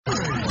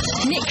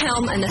Nick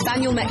Helm and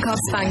Nathaniel Metcalf's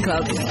fan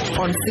club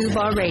on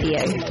Fubar Radio.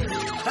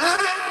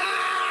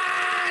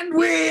 And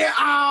we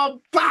are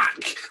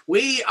back.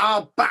 We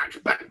are back.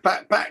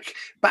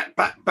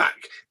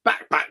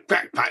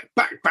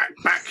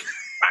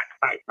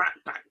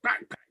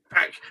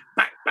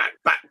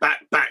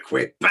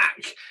 We're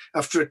back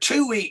after a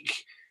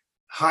 2-week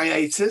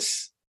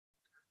hiatus.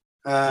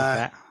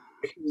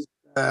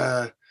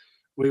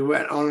 We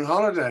went on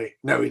holiday.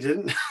 No, we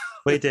didn't.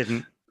 We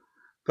didn't.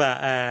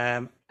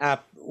 But our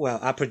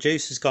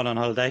producer's gone on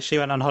holiday. She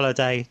went on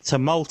holiday to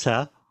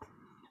Malta,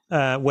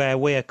 where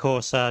we, of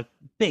course, are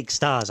big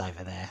stars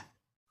over there.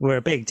 We're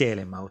a big deal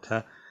in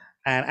Malta.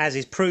 And as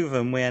is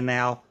proven, we are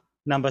now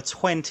number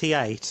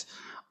 28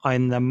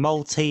 on the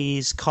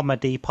Maltese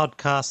comedy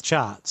podcast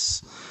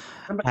charts.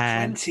 Number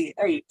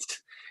 28.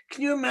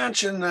 Can you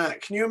imagine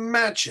that? Can you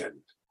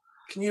imagine?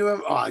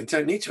 I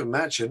don't need to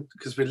imagine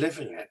because we're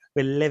living it.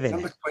 We're living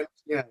Number it. 20,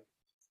 yeah.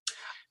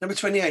 Number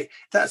 28.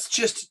 That's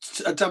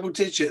just a double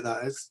digit,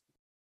 that is.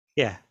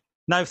 Yeah.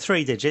 No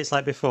 3 digits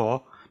like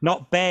before.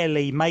 Not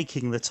barely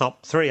making the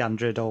top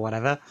 300 or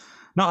whatever.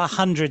 Not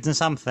 100 and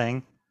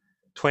something.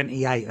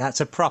 28. That's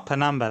a proper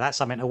number. That's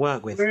something to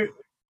work with.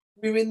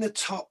 We're in the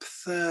top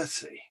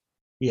 30.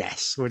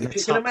 Yes, we're in if the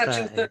you top can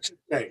imagine 30. such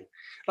a thing.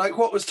 Like,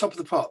 what was top of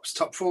the pops?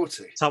 Top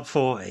 40? Top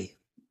 40.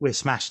 We've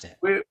smashed it.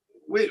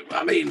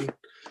 I mean,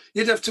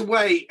 you'd have to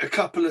wait a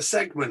couple of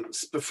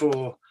segments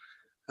before...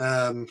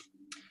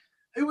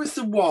 Who was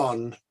the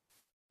one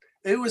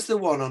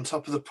on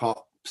top of the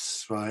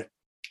pops, right?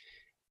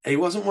 He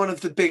wasn't one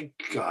of the big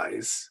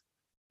guys.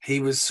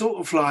 He was sort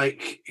of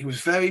like, he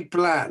was very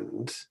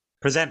bland.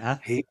 Presenter?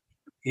 He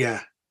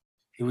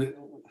was...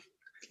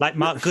 Like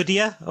Mark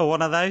Goodyear or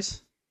one of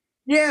those?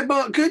 Yeah,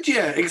 Mark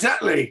Goodyear,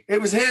 exactly.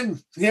 It was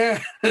him.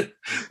 Yeah.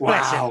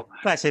 Wow.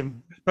 Bless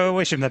him. But we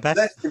wish him the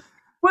best.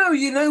 Well,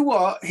 you know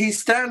what? He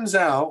stands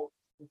out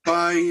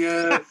by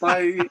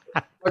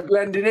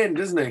blending in,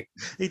 doesn't he?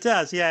 He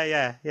does,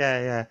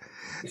 yeah.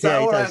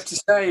 So all I have to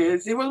say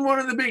is he wasn't one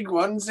of the big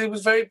ones. He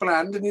was very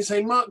bland, and you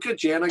say Mark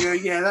Goodyear, and I go,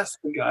 yeah, that's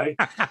the guy.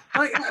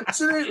 Like,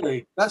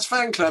 absolutely, that's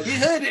fan club. You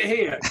heard it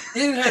here.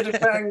 You heard a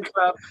fan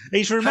club.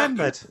 He's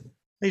remembered.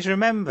 He's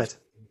remembered.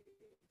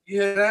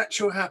 Yeah, an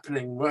actual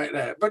happening right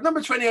there. But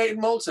number 28 in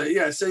Malta,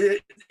 yeah. So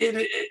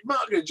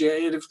Mark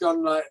Goodyear, he'd have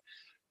gone like,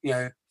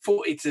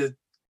 40 to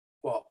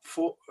what?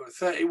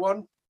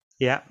 31.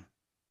 Yeah.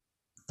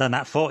 Done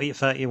that 40 to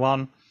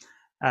 31.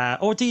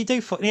 Or do you do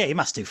 40? Yeah, you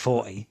must do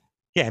 40.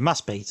 Yeah, it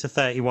must be to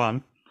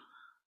 31.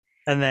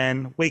 And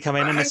then we come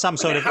in and there's some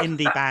sort of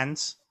indie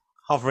bands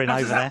hovering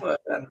over there.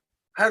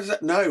 How does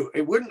that? No,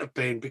 it wouldn't have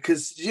been,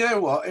 because you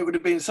know what? It would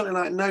have been something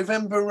like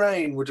November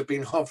Rain would have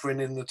been hovering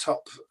in the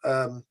top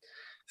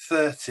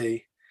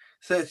 30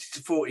 to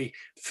 40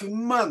 for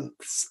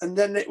months. And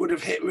then it would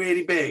have hit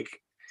really big.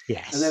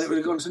 Yes. And then it would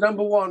have gone to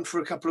number 1 for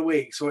a couple of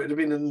weeks, or it would have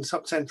been in the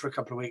top 10 for a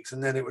couple of weeks,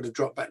 and then it would have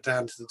dropped back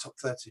down to the top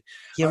 30.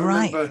 You're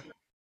right.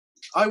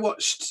 I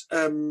watched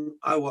Top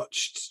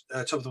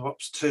of the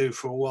Pops 2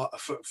 for a while,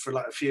 for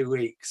like a few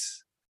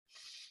weeks.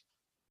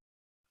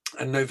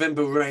 And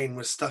November Rain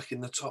was stuck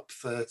in the top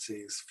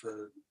 30s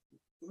for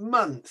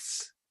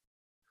months.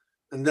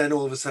 And then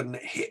all of a sudden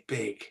it hit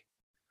big.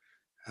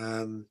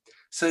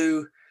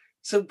 So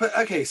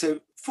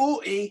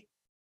 40,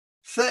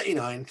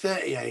 39,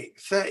 38,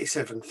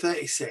 37,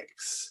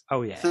 36.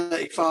 Oh, yeah.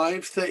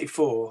 35,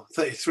 34,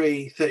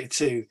 33,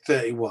 32,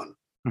 31.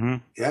 Mm-hmm.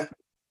 Yeah?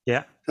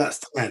 Yeah.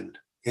 That's 10.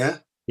 Yeah?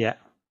 Yeah.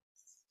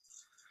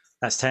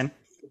 That's 10.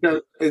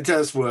 It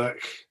does work.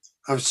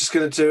 I was just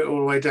going to do it all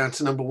the way down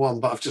to number 1,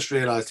 but I've just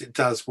realised it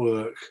does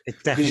work.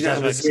 It definitely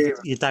does work.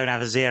 You don't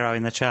have a 0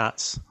 in the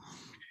charts.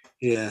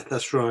 Yeah,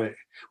 that's right.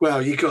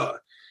 Well, you got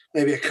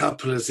maybe a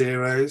couple of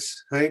 0s,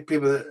 hey?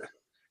 People that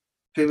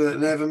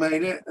never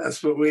made it.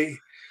 That's what and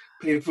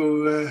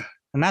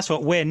that's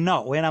what we're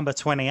not. We're number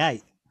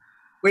 28.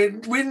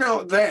 We're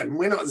not them.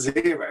 We're not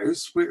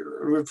 0s.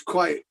 We're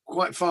quite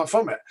far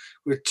from it.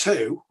 We're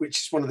 2, which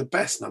is one of the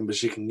best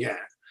numbers you can get.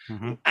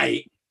 Mm-hmm.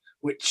 8,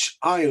 which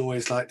I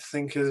always like to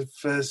think of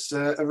as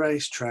a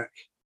racetrack.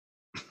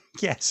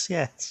 Yes,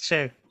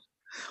 true.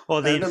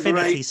 Or the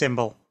infinity 8,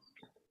 symbol.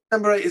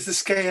 Number 8 is the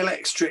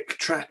Scalextric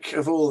track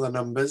of all the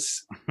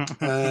numbers.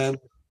 So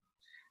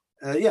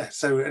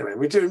anyway,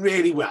 we're doing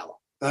really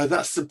well.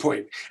 That's the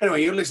point.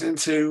 Anyway, you're listening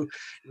to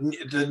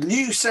the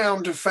new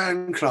sound of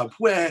Fan Club,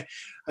 where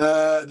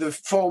the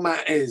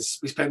format is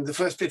we spend the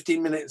first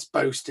 15 minutes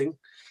boasting.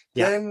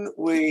 Yeah. Then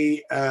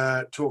we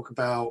talk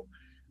about...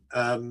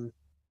 do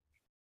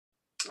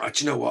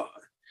you know what?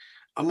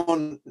 I'm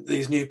on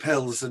these new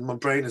pills and my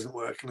brain isn't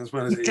working as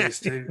well as it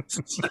used to.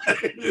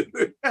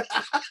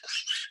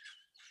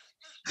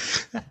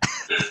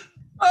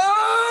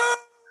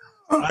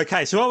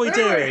 Okay, so what we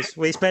do is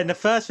we spend the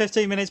first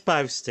 15 minutes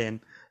boasting,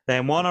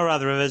 then one or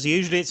other of us,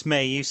 usually it's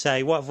me, you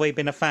say, what have we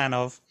been a fan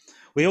of?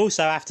 We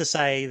also have to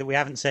say that we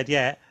haven't said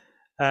yet,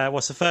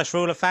 what's the first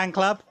rule of Fan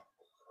Club?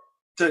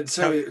 Don't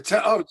tell your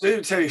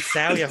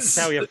friends.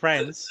 Tell your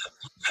friends.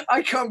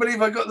 I can't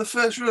believe I got the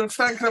first rule of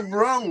Fan Club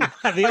wrong.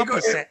 The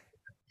opposite.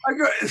 I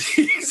got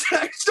the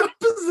exact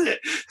opposite.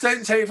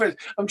 Don't tell your friends.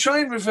 I'm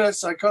trying reverse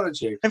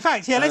psychology. In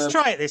fact, yeah, let's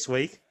try it this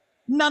week.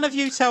 None of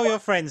you tell your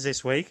friends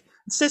this week.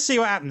 Let's just see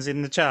what happens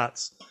in the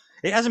charts.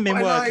 It hasn't been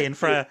working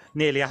for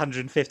nearly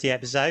 150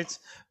 episodes,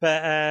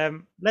 but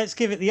let's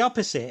give it the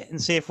opposite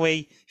and see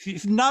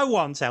if no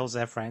one tells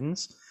their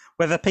friends,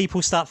 whether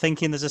people start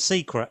thinking there's a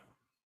secret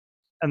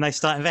and they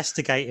start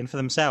investigating for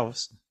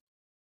themselves.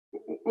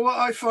 What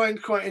I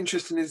find quite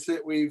interesting is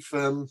that we've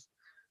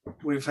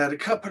had a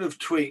couple of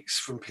tweaks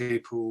from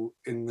people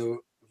in the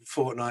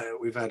fortnight that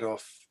we've had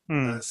off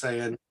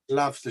saying,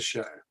 love the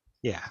show.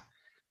 Yeah.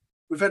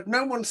 We've had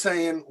no one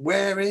saying,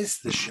 where is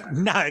the show?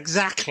 No,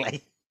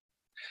 exactly.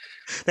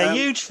 They're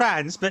huge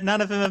fans, but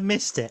none of them have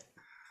missed it.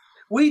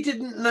 We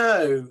didn't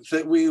know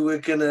that we were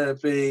going to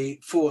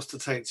be forced to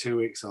take 2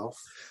 weeks off.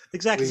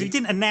 Exactly. So we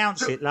didn't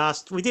announce it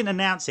We didn't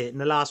announce it in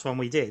the last one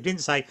we did. We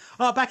didn't say,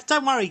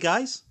 don't worry,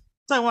 guys.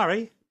 Don't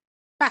worry.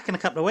 Back in a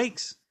couple of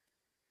weeks.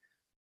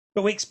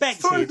 But we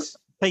expected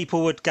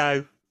people would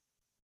go.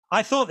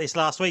 I thought this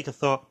last week. I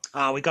thought,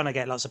 we're going to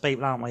get lots of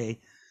people, aren't we,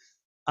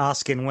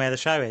 asking where the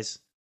show is.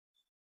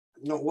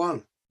 Not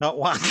one. Not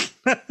one.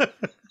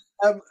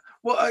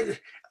 Well,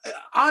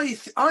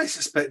 I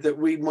suspect that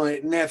we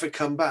might never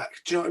come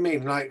back. Do you know what I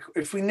mean? Like,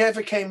 if we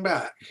never came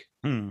back,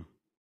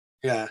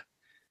 yeah.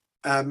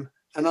 And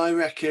I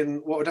reckon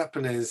what would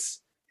happen is,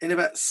 in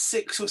about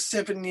 6 or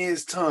 7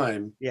 years'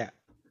 time,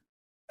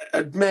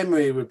 a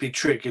memory would be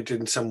triggered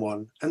in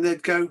someone, and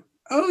they'd go,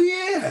 "Oh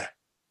yeah,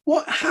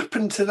 what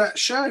happened to that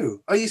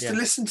show? I used to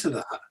listen to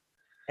that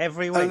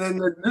every week." And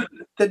then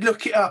they'd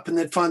look it up, and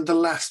they'd find the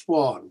last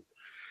one,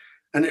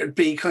 and it would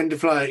be kind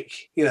of like,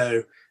 you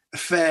know, a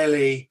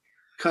fairly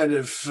kind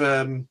of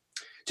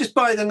just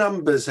by the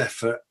numbers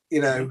effort,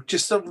 you know,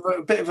 just a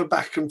bit of a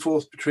back and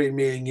forth between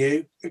me and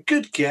you. A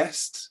good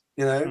guest,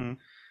 you know,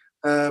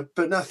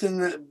 but nothing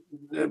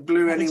that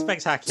blew any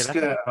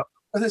spectacular.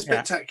 Nothing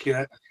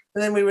spectacular.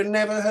 And then we were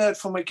never heard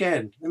from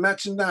again.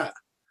 Imagine that.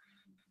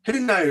 Who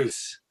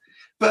knows?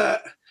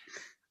 But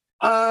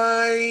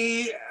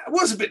I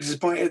was a bit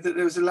disappointed that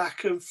there was a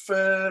lack of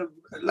a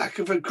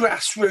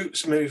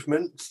grassroots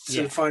movement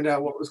to find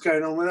out what was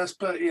going on with us.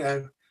 But, you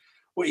know,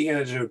 what are you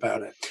going to do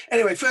about it?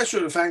 Anyway, first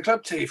rule of fan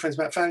club, tell your friends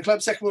about fan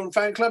club. Second rule of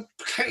fan club,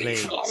 tell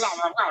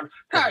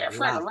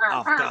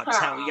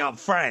your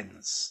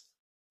friends.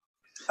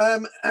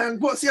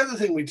 And what's the other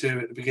thing we do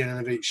at the beginning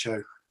of each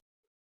show?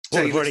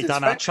 Well, we've already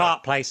done our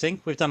chart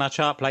placing. We've done our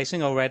chart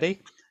placing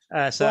already.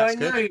 So that's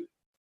good.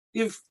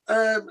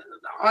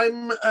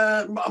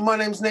 My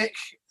name's Nick,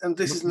 and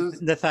this is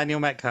Nathaniel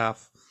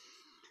Metcalf.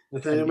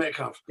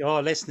 Metcalf.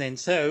 You're listening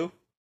to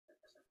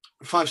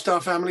 5-Star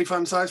Family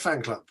Fun Size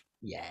Fan Club.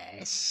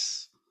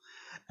 Yes.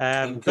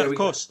 But of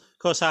course,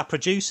 our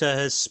producer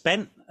has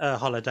spent her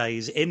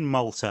holidays in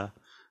Malta,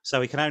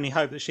 so we can only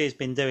hope that she's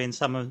been doing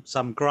some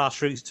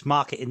grassroots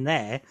marketing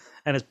there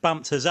and has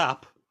bumped us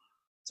up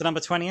to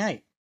number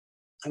 28.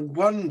 I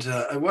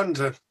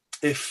wonder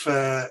if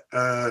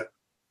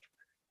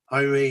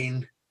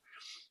Irene,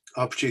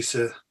 our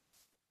producer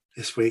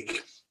this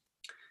week,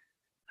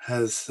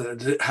 has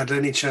had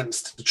any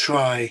chance to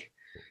try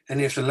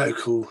any of the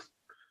local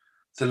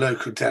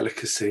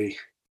delicacy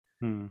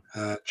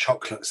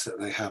chocolates that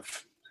they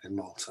have in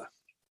Malta.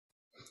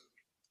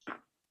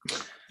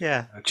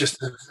 Yeah, just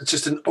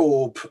an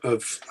orb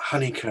of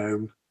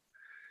honeycomb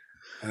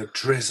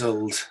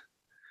drizzled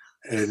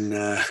in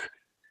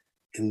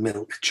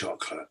milk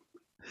chocolate.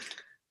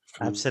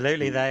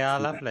 Absolutely, they are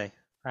lovely.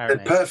 They're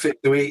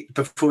perfect to eat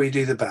before you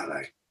do the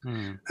ballet.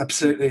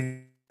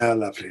 Absolutely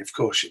lovely. Of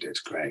course you did.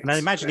 Great. And I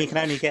imagine you can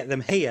only get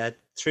them here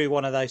through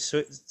one of those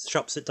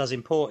shops that does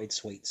imported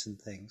sweets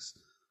and things.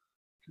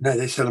 No,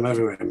 they sell them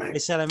everywhere, mate. They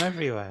sell them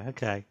everywhere.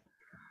 Okay.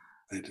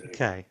 They do.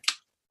 Okay.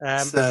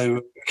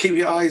 So keep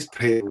your eyes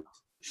peeled.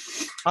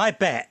 I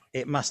bet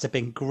it must have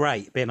been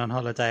great being on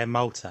holiday in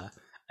Malta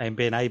and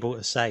being able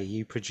to say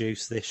you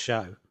produce this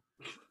show.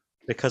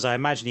 Because I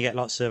imagine you get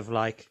lots of,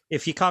 like,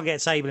 if you can't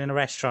get a table in a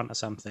restaurant or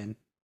something,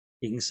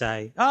 you can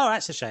say, "Oh,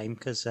 that's a shame,"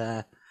 because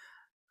I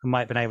might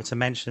have been able to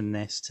mention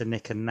this to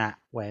Nick and Nat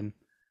when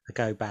I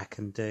go back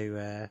and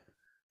do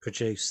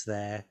produce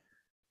their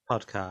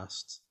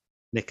podcast,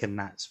 Nick and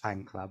Nat's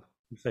Fan Club,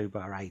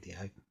 Fubar Radio.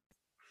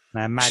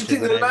 And I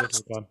imagine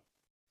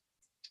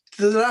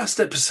the last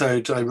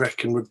episode, I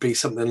reckon, would be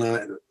something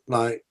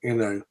like you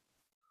know,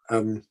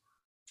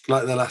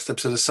 like the last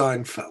episode of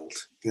Seinfeld,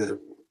 you know,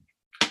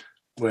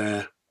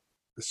 where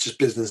it's just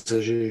business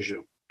as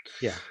usual.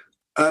 Yeah.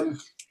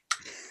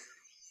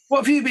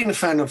 What have you been a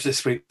fan of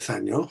this week,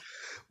 Nathaniel?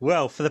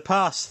 Well, for the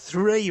past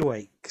 3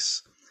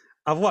 weeks,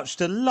 I've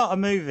watched a lot of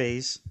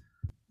movies.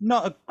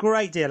 Not a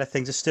great deal of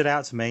things have stood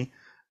out to me.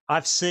 I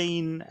have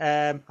seen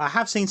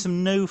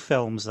some new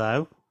films,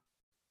 though.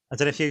 I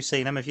don't know if you've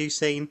seen them. Have you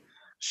seen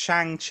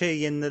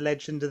Shang-Chi and the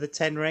Legend of the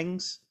Ten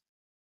Rings?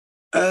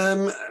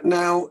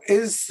 Now,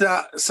 is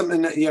that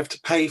something that you have to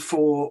pay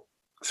for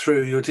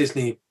through your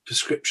Disney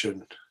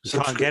subscription? You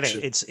can't get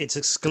it. It's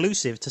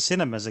exclusive to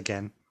cinemas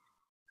again.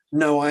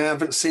 No, I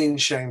haven't seen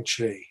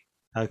Shang-Chi.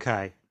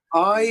 Okay.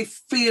 I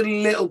feel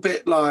a little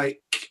bit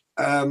like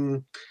I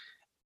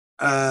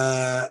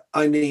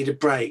need a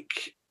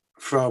break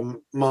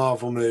from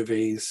Marvel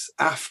movies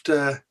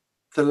after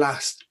the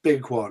last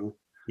big one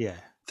Yeah,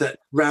 that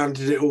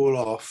rounded it all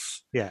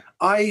off. yeah.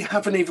 I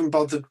haven't even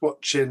bothered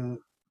watching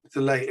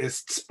the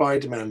latest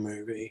Spider-Man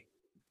movie.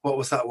 What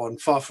was that one?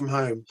 Far From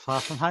Home. Far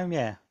From Home,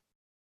 yeah,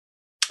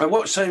 I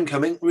watched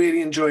Homecoming,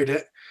 really enjoyed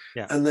it.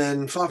 yeah. And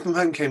then Far From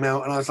Home came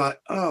out, and I was like,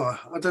 oh,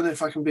 I don't know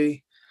if I can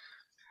be.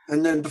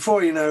 And then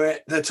before you know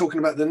it, they're talking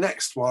about the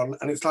next one,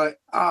 and it's like,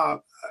 do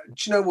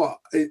you know what?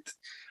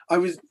 I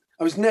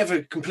was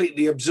never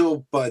completely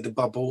absorbed by the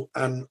bubble,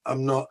 and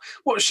I'm not.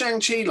 What's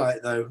Shang-Chi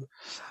like though?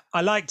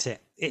 I liked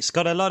it. It's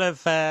got a lot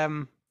of.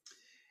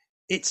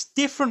 It's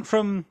different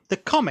from the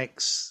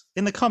comics.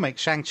 In the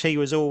comics, Shang-Chi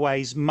was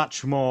always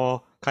much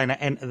more kind of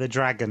Enter the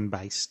Dragon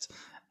based.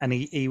 And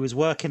he was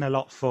working a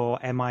lot for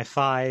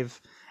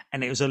MI5,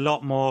 and it was a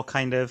lot more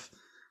kind of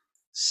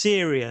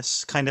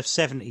serious, kind of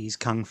 70s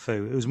kung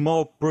fu. It was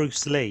more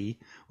Bruce Lee,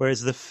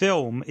 whereas the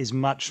film is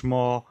much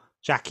more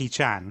Jackie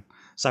Chan.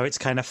 So it's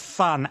kind of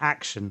fun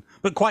action,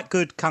 but quite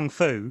good kung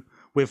fu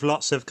with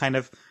lots of kind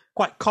of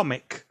quite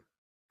comic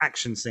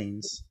action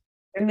scenes.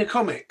 In the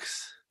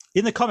comics?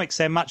 In the comics,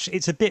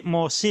 it's a bit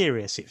more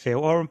serious, it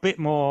feels, or a bit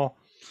more.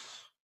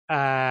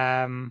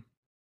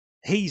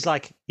 He's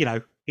like,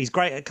 he's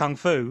great at kung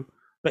fu,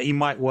 but he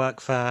might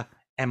work for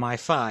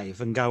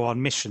MI5 and go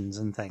on missions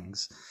and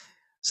things.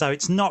 So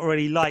it's not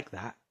really like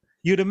that.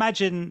 I'd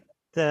imagine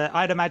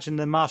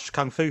the Master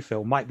Kung Fu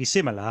film might be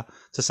similar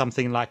to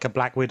something like a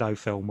Black Widow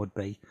film would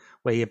be,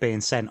 where you're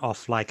being sent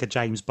off like a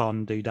James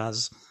Bond who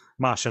does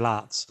martial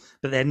arts.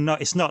 But they're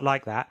not. It's not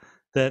like that.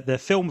 The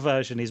film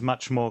version is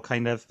much more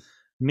kind of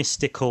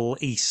mystical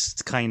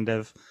East, kind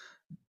of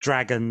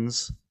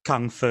dragons,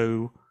 kung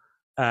fu,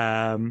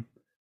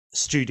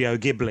 Studio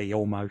Ghibli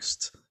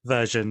almost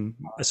version,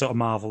 a sort of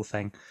Marvel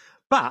thing.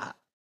 But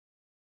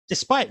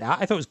despite that,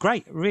 I thought it was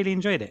great. Really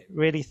enjoyed it.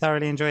 Really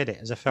thoroughly enjoyed it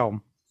as a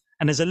film.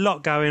 And there's a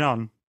lot going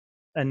on,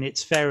 and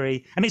it's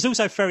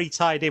also very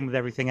tied in with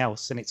everything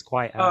else. And it's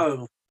quite. That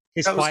was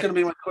going to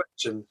be my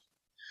question.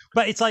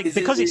 But it's like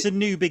it's a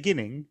new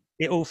beginning.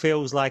 It all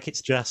feels like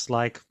it's just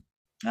like,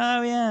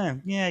 oh yeah,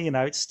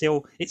 it's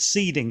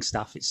seeding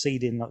stuff. It's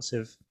seeding lots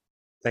of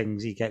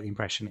things. You get the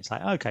impression it's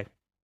like, okay,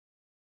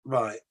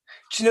 right.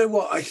 Do you know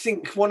what? I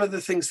think one of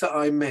the things that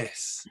I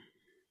miss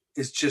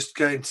is just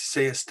going to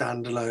see a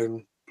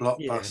standalone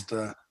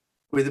blockbuster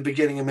with a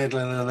beginning, a middle,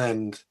 and an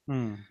end.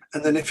 And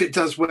then if it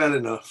does well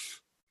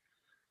enough,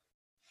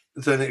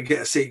 then it'll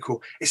get a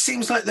sequel. It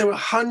seems like there were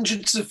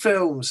hundreds of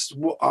films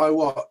I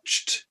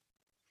watched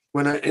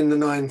in the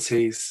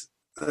 90s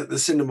at the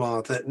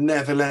cinema that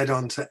never led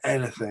on to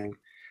anything.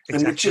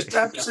 Exactly. And just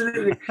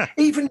absolutely,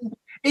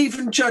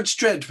 even Judge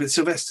Dredd with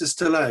Sylvester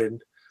Stallone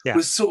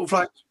was sort of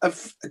like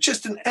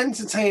just an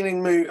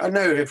entertaining movie. I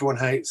know everyone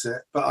hates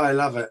it, but I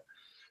love it.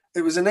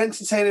 It was an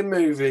entertaining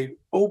movie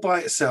all by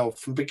itself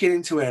from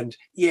beginning to end.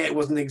 Yeah, it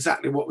wasn't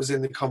exactly what was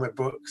in the comic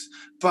books,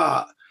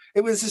 but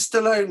it was a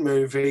Stallone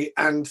movie,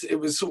 and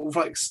it was sort of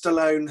like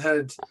Stallone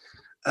had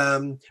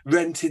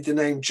rented the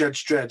name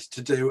Judge Dredd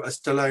to do a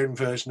Stallone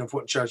version of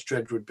what Judge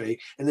Dredd would be.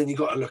 And then you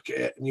got to look at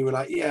it and you were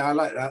like, yeah, I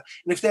like that.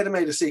 And if they'd have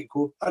made a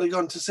sequel, I'd have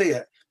gone to see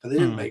it. But they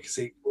didn't make a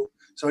sequel,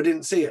 so I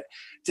didn't see it.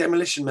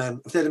 Demolition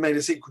Man, if they'd have made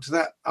a sequel to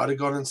that, I'd have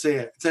gone and see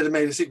it. If they'd have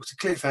made a sequel to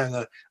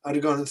Cliffhanger, I'd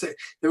have gone and see it.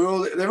 They're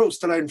all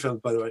Stallone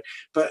films, by the way.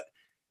 But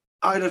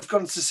I'd have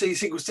gone to see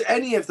sequels to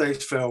any of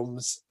those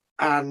films.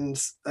 And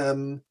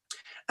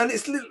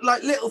it's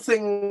like little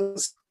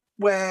things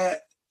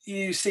where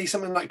you see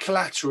something like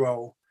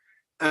Collateral,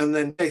 and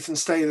then Jason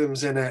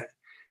Statham's in it,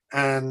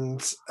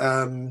 and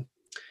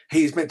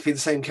he's meant to be the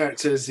same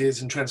character as he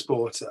is in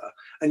Transporter.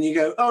 And you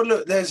go, oh,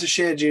 look, there's a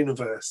shared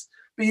universe.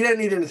 But you don't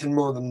need anything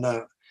more than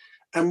that.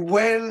 And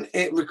when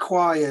it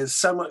requires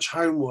so much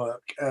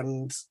homework,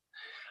 and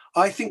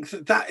I think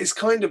that is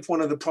kind of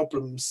one of the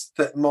problems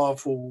that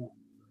Marvel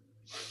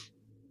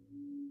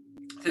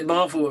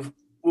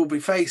will be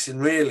facing,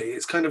 really.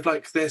 It's kind of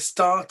like they're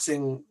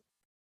starting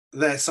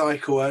their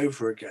cycle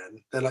over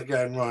again. They're like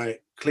going, right,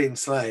 clean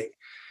slate.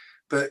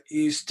 But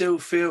you still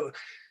feel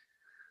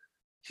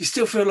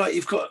like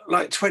you've got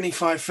like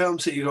 25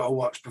 films that you've got to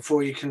watch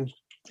before you can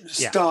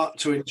start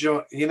to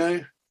enjoy,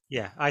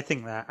 Yeah, I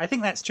think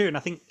that's true. And I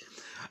think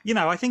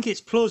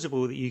it's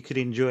plausible that you could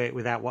enjoy it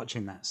without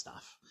watching that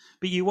stuff.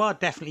 But you are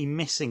definitely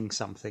missing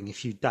something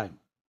if you don't.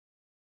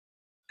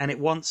 And it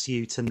wants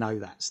you to know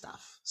that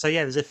stuff. So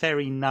yeah, there's a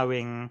very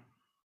knowing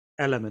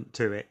element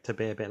to it, to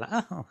be a bit like,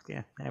 oh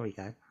yeah, there we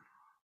go.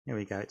 Here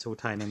we go. It's all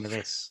tying into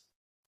this.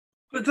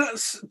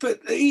 But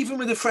even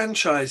with a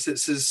franchise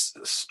that's as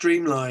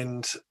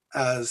streamlined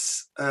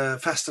as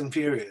Fast and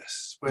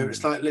Furious, where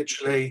it's like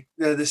literally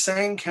they're the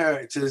same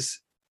characters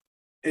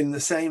in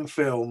the same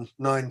film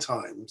 9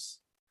 times,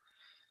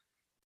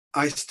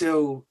 I'm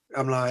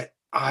like,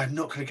 I'm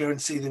not going to go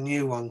and see the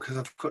new one because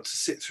I've got to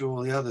sit through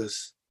all the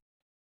others.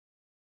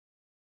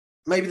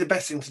 maybe the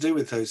best thing to do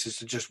with those is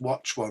to just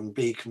watch one,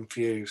 be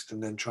confused,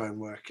 and then try and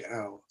work it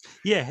out.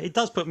 Yeah, it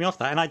does put me off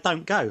that, and I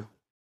don't go.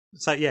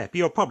 So yeah, but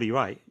you're probably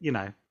right.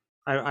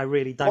 I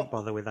really don't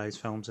bother with those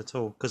films at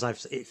all because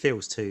it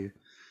feels too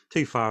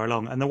far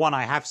along. And the one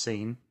I have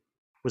seen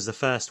was the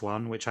first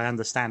one, which I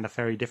understand are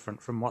very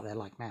different from what they're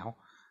like now.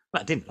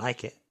 But I didn't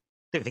like it.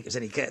 Didn't think it was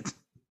any good.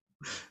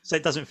 So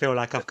it doesn't feel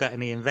like I've got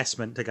any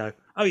investment to go,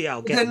 oh yeah,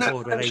 I'll get on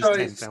board with these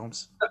 10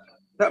 films.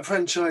 That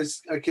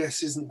franchise, I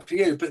guess, isn't for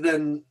you. But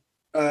then,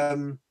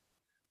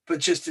 but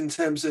just in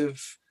terms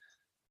of,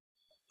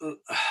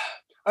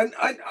 I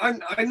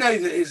know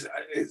that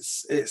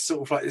it's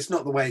sort of like it's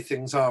not the way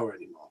things are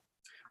anymore.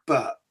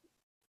 But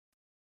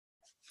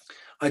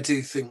I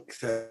do think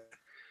that,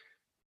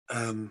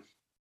 I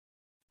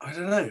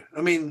don't know.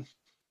 I mean,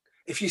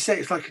 if you say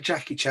it's like a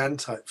Jackie Chan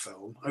type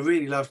film, I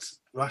really loved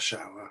Rush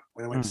Hour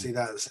when I went to see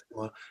that at the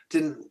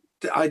cinema.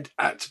 I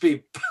had to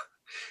be,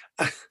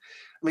 I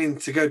mean,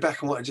 to go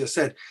back on what I just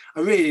said,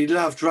 I really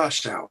loved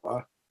Rush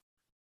Hour.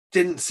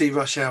 Didn't see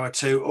Rush Hour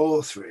 2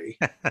 or 3.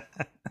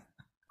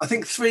 I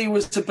think 3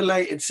 was a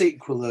belated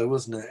sequel, though,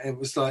 wasn't it? It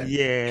was like...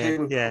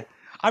 Yeah.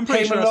 I'm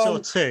pretty sure I saw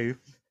 2.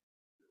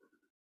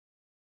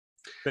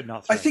 But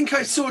not 3. I think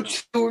I saw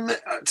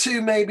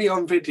 2 maybe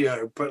on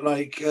video, but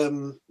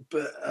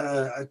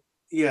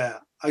yeah.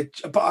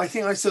 But I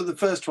think I saw the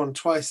first one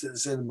twice at the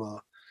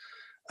cinema.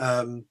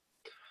 And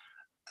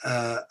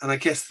I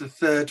guess the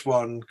third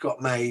one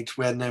got made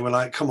when they were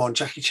like, come on,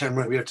 Jackie Chan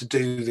won't be able to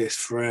do this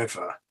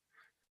forever.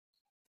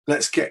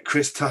 Let's get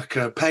Chris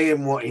Tucker, pay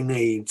him what he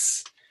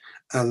needs,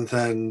 and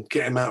then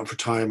get him out of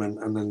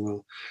retirement, and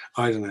then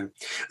I don't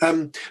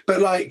know.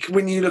 But like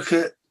when you look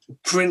at,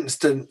 for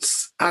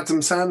instance,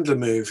 Adam Sandler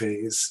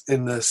movies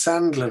in the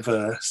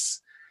Sandlerverse,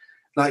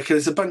 like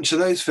there's a bunch of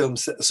those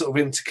films that are sort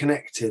of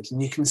interconnected,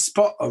 and you can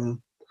spot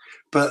them,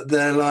 but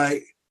they're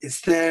like,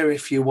 it's there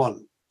if you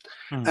want.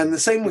 And the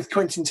same with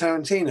Quentin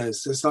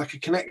Tarantino's. There's like a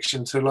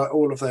connection to like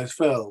all of those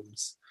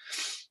films.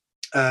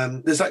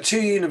 There's like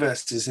 2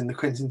 universes in the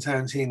Quentin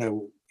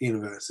Tarantino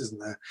universe, isn't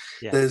there?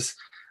 Yeah. There's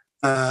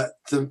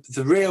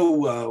the real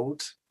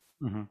world,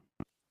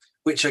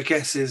 which I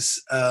guess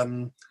is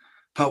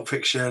Pulp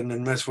Fiction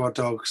and Reservoir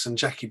Dogs and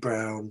Jackie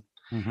Brown.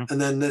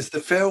 And then there's the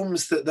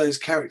films that those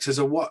characters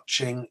are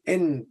watching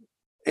in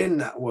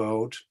that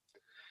world,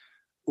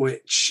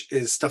 which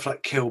is stuff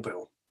like Kill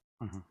Bill.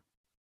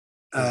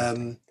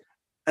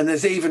 And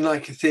there's even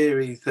like a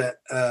theory that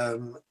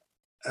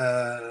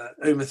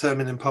Uma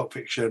Thurman in Pulp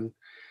Fiction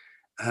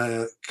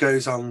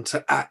goes on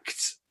to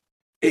act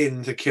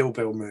in the Kill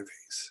Bill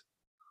movies.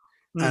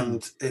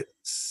 And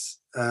it's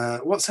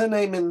what's her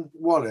name in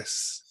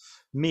Wallace?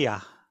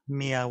 Mia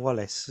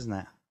Wallace, isn't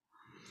it?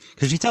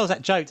 Because she tells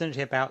that joke, doesn't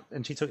she, about,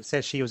 and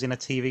says she was in a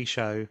TV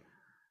show,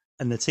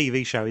 and the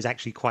TV show is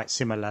actually quite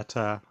similar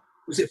to...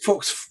 Was it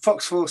Fox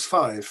Force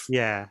 5?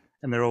 Yeah,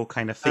 and they're all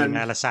kind of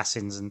female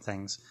assassins and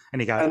things.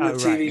 And you go, and the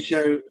TV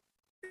show,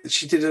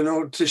 she did an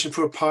audition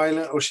for a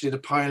pilot, or she did a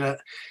pilot,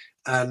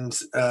 and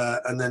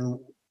then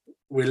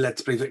we're led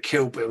to believe that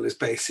Kill Bill is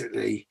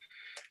basically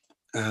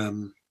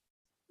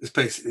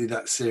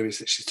that series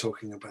that she's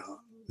talking about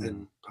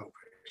in Pulp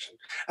Fiction.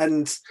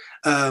 And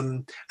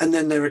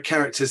then there are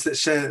characters that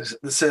share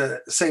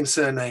the same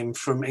surname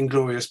from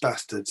Inglourious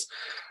Bastards.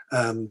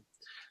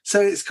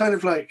 So it's kind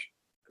of like,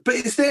 but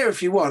it's there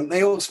if you want.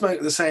 They all smoke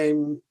the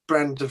same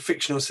brand of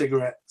fictional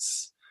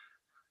cigarettes.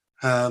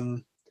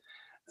 Mr.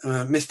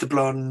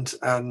 Blonde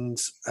and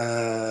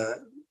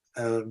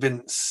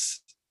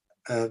Vince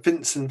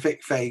and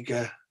Vic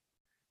Vega,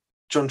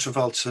 John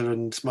Travolta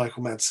and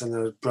Michael Madsen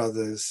are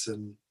brothers,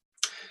 and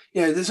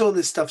there's all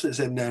this stuff that's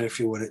in there if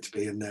you want it to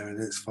be in there, and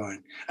it's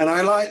fine. And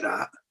I like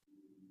that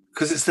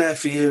because it's there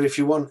for you if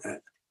you want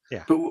it.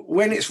 Yeah. But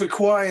when it's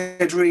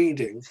required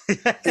reading,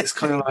 it's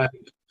kind of like,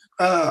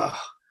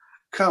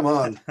 come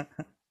on.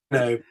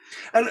 No.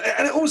 And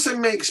it also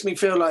makes me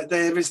feel like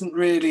there isn't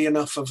really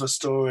enough of a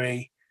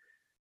story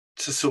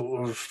to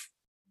sort of,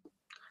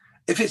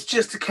 if it's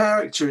just a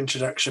character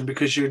introduction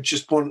because you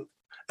just want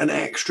an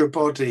extra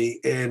body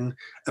in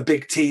a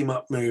big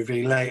team-up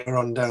movie later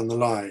on down the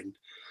line,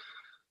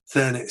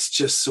 then it's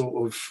just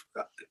sort of,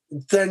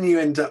 then you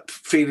end up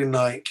feeling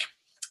like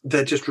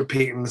they're just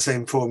repeating the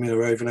same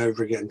formula over and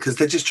over again because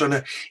they're just trying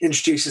to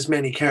introduce as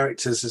many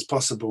characters as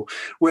possible.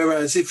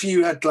 Whereas if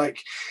you had like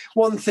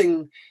one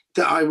thing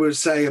that I would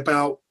say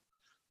about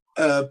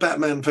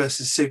Batman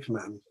versus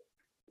Superman,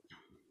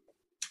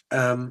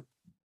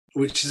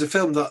 which is a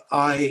film that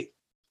I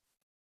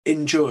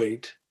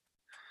enjoyed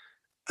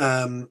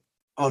on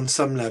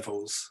some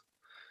levels,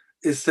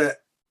 is that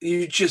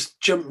you just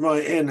jump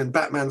right in, and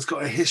Batman's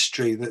got a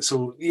history that's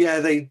all. Yeah,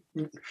 they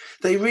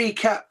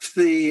recap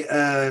the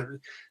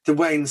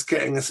Waynes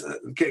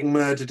getting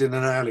murdered in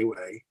an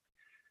alleyway,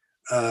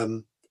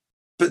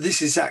 but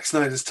this is Zack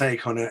Snyder's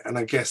take on it, and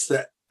I guess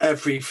that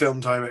every film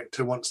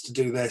director wants to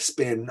do their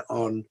spin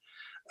on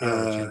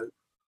the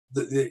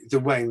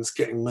Waynes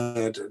getting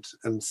murdered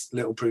and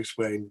little Bruce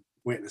Wayne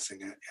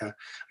witnessing it. Yeah,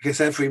 I guess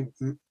every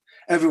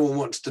Everyone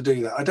wants to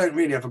do that. I don't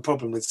really have a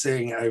problem with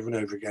seeing it over and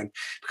over again,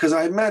 because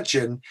I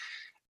imagine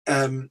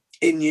in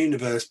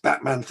universe,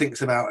 Batman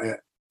thinks about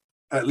it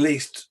at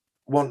least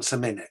once a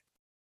minute,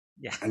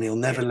 and he'll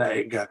never let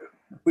it go,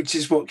 which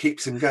is what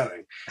keeps him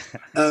going.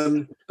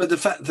 But the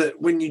fact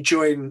that when you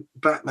join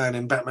Batman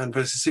in Batman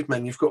versus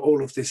Superman, you've got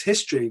all of this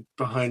history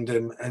behind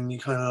him, and you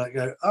kind of like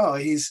go, oh,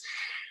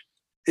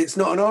 it's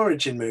not an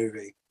origin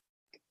movie,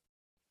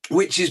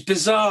 which is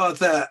bizarre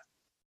that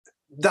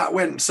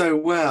went so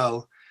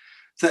well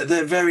that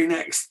their very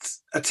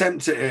next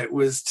attempt at it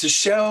was to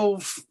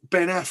shelve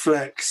Ben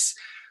Affleck's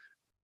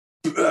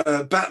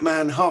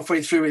Batman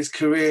halfway through his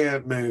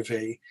career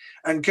movie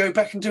and go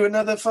back and do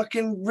another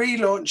fucking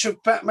relaunch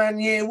of Batman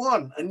Year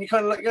One. And you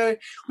kind of like go,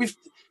 we've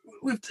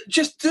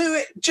just do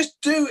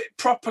it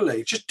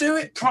properly. Just do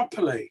it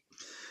properly.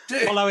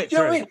 Follow it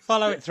through.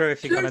 Follow it through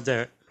if you're going to do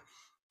it.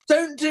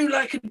 Don't do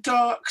like a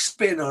dark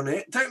spin on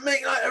it. Don't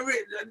make like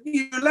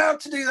you're allowed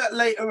to do that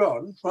later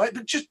on, right?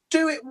 But just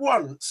do it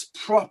once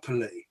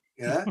properly.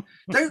 Yeah.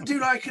 Don't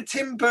do like a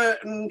Tim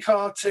Burton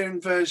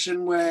cartoon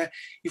version where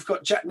you've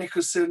got Jack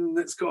Nicholson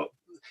that's got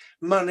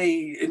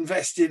money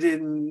invested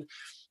in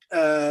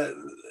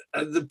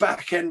the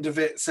back end of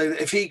it, so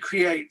that if he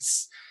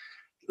creates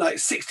like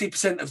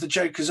 60% of the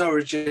Joker's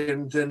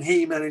origin, then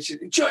he manages.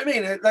 Do you know what I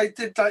mean? They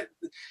did like.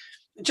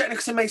 Jack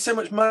Nicholson made so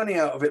much money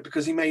out of it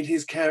because he made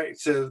his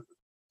character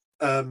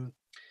the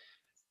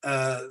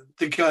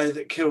guy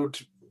that killed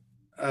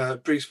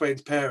Bruce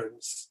Wayne's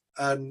parents.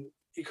 And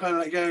you kind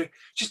of like go,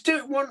 just do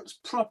it once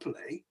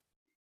properly.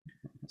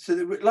 So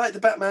that, like the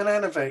Batman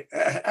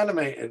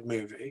animated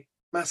movie,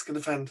 Mask of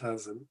the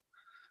Phantasm,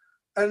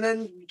 and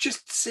then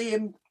just see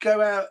him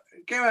go out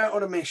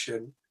on a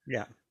mission.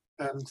 Yeah.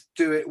 And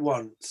do it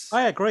once.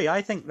 I agree.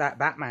 I think that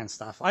Batman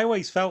stuff, I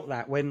always felt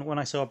that when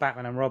I saw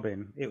Batman and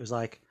Robin, it was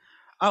like,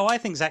 oh, I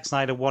think Zack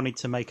Snyder wanted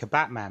to make a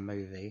Batman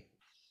movie,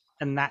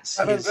 and that's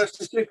Batman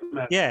versus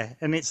Superman. Yeah,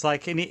 and it's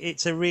like, and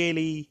it's a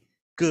really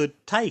good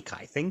take,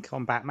 I think,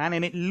 on Batman,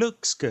 and it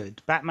looks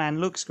good. Batman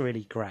looks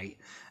really great,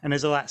 and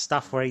there's all that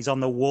stuff where he's on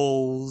the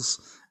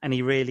walls, and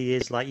he really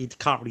is like, you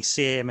can't really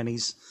see him, and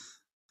he's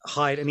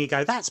and you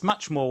go, that's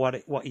much more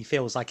what he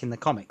feels like in the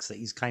comics, that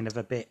he's kind of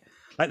a bit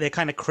like they're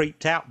kind of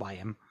creeped out by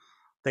him.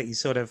 That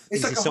he's sort of,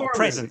 he's like a sort of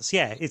presence.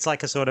 Movie. Yeah, it's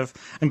like a sort of,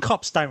 and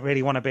cops don't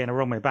really want to be in a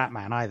room with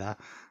Batman either,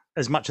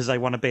 as much as they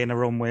want to be in a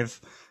room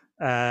with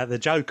the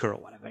Joker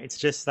or whatever. It's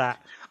just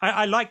that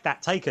I like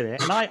that take on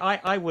it, and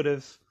I would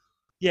have,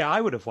 I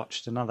would have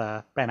watched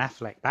another Ben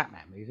Affleck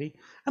Batman movie,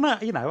 and I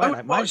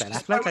don't mind Ben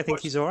Affleck. I think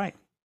he's all right.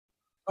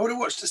 I would have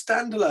watched a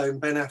standalone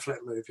Ben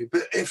Affleck movie,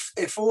 but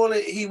if all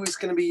he was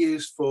going to be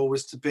used for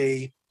was to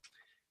be,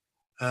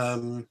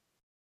 part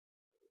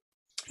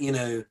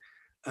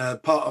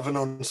of an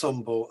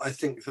ensemble, I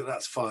think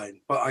that's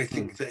fine. But I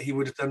think that he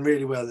would have done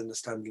really well in a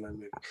standalone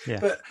movie. Yeah.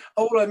 But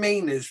all I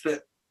mean is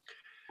that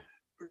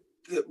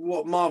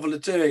what Marvel are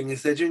doing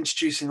is they're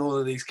introducing all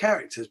of these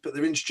characters, but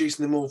they're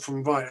introducing them all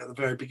from right at the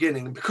very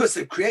beginning. And because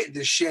they've created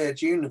this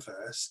shared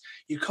universe,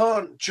 you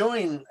can't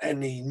join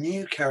any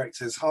new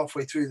characters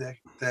halfway through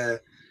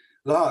their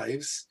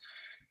lives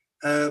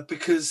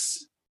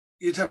because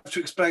you'd have to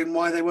explain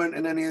why they weren't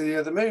in any of the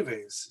other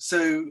movies.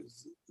 So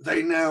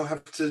they now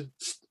have to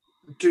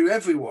do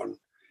everyone.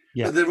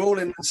 Yeah. But they're all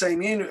in the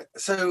same unit.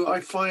 So I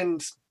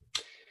find,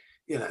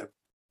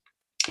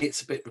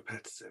 it's a bit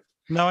repetitive.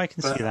 No, I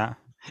can see that.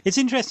 It's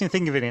interesting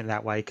thinking of it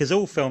that way, because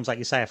all films, like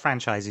you say, are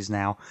franchises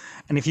now.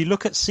 And if you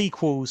look at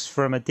sequels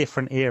from a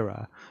different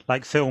era,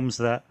 like films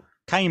that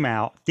came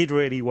out, did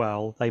really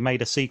well, they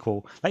made a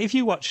sequel. Like if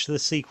you watch the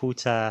sequel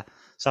to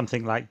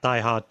something like Die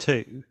Hard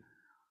 2,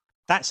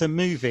 that's a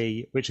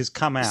movie which has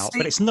come out,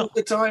 but it's not...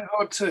 The Die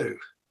Hard 2?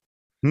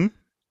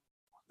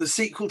 The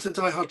sequel to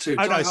Die Hard 2?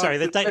 Oh, no, sorry,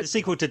 the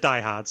sequel to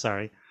Die Hard,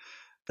 sorry.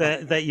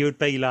 That you would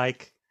be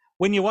like,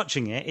 when you're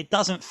watching it, it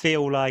doesn't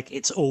feel like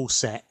it's all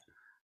set,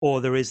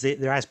 or there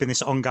has been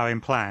this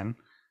ongoing plan.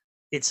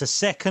 It's a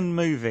second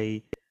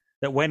movie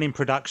that went in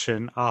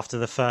production after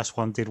the first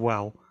one did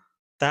well.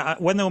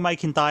 That when they were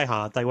making Die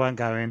Hard, they weren't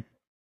going,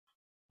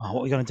 oh,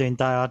 what are we going to do in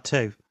Die Hard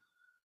 2?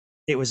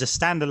 It was a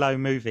standalone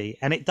movie,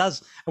 and it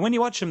does. And when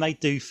you watch them, they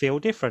do feel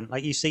different.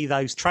 Like you see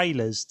those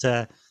trailers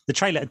the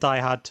trailer to Die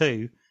Hard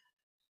 2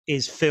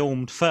 is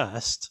filmed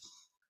first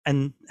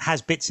and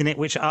has bits in it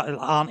which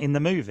aren't in the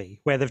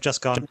movie, where they've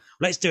just gone,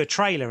 let's do a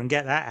trailer and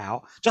get that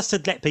out just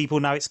to let people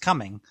know it's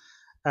coming.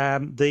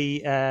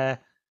 The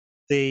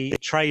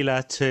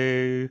trailer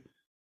to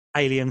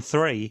Alien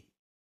 3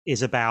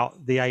 is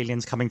about the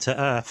aliens coming to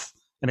Earth,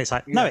 and it's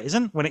like, no, it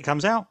isn't. When it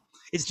comes out,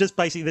 it's just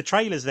basically the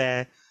trailer's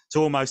there to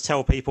almost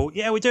tell people,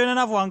 yeah, we're doing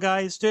another one,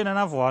 guys, doing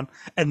another one,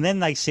 and then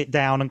they sit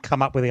down and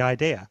come up with the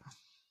idea.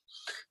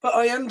 But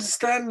I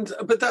understand,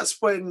 but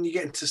that's when you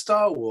get into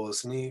Star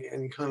Wars and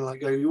you kind of like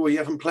go, well, you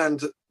haven't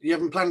planned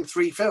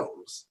 3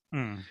 films.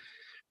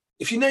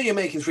 If you know you're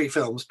making 3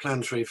 films,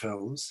 plan 3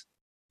 films.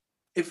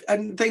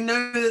 And they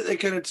know that they're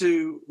going to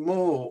do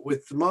more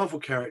with the Marvel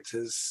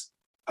characters.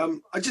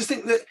 I just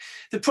think that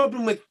the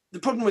problem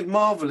with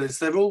Marvel is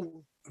they're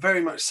all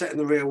very much set in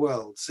the real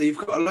world. So you've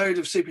got a load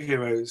of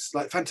superheroes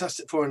like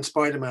Fantastic Four and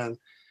Spider-Man.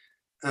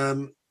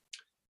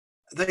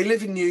 They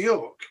live in New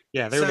York.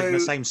 Yeah, they all live in the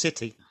same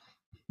city.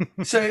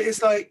 So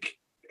it's like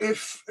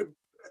if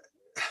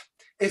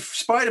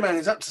Spider-Man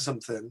is up to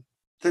something,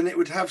 then it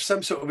would have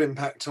some sort of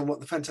impact on what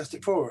the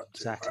Fantastic Four are up to.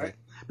 Exactly. Right?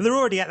 But they're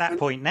already at that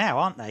point now,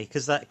 aren't they?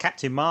 Because that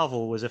Captain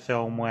Marvel was a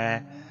film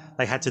where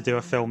they had to do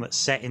a film that's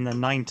set in the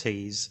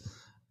 90s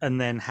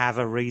and then have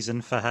a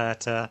reason for her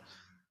to,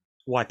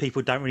 why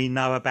people don't really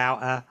know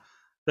about her.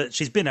 But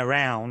she's been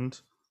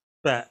around,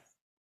 but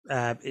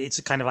it's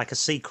kind of like a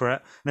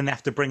secret. And then they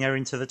have to bring her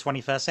into the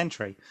 21st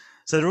century.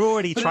 So they're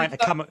already trying to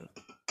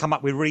come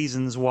up with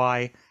reasons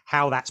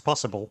how that's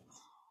possible.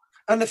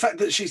 And the fact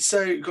that she's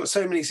got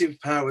so many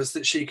superpowers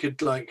that she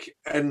could like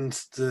end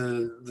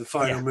the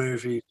final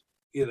movie,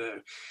 you know.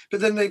 But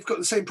then they've got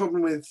the same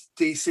problem with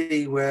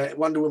DC, where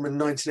Wonder Woman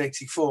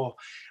 1984,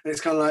 and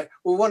it's kind of like,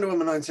 well, Wonder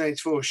Woman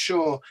 1984,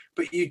 sure,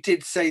 but you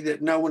did say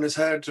that no one has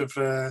heard from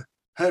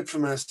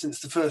her since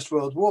the First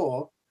World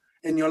War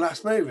in your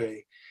last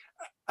movie.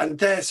 And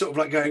they're sort of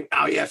like going,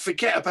 oh yeah,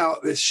 forget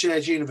about this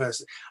shared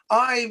universe.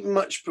 I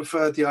much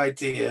prefer the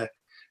idea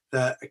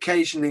that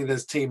occasionally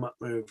there's team-up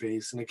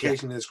movies and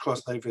occasionally there's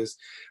crossovers,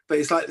 but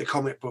it's like the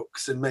comic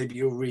books, and maybe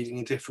you're reading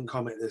a different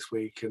comic this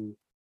week and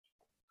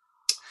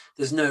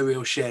there's no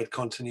real shared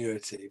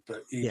continuity,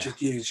 but you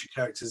just use your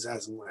characters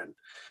as and when.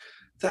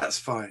 That's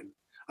fine.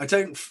 I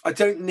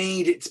don't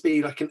need it to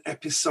be like an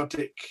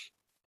episodic.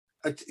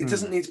 It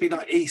doesn't need to be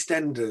like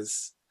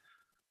EastEnders,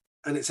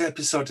 and it's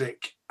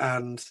episodic,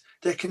 and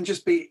there can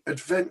just be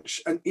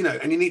adventure, and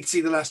you need to see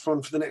the last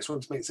one for the next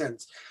one to make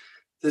sense.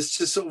 There's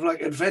just sort of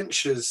like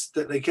adventures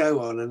that they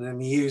go on, and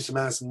then you use them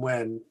as and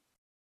when.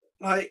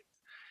 Like,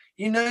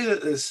 that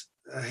there's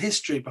a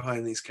history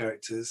behind these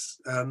characters.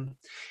 And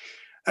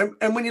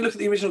when you look at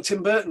the original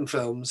Tim Burton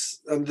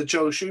films, the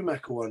Joel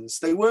Schumacher ones,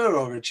 they were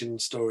origin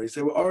stories.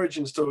 They were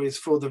origin stories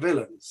for the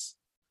villains.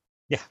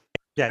 Yeah.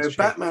 Yeah.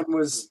 Batman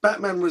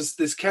was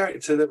this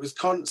character that was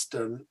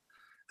constant,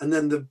 and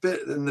then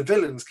the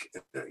villains,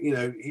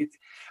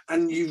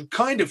 and you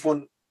kind of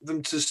want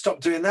them to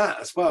stop doing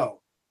that as well.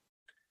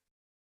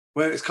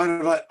 Where it's kind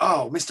of like,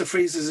 oh, Mr.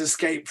 Freeze's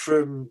escape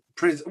from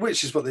prison,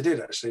 which is what they did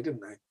actually,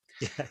 didn't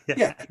they?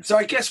 Yeah. So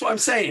I guess what I'm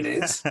saying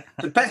is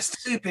the best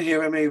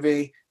superhero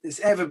movie that's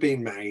ever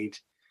been made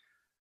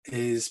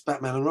is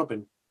Batman and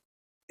Robin.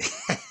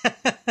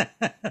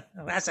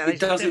 That's how it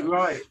does it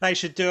right. They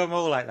should do them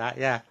all like that.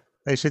 Yeah,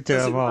 they should do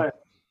them all. Right.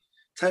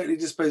 Totally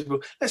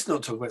disposable. Let's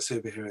not talk about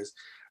superheroes.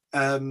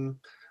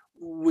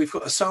 We've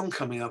got a song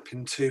coming up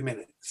in 2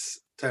 minutes,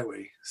 don't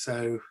we?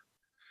 So,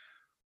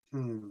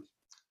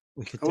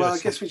 I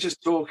guess we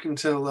just talk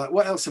until.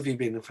 What else have you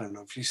been a fan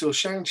of? You saw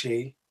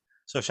Shang-Chi.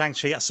 So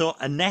Shang-Chi, I saw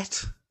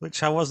Annette,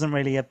 which I wasn't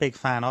really a big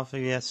fan of.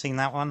 Have you seen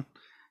that one?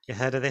 You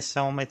heard of this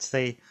film? It's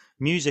the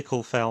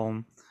musical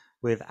film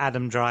with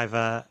Adam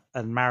Driver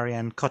and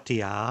Marion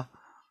Cotillard.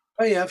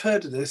 Oh yeah, I've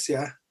heard of this.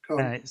 Yeah, go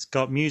on. And it's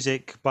got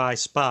music by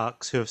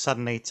Sparks, who have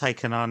suddenly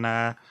taken on,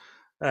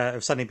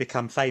 have suddenly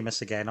become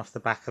famous again off the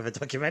back of a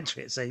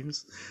documentary, it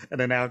seems, and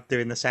are now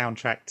doing the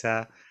soundtrack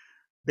to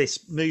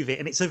this movie.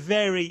 And it's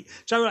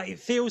it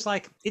feels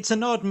like it's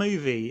an odd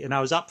movie, and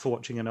I was up for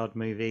watching an odd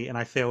movie, and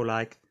I feel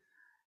like,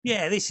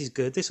 yeah, this is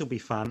good, this will be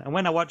fun. And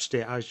when I watched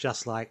it, I was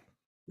just like,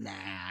 nah,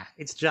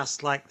 it's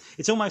just like,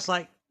 it's almost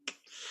like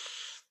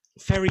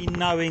very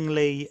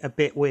knowingly a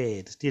bit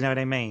weird. Do you know what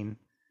I mean?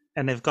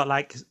 And they've got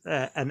like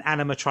an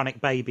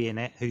animatronic baby in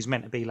it who's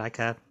meant to be like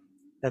a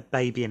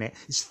baby in it.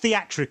 It's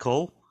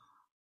theatrical,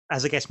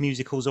 as I guess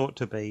musicals ought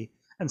to be.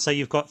 And so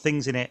you've got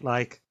things in it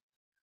like,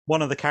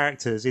 one of the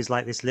characters is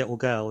like this little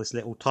girl, this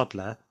little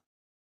toddler,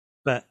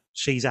 but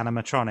she's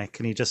animatronic,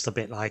 and you're just a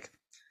bit like,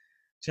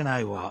 do you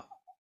know what?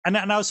 And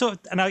I was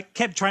I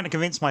kept trying to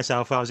convince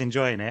myself I was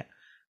enjoying it,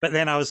 but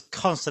then I was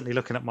constantly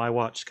looking at my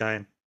watch,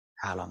 going,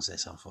 "How long's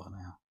this on for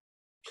now?"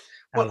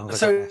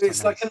 So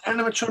it's like an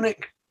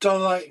animatronic,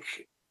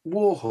 like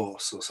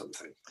warhorse or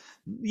something.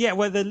 Yeah,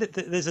 well,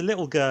 there's a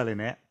little girl in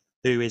it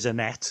who is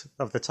Annette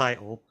of the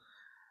title,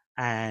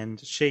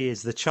 and she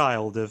is the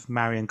child of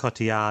Marion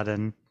Cotillard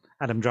and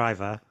Adam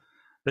Driver,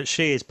 but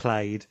she is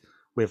played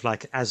with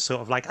as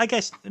sort of I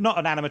guess not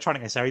an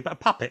animatronic necessarily, but a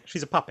puppet.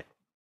 She's a puppet,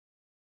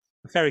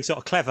 a very sort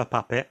of clever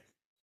puppet,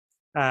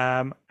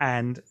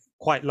 and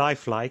quite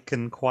lifelike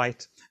and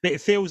quite.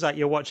 It feels like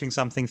you're watching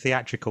something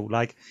theatrical.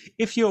 Like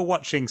if you're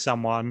watching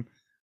someone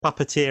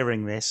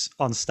puppeteering this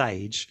on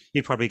stage,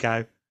 you'd probably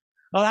go,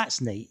 "Oh, that's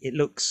neat. It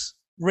looks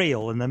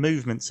real, and the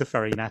movements are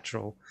very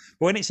natural."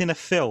 But when it's in a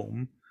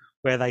film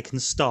where they can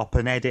stop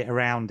and edit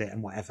around it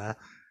and whatever.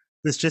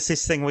 There's just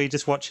this thing where you're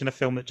just watching a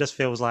film that just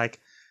feels like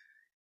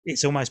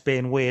it's almost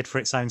being weird for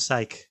its own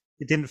sake.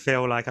 It didn't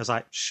feel like I was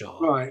like, sure,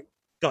 right,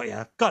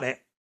 got it.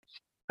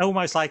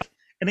 Almost like,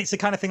 and it's the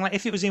kind of thing like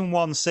if it was in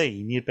one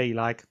scene, you'd be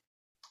like,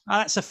 oh,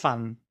 that's a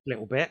fun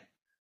little bit.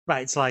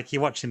 But it's like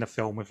you're watching a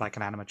film with like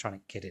an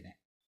animatronic kid in it.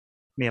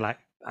 And you're like,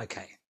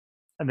 okay.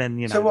 And then,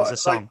 there's a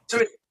song.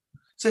 So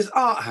it's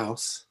art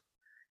house.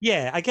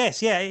 Yeah, I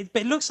guess. Yeah,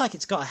 but it looks like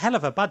it's got a hell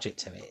of a budget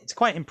to it. It's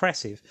quite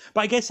impressive.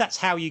 But I guess that's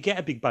how you get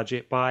a big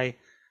budget, by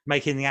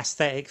making the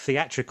aesthetic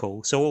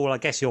theatrical. So all I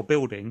guess you're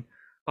building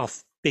are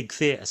big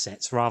theatre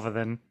sets rather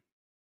than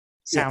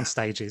sound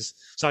stages.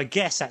 So I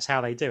guess that's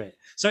how they do it.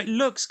 So it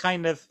looks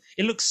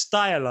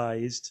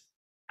stylized,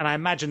 and I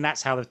imagine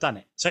that's how they've done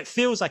it. So it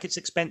feels like it's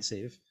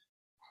expensive,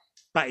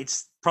 but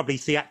it's probably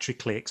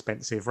theatrically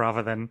expensive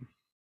rather than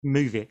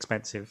movie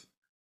expensive.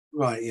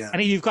 Right, yeah.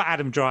 And you've got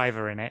Adam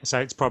Driver in it, so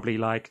it's probably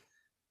like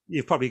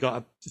you've probably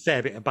got a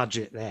fair bit of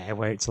budget there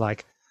where it's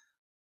like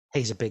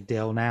he's a big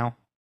deal now.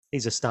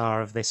 He's a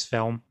star of this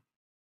film.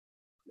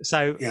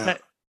 So,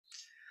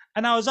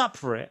 and I was up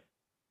for it.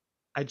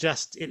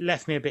 It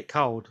left me a bit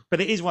cold.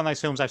 But it is one of those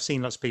films I've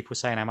seen lots of people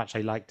saying how much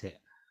they liked it.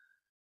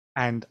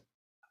 And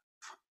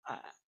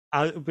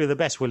with the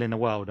best will in the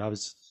world, I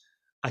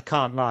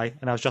can't lie.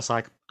 And I was just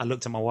like, I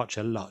looked at my watch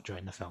a lot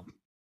during the film.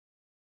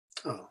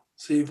 Oh,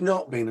 so you've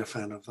not been a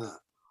fan of that?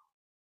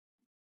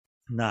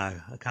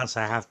 No, I can't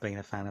say I have been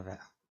a fan of it.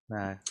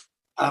 No.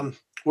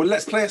 Well,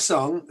 let's play a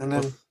song and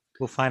then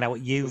we'll find out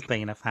what you've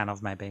been a fan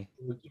of, maybe.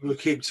 We'll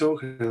keep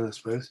talking, I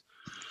suppose.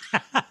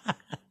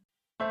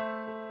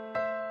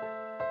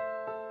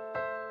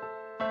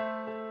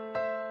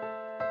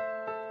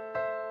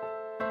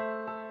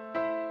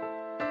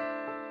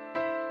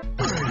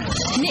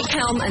 Nick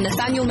Helm and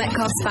Nathaniel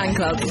Metcalf's fan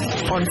club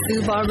on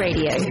Fubar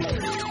Radio.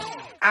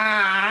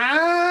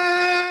 And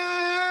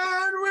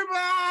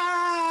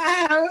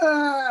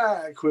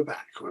we're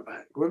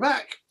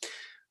back.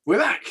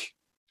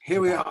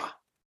 Here we are.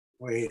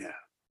 We're here.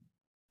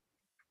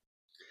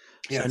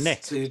 So,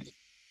 Nick,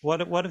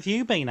 what have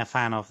you been a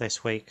fan of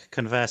this week,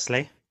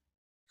 conversely?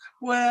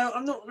 Well,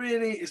 I'm not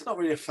really, it's not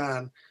really a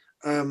fan.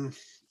 I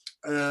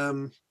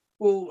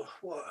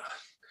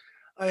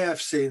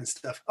have seen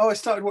stuff. Oh, I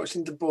started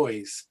watching The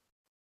Boys.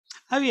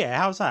 Oh, yeah.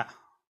 How's that?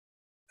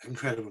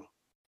 Incredible.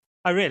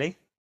 Oh, really?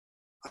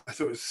 I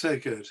thought it was so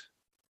good.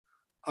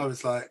 I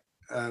was like,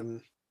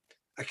 I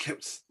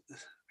kept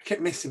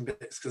missing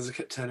bits because I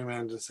kept turning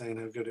around and saying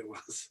how good it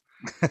was.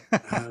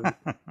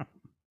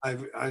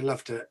 I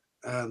loved it.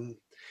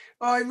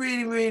 I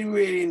really, really,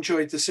 really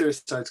enjoyed The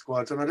Suicide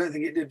Squad, and I don't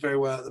think it did very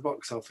well at the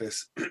box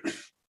office.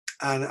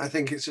 And I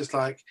think it's just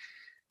like,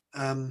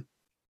 well,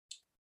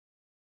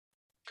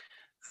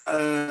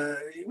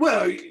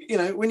 you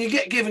know, when you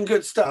get given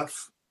good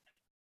stuff,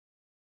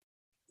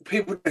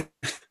 people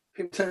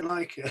don't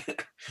like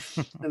it.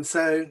 And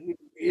so,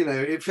 you know,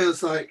 it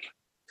feels like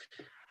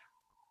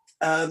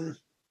I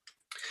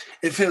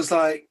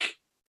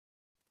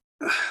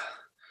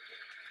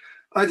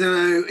don't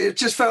know. It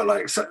just felt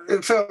like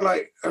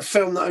a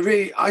film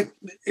that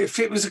if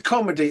it was a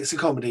comedy, it's a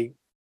comedy.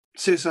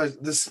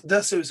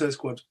 The Suicide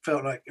Squad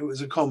felt like it was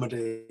a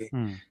comedy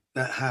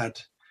that had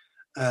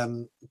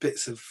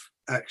bits of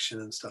action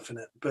and stuff in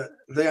it, but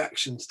the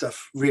action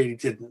stuff really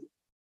didn't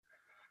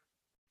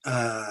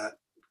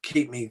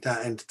keep me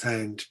that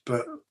entertained.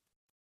 But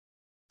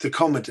the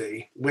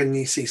comedy, when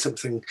you see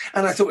something,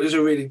 and I thought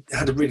it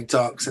had a really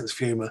dark sense of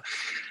humour.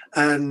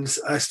 And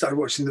I started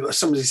watching.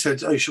 Somebody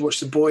said, "Oh, you should watch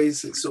The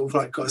Boys." It's sort of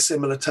like got a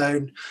similar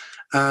tone,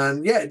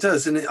 and yeah, it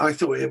does. And I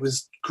thought it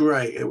was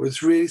great. It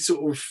was really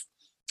sort of.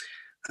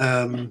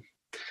 I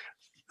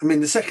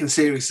mean, the second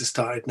series has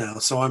started now,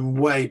 so I'm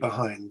way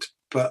behind.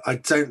 But I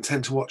don't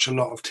tend to watch a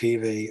lot of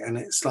TV, and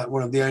it's like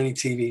one of the only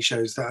TV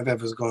shows that I've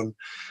ever gone,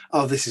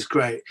 "Oh, this is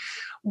great."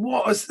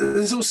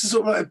 There's also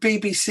sort of like a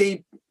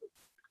BBC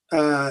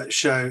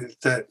show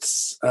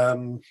that's.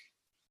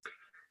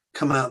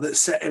 Come out that's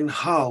set in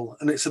Hull,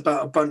 and it's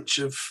about a bunch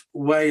of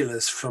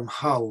whalers from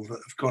Hull that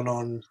have gone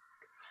on.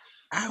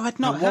 Oh, I'd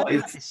not heard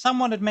that.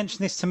 Someone had mentioned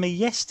this to me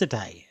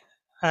yesterday.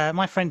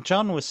 My friend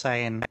John was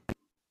saying,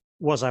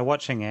 was I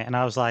watching it? And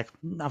I was like,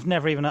 I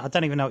don't even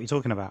know what you're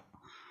talking about.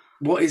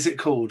 What is it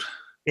called?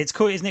 It's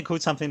called, isn't it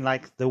called something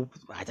like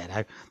I don't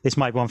know. This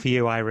might be one for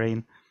you,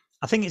 Irene.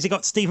 I think it's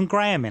got Stephen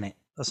Graham in it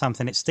or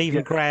something. It's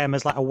Stephen Graham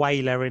as like a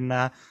whaler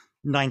in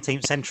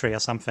 19th century or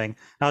something. And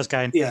I was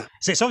going,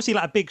 so it's obviously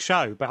like a big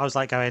show, but I was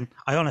like going,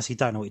 I honestly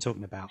don't know what you're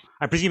talking about.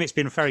 I presume it's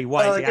been very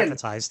widely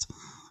advertised,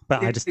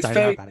 but I just don't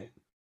know about it.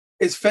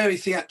 It's very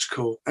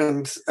theatrical,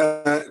 and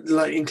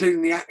like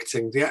including the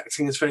acting. The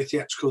acting is very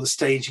theatrical. The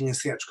staging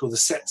is theatrical. The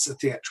sets are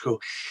theatrical.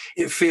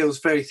 It feels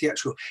very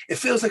theatrical. It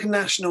feels like a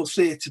national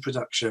theatre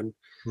production,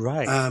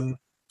 right?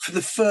 For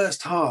the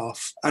first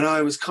half, and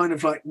I was kind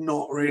of like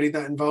not really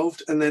that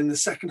involved. And then the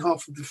second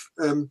half of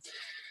the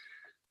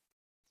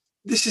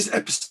this is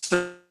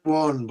episode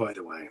 1, by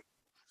the way.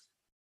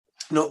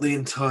 Not the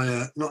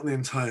entire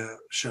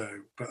show,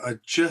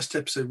 but just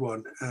episode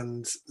 1.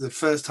 And the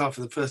first half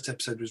of the first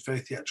episode was very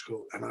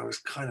theatrical, and I was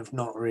kind of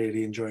not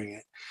really enjoying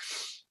it.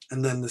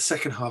 And then the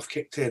second half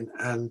kicked in,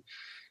 and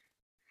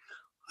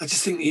I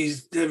just think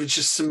there were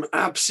just some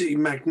absolutely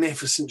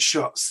magnificent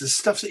shots. The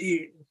stuff that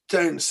you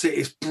don't see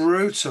is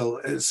brutal.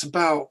 It's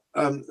about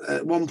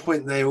at one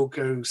point they all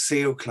go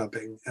seal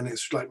clubbing, and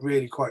it's like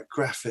really quite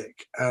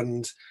graphic.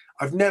 And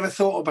I've never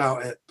thought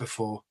about it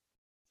before,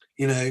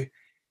 you know.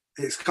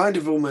 it's kind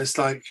of almost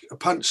like a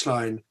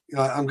punchline.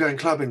 Like, I'm going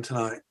clubbing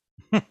tonight,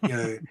 you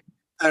know,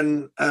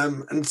 and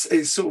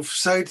it's sort of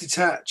so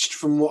detached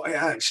from what it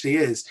actually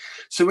is.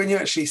 So when you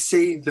actually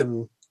see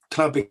them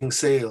clubbing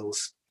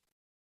seals,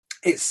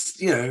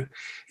 it's, you know,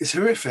 it's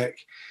horrific.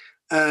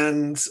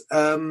 And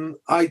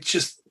I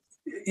just,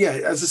 yeah,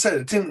 as I said,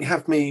 it didn't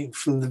have me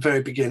from the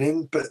very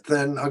beginning, but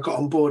then I got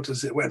on board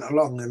as it went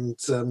along, and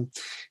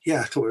yeah,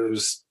 I thought it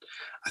was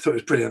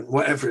brilliant,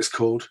 whatever it's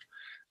called.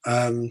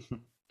 But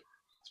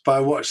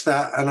I watched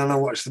that, and then I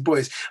watched The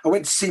Boys. I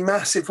went to see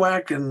Massive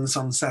Wagons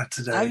on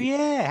Saturday. Oh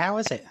yeah, how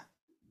was it?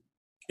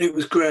 It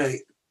was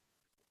great.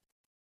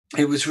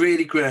 It was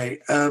really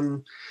great.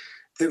 It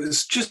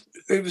was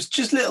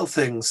just little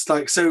things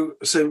like so.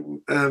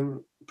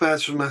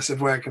 Baz from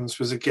Massive Wagons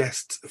was a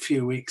guest a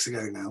few weeks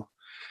ago now,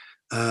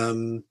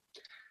 and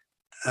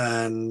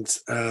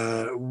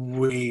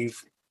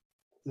I've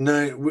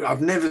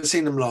never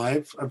seen them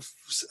live. I've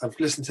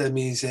listened to their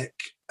music,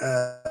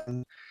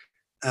 and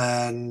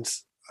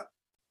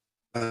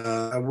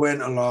I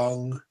went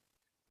along.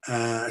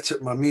 I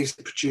took my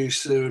music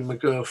producer and my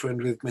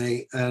girlfriend with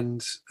me,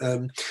 and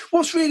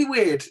what's really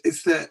weird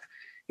is that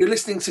you're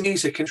listening to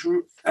music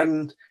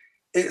and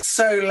it's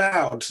so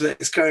loud that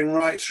it's going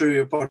right through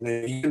your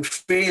body. You can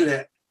feel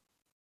it.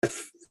 You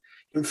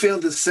can feel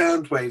the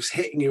sound waves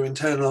hitting your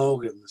internal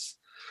organs,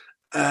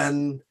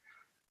 and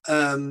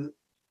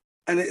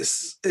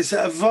it's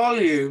at a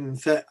volume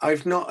that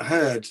I've not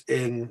heard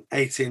in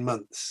 18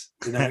 months.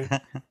 You know,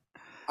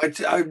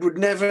 I would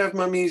never have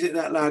my music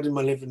that loud in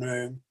my living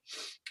room.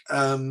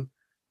 I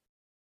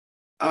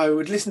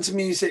would listen to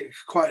music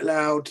quite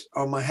loud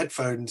on my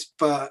headphones,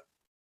 but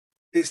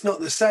it's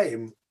not the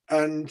same.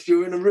 And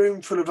you're in a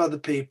room full of other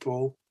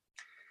people,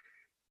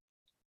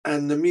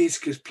 and the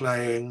music is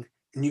playing,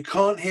 and you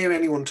can't hear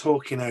anyone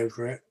talking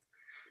over it.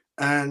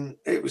 And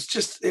it was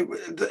just, it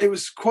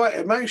was quite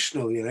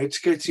emotional, you know,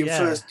 to go to your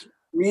first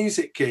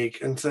music gig,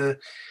 and to,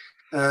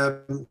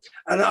 and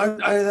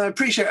I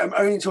appreciate I'm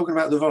only talking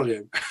about the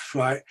volume,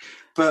 right?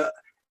 But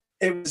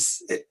it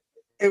was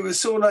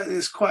sort of like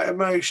this quite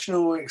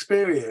emotional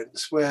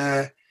experience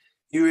where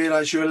you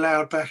realise you're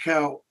allowed back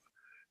out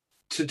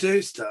to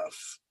do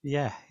stuff.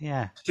 Yeah.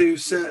 To do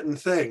certain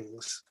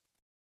things.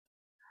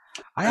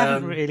 I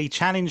haven't really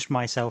challenged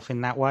myself in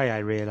that way, I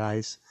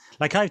realise.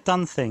 Like, I've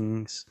done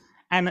things,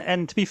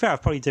 and to be fair,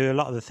 I've probably do a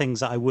lot of the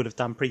things that I would have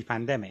done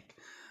pre-pandemic.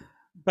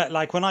 But,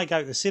 like, when I go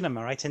to the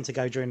cinema, I tend to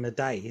go during the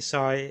day,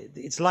 so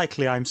it's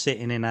likely I'm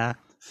sitting in a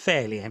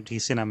fairly empty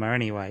cinema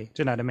anyway. Do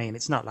you know what I mean?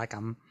 It's not like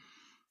I'm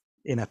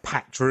in a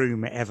packed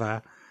room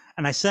ever.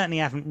 And I certainly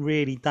haven't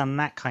really done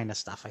that kind of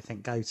stuff. I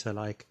think go to,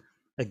 like,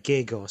 a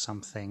gig or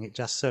something. It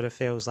just sort of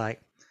feels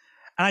like...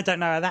 And I don't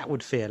know how that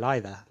would feel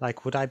either.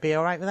 Like, would I be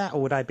all right with that?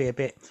 Or would I be a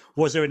bit...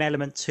 Was there an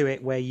element to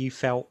it where you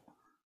felt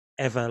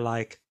ever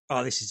like,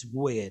 oh, this is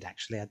weird,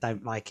 actually, I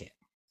don't like it?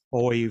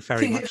 Or were you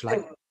very much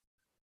like...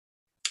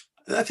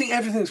 I think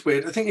everything's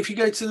weird. I think if you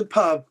go to the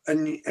pub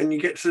and you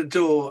get to the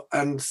door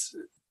and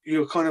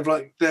you're kind of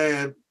like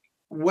there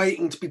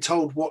waiting to be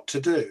told what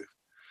to do.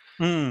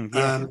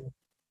 Or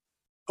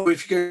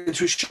if you go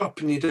into a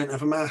shop and you don't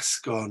have a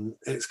mask on,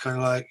 it's kind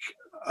of like...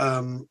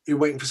 you're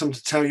waiting for someone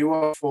to tell you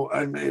off,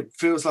 and it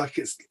feels like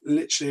it's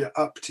literally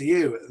up to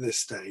you at this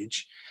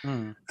stage.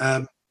 And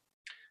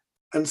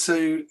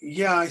so,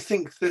 yeah, I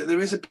think that there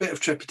is a bit of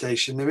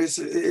trepidation. It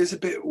is a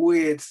bit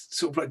weird,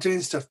 sort of like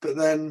doing stuff, but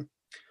then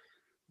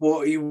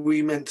what are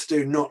we meant to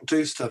do? Not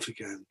do stuff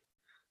again,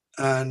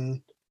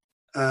 and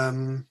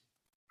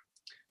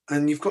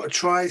you've got to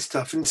try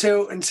stuff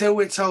until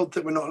we're told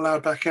that we're not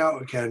allowed back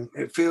out again.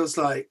 It feels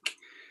like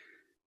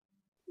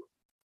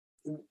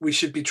we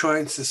should be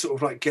trying to sort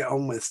of like get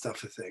on with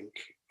stuff, I think.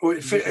 Or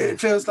it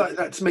feels like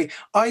that to me.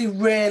 I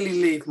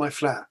rarely leave my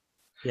flat.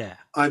 Yeah.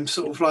 I'm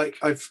sort of like,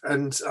 I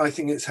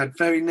think it's had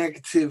very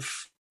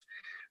negative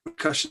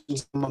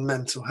repercussions on my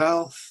mental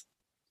health.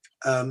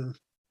 The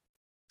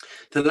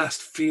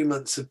last few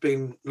months have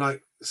been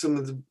like some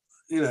of the,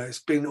 you know, it's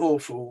been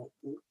awful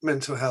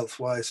mental health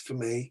wise for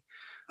me.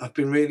 I've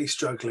been really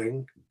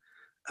struggling.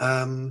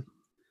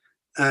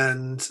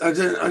 And I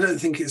don't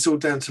think it's all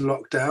down to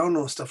lockdown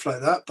or stuff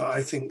like that, but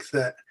I think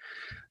that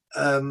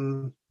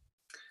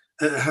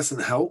it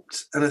hasn't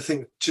helped. And I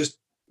think just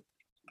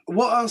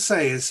what I'll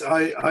say is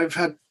I've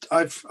had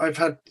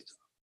the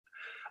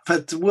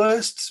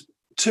worst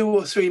 2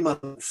 or 3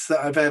 months that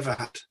I've ever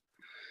had.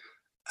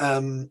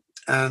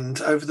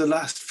 And over the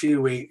last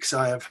few weeks,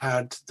 I have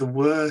had the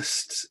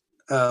worst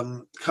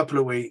couple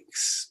of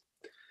weeks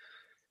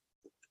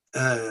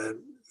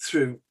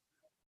through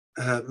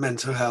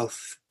mental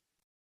health.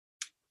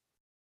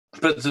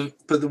 But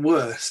the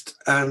worst,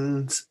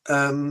 and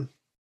I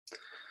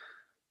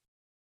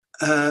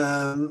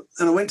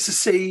went to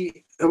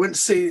see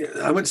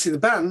the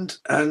band,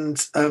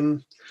 and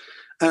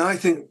I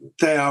think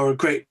they are a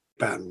great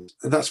band.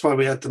 And that's why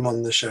we had them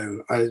on the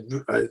show. I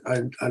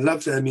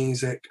love their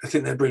music. I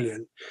think they're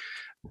brilliant.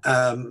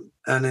 And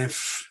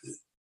if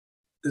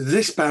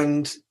this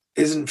band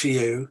isn't for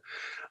you,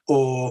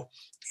 or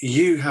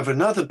you have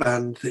another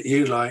band that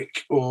you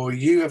like, or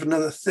you have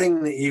another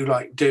thing that you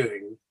like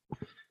doing,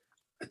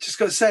 I just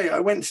got to say, I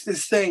went to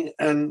this thing,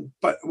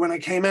 but when I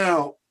came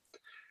out,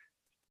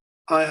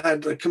 I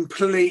had a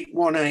complete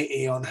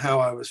 180 on how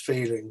I was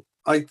feeling.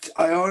 I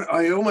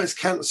almost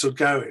cancelled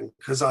going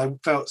because I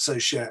felt so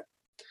shit.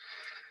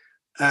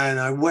 And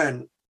I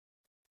went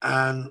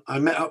and I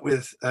met up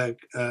with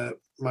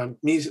my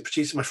music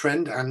producer, my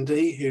friend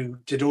Andy, who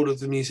did all of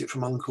the music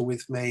from Uncle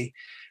with me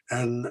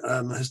and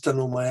has done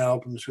all my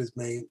albums with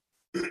me.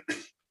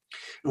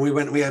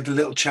 And we had a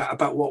little chat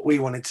about what we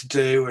wanted to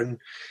do and,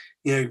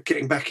 you know,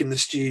 getting back in the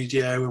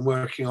studio and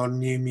working on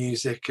new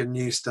music and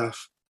new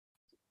stuff.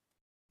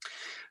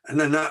 And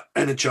then that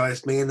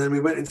energized me. And then we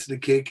went into the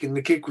gig, and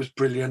the gig was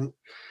brilliant.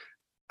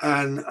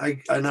 And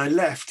I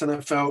left, and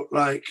I felt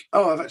like,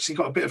 oh, I've actually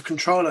got a bit of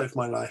control over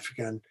my life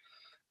again.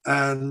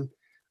 And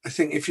I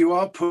think if you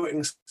are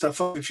putting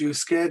stuff up, if you're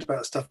scared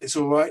about stuff, it's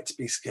all right to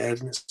be scared,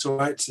 and it's all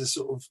right to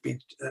sort of be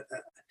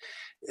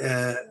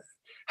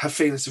have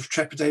feelings of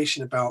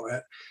trepidation about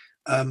it.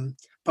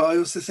 But I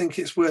also think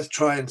it's worth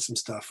trying some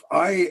stuff.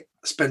 I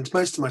spend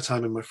most of my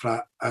time in my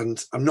flat,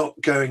 and I'm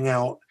not going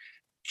out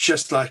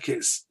just like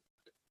it's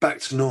back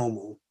to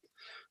normal.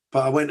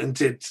 But I went and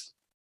did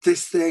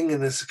this thing,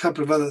 and there's a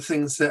couple of other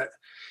things that,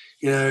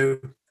 you know,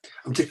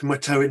 I'm dipping my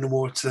toe in the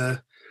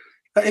water.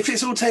 But if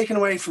it's all taken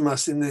away from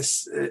us in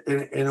this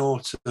in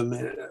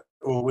autumn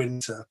or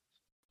winter,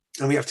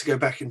 and we have to go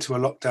back into a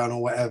lockdown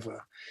or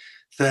whatever,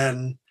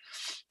 then,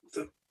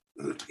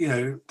 you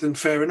know, then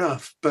fair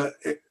enough. But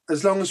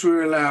as long as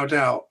we're allowed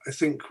out, I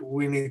think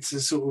we need to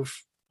sort of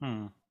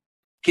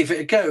give it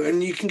a go.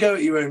 And you can go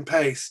at your own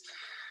pace.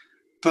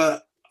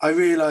 But I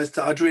realised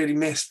that I'd really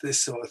missed this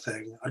sort of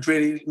thing. I'd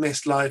really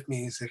missed live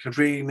music. I'd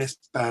really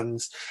missed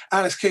bands.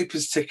 Alice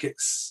Cooper's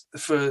tickets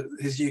for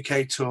his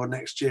UK tour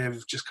next year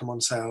have just come on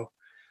sale.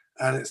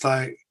 And it's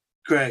like,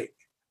 great.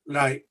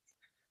 Like,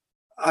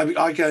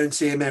 I go and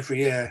see him every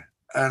year,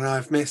 and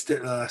I've missed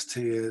it the last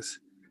 2 years.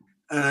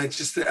 And I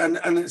just, and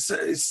it's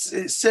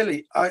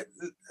silly.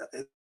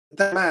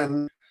 That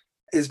man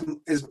is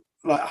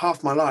like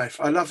half my life.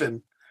 I love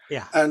him.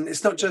 Yeah. And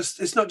it's not just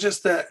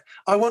that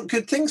I want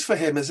good things for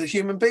him as a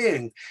human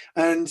being.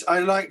 And I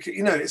like,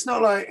 you know, it's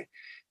like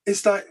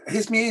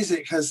his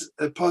music has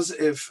a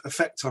positive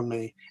effect on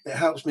me. It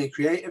helps me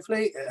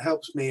creatively. It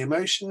helps me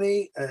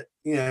emotionally,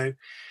 you know.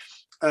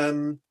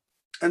 And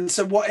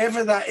so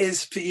whatever that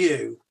is for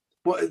you,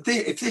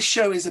 if this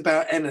show is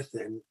about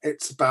anything,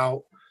 it's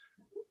about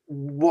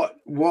what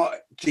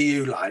do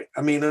you like?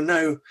 I mean, I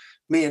know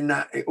me and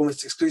Nat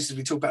almost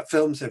exclusively talk about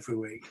films every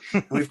week.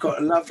 And we've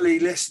got lovely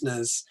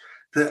listeners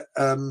that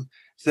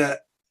that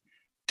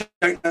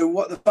don't know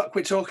what the fuck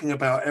we're talking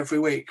about every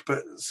week,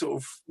 but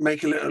sort of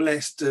make a little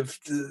list of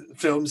the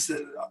films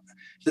that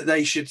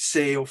they should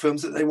see, or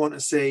films that they want to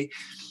see,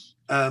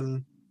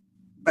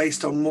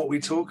 based on what we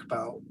talk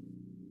about.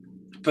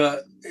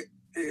 But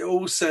it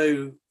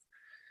also,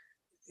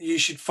 you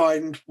should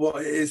find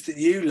what it is that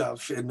you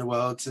love in the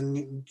world,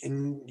 and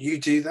you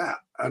do that.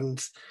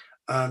 And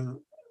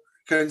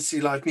going to see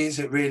live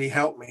music really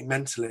helped me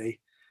mentally,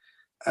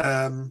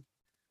 and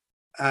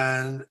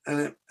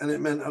it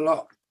meant a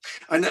lot.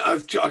 I know I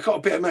got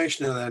a bit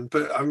emotional then,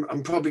 but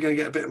I'm probably going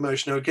to get a bit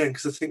emotional again,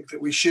 because I think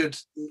that we should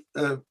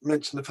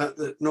mention the fact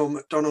that Norm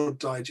Macdonald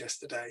died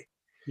yesterday.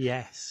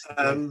 Yes.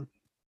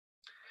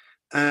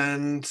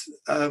 And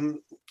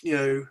you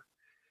know,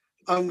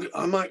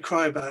 I might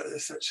cry about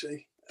this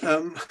actually.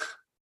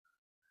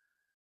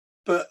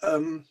 But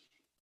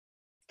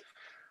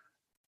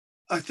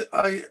I've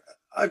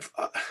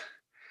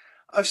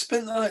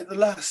spent like the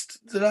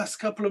last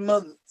couple of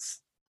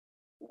months,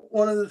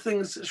 one of the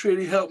things that's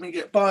really helped me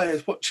get by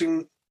is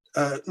watching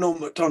Norm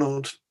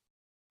Macdonald.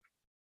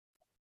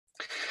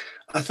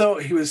 I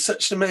thought he was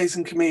such an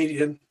amazing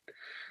comedian,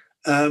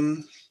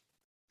 and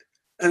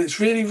it's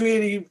really,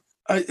 really,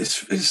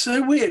 it's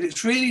so weird.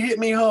 It's really hit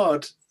me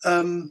hard.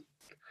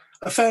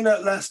 I found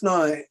out last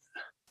night,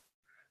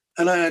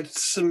 and I had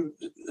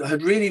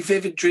really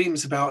vivid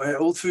dreams about it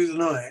all through the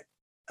night.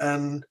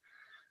 And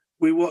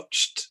we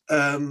watched,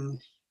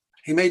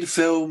 he made a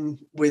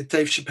film with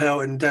Dave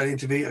Chappelle and Danny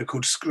DeVito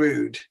called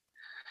Screwed,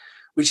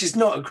 which is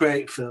not a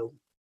great film,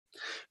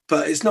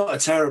 but it's not a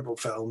terrible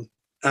film.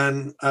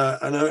 And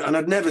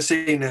I'd never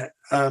seen it.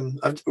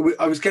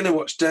 I was going to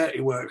watch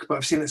Dirty Work, but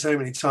I've seen it so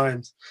many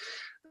times.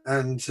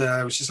 And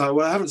I was just like,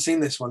 well, I haven't seen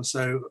this one.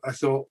 So I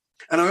thought,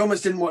 and I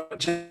almost didn't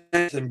watch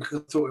anything because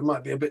I thought it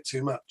might be a bit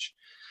too much.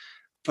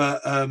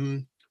 But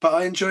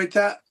I enjoyed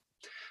that.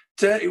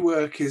 Dirty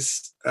Work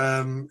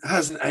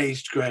hasn't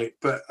aged great,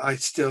 but I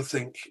still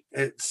think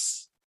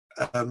it's,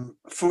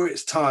 for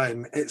its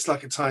time, it's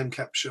like a time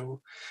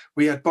capsule.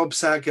 We had Bob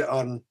Saget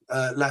on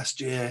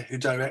last year, who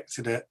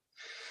directed it,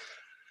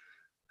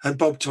 and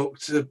Bob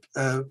talked a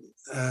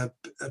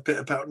bit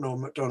about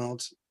Norm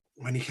Macdonald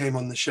when he came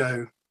on the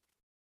show.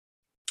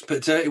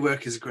 But Dirty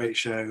Work is a great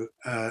show.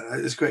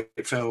 It's a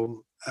great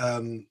film,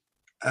 and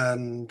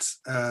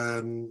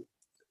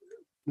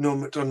Norm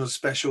Norm Macdonald's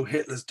special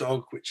Hitler's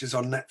Dog, which is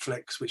on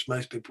Netflix, which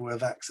most people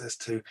have access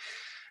to.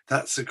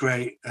 That's a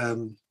great.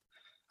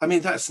 I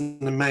mean, that's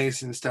an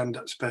amazing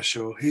stand-up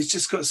special. He's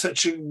just got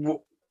such a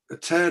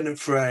turn of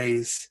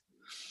phrase,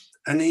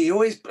 and he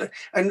always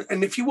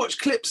and if you watch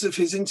clips of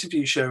his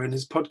interview show and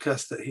his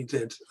podcast that he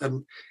did,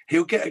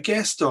 he'll get a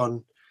guest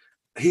on.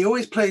 He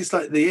always plays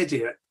like the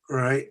idiot,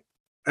 right?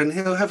 And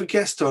he'll have a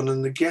guest on,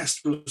 and the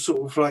guest will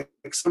sort of like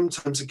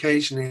sometimes,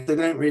 occasionally, they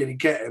don't really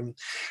get him.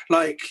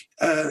 Like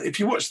if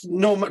you watch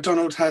Norm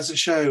Macdonald Has a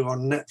Show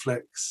on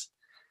Netflix,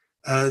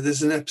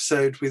 there's an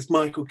episode with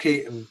Michael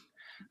Keaton,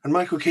 and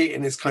Michael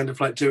Keaton is kind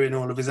of like doing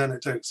all of his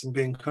anecdotes and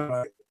being kind of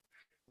like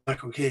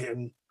Michael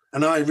Keaton.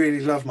 And I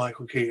really love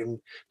Michael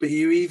Keaton, but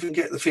you even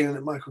get the feeling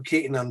that Michael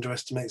Keaton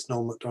underestimates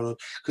Norm Macdonald,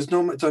 because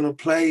Norm Macdonald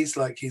plays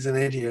like he's an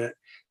idiot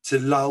to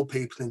lull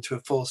people into a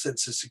false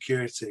sense of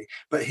security,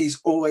 but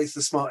he's always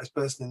the smartest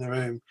person in the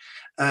room.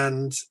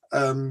 And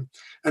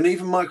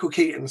even Michael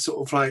Keaton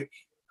sort of like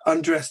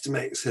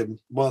underestimates him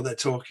while they're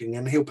talking,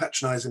 and he'll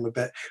patronize him a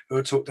bit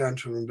or talk down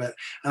to him a bit.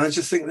 And I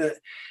just think that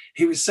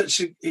he was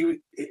such a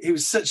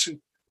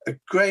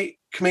great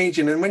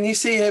comedian. And when you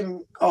see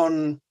him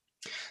on,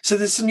 so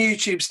there's some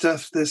YouTube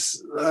stuff,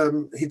 this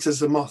he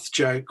does a moth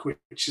joke,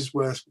 which is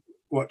worth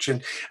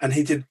watching, and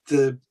he did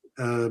the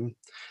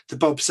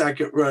Bob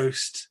Saget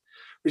roast,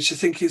 which I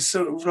think is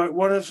sort of like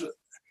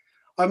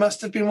I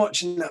must have been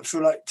watching that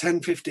for like 10,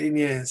 15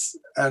 years.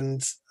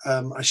 And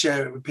I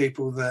share it with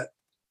people that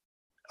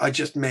I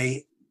just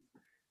meet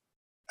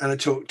and I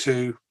talk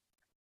to.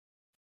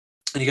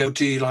 And you go,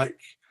 do you like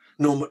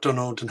Norm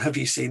Macdonald? And have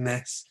you seen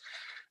this?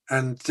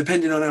 And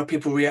depending on how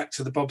people react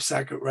to the Bob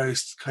Saget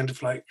roast, kind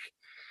of like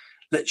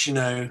lets you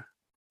know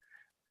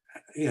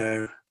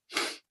who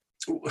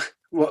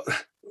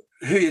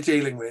you're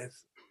dealing with.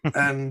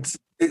 And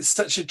it's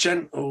such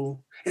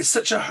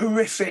a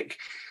horrific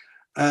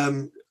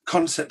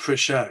concept for a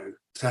show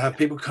to have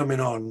people coming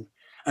on,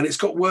 and it's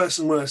got worse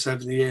and worse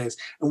over the years.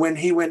 And when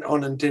he went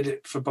on and did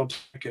it for Bob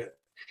Saget,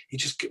 he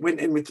just went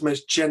in with the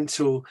most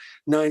gentle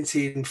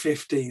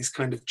 1950s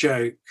kind of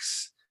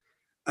jokes,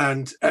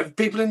 and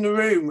people in the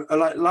room are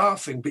like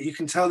laughing, but you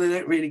can tell they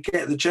don't really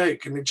get the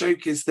joke. And the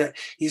joke is that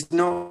he's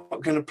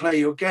not going to play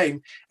your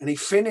game. And he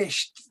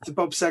finished the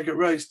Bob Saget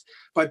roast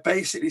by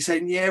basically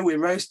saying, yeah, we're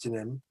roasting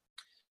him,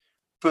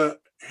 but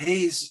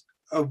he's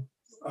a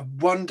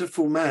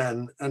wonderful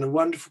man and a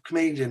wonderful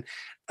comedian.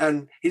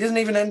 And he doesn't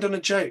even end on a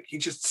joke. He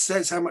just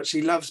says how much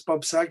he loves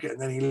Bob Saget, and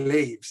then he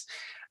leaves.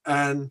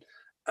 And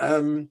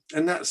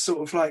that's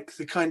sort of like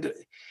the kind of,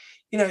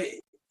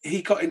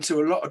 he got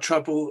into a lot of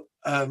trouble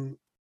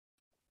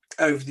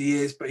over the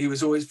years, but he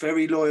was always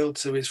very loyal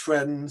to his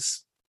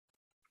friends.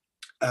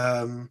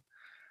 Sorry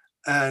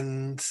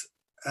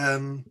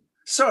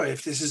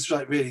if this is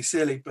like really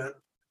silly, but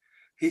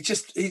he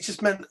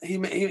meant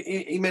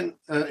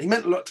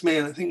a lot to me,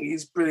 and I think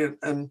he's brilliant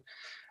and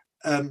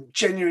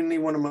genuinely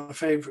one of my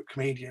favourite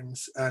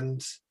comedians.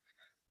 And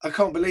I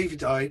can't believe he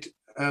died.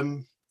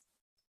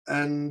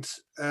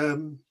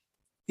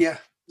 Yeah,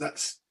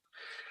 that's.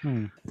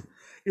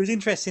 It was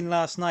interesting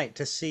last night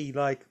to see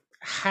like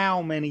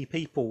how many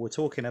people were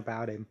talking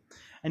about him,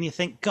 and you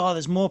think, God,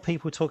 there's more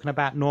people talking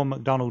about Norm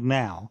Macdonald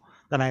now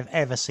than I've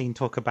ever seen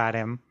talk about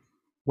him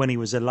when he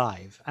was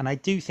alive. And I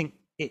do think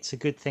it's a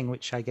good thing,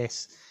 which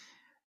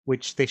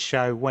this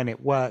show, when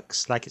it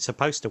works like it's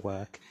supposed to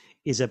work,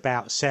 is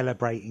about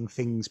celebrating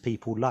things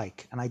people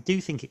like. And I do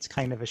think it's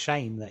kind of a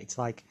shame that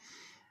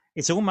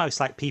it's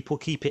almost like people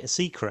keep it a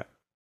secret.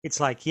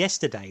 It's like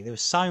yesterday, there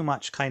was so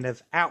much kind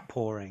of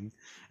outpouring,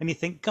 and you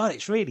think, God,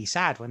 it's really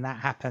sad when that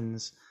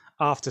happens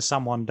after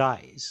someone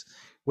dies.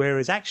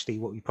 Whereas actually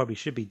what we probably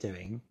should be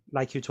doing,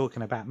 like you're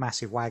talking about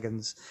Massive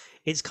Wagons,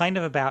 it's kind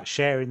of about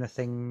sharing the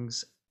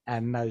things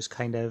and those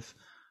kind of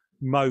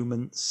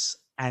moments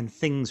and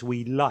things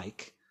we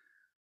like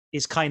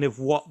is kind of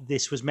what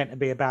this was meant to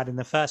be about in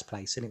the first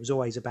place. And it was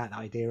always about the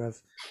idea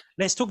of,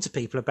 let's talk to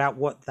people about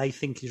what they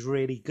think is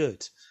really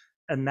good.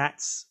 And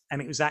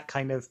it was that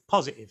kind of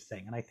positive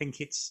thing. And I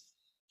think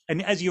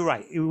and as you're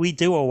right, we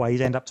do always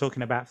end up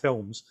talking about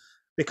films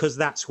because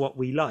that's what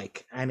we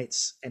like. And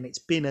it's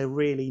been a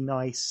really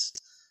nice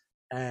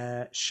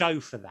show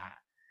for that.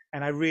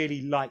 And I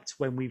really liked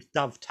when we've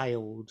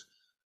dovetailed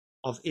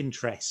of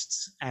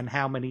interests and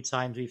how many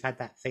times we've had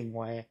that thing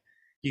where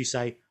you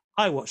say,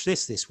 I watched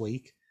this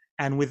week,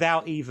 and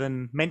without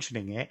even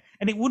mentioning it,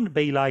 and it wouldn't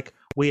be like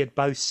we had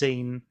both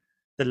seen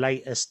the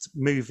latest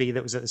movie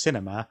that was at the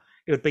cinema.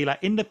 It would be like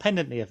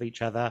independently of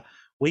each other,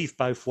 we've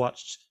both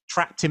watched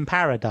Trapped in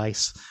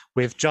Paradise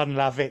with John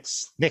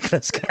Lovitz,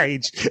 Nicolas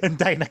Cage and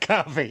Dana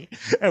Carvey,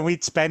 and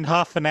we'd spend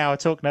half an hour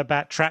talking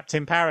about Trapped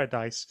in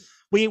Paradise.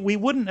 We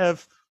wouldn't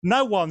have,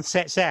 no one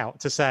sets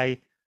out to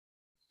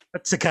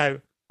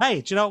go,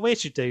 hey, do you know what we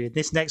should do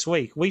this next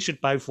week? We should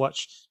both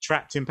watch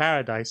Trapped in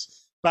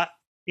Paradise. But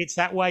it's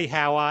that way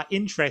how our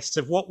interests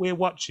of what we're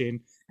watching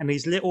and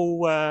these little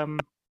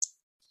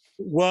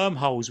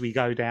wormholes we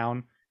go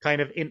down kind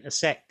of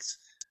intersect.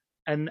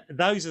 And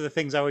those are the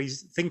things I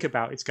always think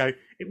about.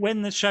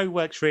 When the show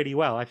works really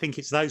well, I think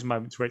it's those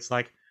moments where it's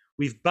like,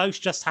 we've both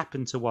just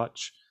happened to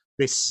watch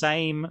this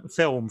same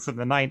film from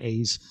the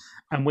 90s,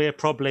 and we're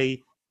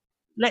probably,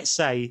 let's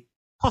say,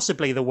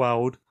 possibly the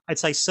world, I'd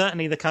say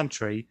certainly the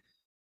country,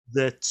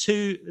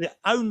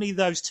 only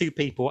those two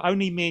people,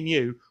 only me and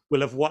you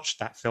will have watched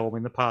that film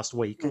in the past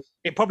week.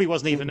 It probably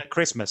wasn't even at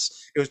Christmas.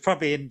 It was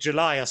probably in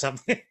July or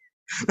something.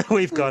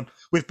 We've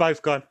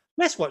both gone,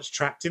 let's watch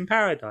Trapped in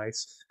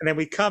Paradise. And then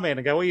we come in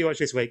and go, what do you watch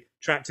this week?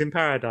 Trapped in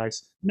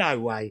Paradise. No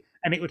way.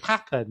 And it would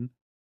happen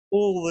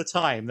all the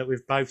time that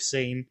we've both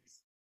seen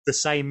the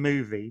same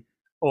movie,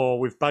 or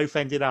we've both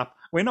ended up,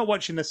 we're not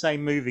watching the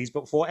same movies,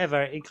 but for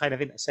whatever, it kind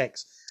of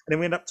intersects. And then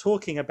we end up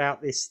talking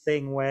about this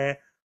thing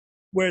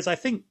whereas I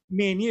think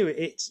me and you,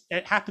 it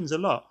happens a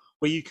lot,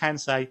 where you can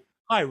say,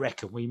 I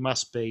reckon we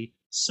must be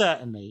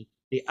certainly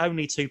the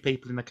only two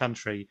people in the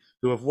country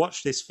who have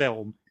watched this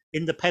film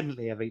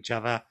independently of each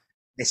other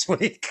this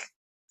week.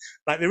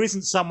 Like, there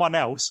isn't someone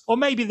else, or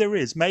maybe there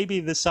is, maybe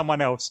there's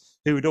someone else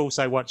who had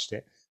also watched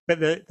it. But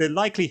the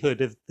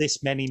likelihood of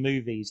this many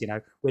movies,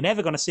 we're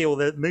never going to see all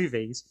the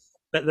movies,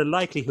 but the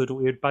likelihood that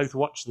we would both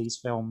watch these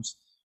films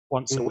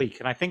once a week.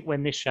 And I think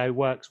when this show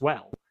works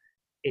well,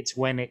 it's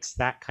when it's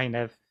that kind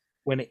of,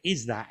 when it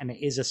is that, and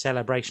it is a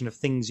celebration of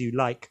things you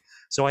like.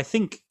 So I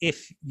think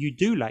if you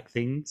do like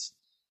things,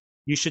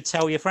 you should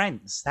tell your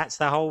friends. That's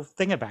the whole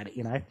thing about it,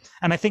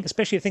 And I think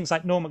especially things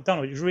like Norm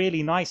Macdonald, it was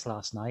really nice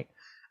last night.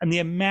 And the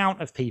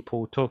amount of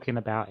people talking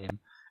about him.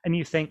 And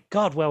you think,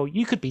 God, well,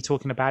 you could be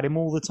talking about him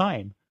all the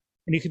time.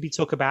 And you could be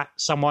talking about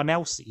someone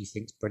else that you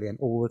think's brilliant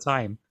all the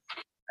time.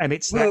 And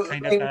it's that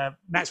kind of,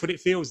 that's what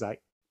it feels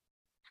like.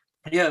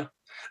 Yeah.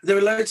 There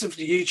are loads of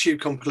YouTube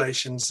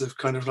compilations of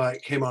kind of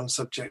like him on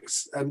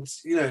subjects. And,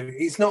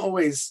 he's not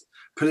always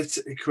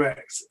politically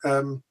correct.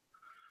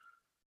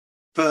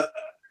 But,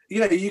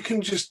 you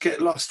can just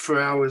get lost for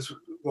hours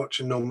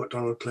watching Norm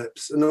Macdonald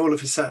clips and all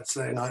of his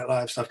Saturday Night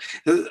Live stuff.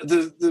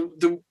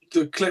 The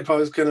clip I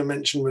was going to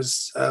mention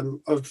was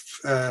of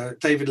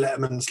David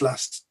Letterman's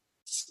last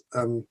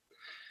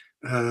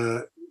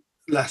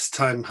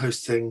time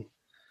hosting.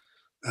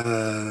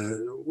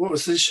 What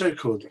was this show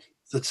called?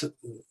 The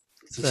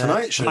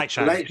Tonight Show. Tonight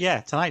Show.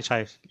 Tonight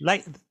Show.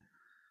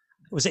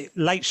 Was it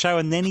Late Show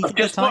and then he I've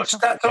just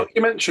watched that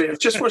documentary.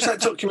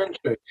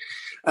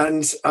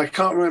 And I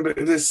can't remember.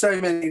 There's so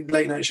many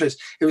late night shows.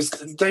 It was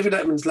David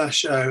Letterman's last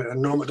show,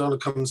 and Norm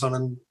Macdonald comes on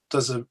and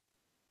does a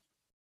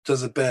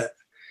bit.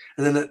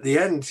 And then at the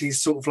end,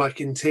 he's sort of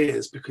like in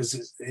tears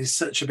because he's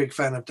such a big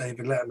fan of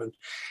David Letterman.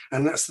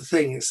 And that's the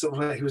thing. It's sort of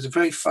like he was a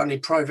very funny,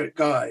 private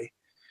guy.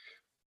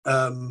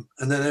 And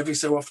then every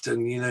so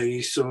often,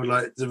 you saw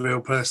like the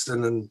real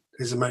person and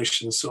his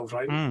emotions sort of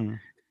like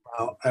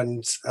out.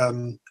 And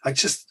I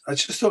just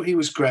thought he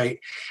was great.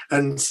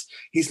 And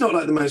he's not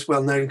like the most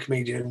well-known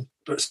comedian.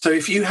 But so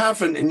if you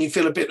haven't and you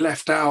feel a bit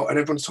left out and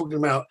everyone's talking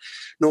about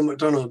Norm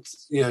Macdonald,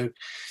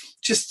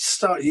 just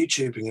start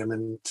YouTubing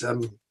him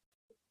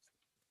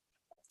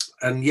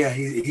and yeah,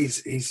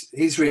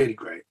 he's really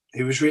great.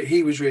 He was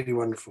really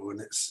wonderful,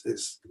 and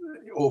it's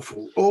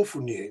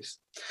awful news.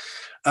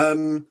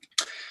 Right,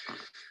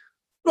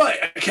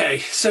 okay,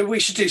 so we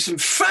should do some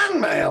fan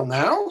mail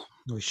now.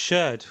 We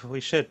should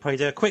probably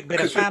do a quick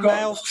bit of fan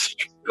mail.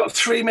 We've got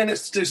 3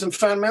 minutes to do some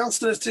fan mail,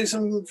 so let's do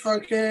some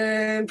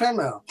fucking fan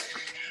mail.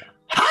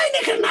 Hi,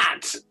 Nick and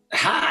Nat.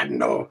 Hi,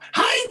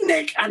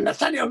 Nick and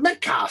Nathaniel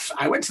Metcalf.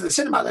 I went to the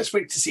cinema this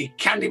week to see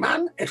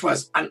Candyman. It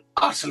was an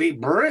utterly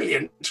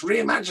brilliant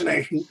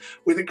reimagining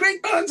with a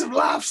great balance of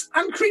laughs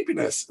and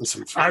creepiness and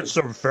some fun. And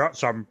some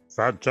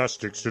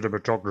fantastic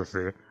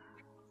cinematography.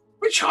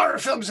 Which horror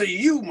films are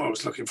you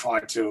most looking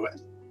forward to?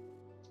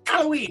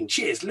 Halloween.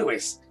 Cheers,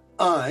 Lewis.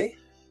 I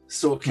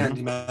saw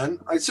Candyman.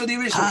 I saw the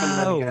original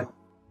Candyman again.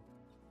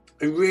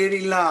 I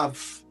really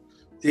love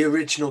the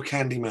original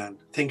Candyman.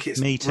 I think it's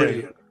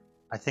brilliant.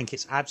 I think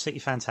it's absolutely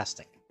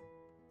fantastic.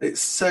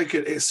 It's so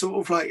good. It's sort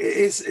of like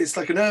it's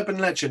like an urban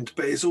legend,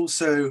 but it's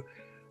also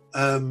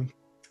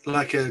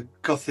like a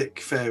gothic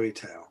fairy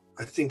tale.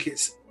 I think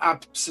it's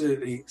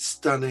absolutely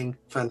stunning,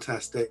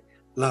 fantastic.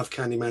 Love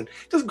Candyman.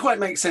 Doesn't quite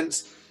make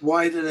sense.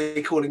 Why do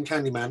they call him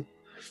Candyman?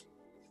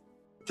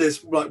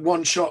 There's like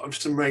one shot of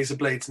some razor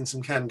blades and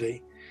some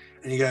candy,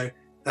 and you go,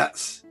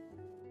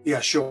 yeah,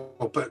 sure,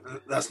 but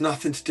that's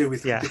nothing to do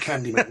with the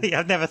Candyman. Yeah,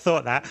 I've never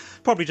thought that.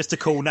 Probably just a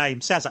cool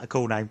name. Sounds like a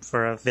cool name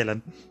for a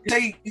villain.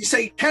 You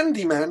say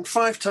Candyman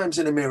 5 times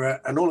in a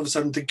mirror, and all of a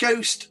sudden the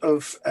ghost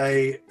of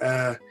a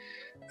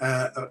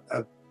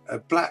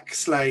black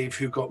slave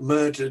who got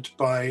murdered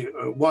by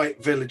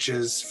white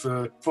villagers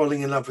for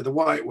falling in love with a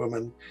white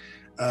woman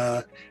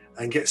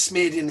and gets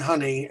smeared in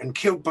honey and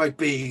killed by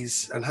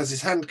bees and has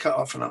his hand cut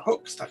off and a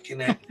hook stuck in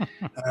it,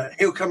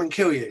 he'll come and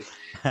kill you,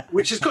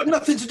 which has got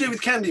nothing to do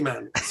with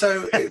Candyman.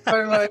 So it's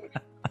kind of like,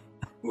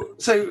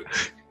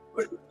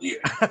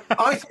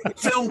 I think the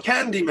film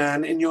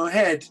Candyman in your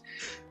head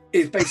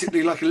is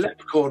basically like a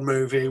Leprechaun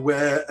movie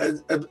where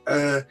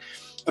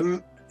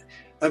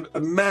a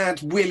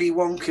mad Willy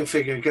Wonka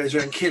figure goes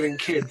around killing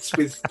kids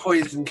with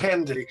poison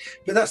candy.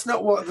 But that's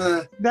not what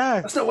the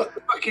No, that's not what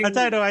the fucking. I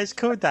don't know why it's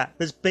called that.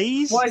 There's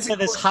bees, Why is it but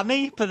there's called-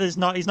 honey, but there's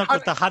not. He's not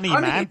called the honey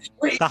man.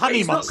 Wait, The honey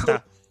he's not monster.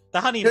 called-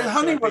 The honey The monster.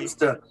 honey would be-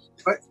 monster.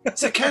 Right?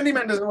 So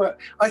Candyman doesn't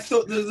work. I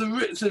thought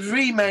the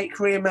remake,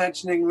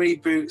 reimagining,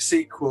 reboot,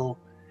 sequel,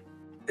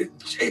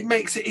 it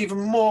makes it even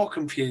more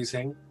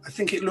confusing. I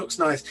think it looks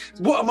nice.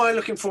 What am I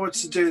looking forward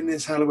to doing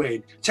this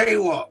Halloween? Tell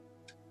you what,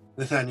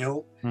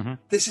 Nathaniel, Mhm.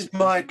 this is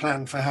my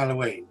plan for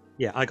Halloween.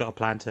 Yeah, I got a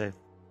plan too.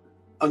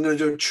 I'm going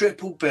to do a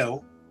triple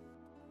bill,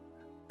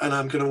 and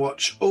I'm going to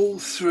watch all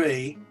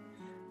three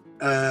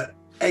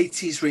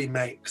 80s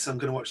remakes. I'm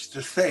going to watch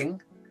The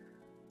Thing,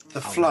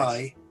 The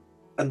Fly,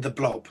 and The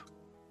Blob.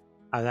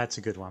 Oh, that's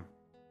a good one.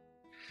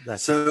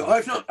 So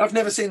I've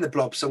never seen The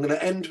Blob, so I'm going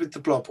to end with The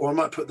Blob, or I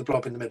might put The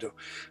Blob in the middle.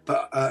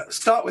 But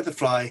start with The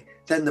Fly,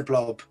 then The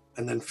Blob,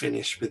 and then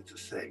finish with The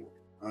Thing.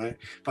 Right?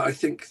 But I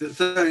think that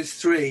those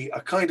three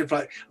are kind of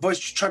like, I've always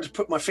tried to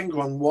put my finger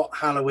on what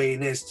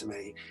Halloween is to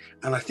me,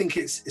 and I think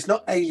it's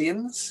not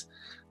Aliens,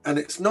 and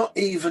it's not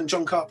even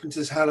John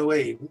Carpenter's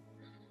Halloween,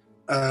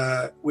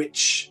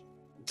 which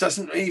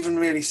doesn't even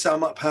really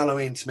sum up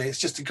Halloween to me. It's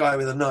just a guy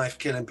with a knife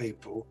killing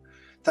people.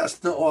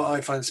 That's not what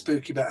I find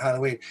spooky about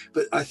Halloween.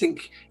 But I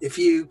think if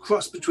you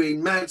cross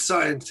between mad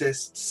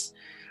scientists,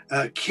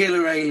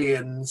 killer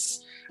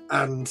aliens,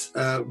 and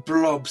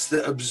blobs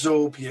that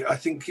absorb you, I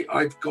think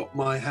I've got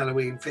my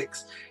Halloween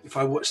fix if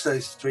I watch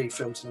those three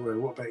films in a row.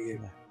 What about you?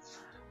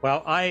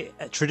 Well, I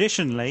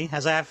traditionally,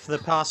 as I have for the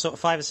past sort of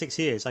 5 or 6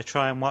 years, I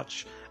try and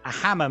watch a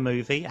Hammer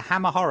movie, a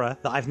Hammer horror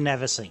that I've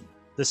never seen.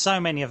 There's so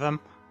many of them.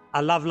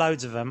 I love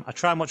loads of them. I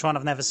try and watch one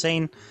I've never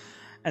seen.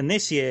 And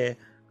this year,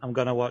 I'm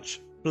going to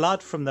watch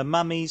Blood from the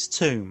Mummy's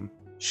Tomb.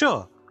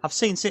 Sure, I've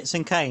seen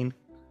Citizen Kane,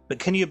 but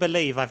can you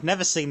believe I've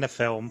never seen the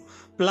film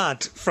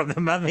Blood from the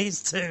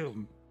Mummy's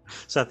Tomb?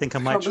 So I think I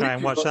might try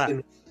and watch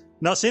that.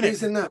 Not seen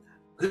Who's it. in that?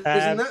 Who's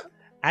in that?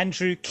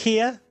 Andrew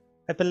Keir,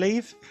 I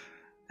believe,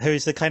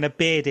 who's the kind of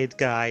bearded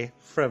guy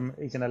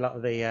he's in a lot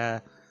of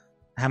the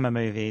Hammer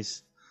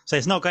movies. So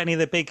it's not got any of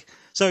the big.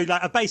 So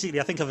like basically,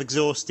 I think I've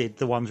exhausted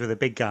the ones with the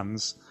big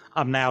guns.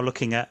 I'm now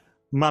looking at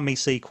Mummy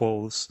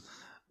sequels,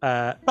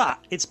 but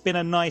it's been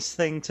a nice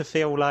thing to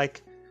feel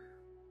like,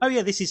 oh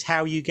yeah, this is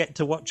how you get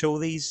to watch all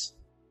these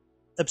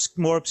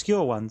more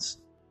obscure ones.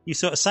 You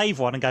sort of save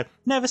one and go,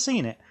 never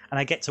seen it, and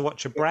I get to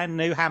watch a brand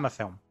new Hammer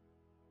film.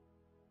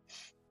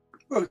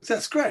 Well,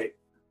 that's great.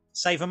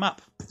 Save them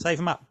up. Save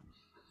them up.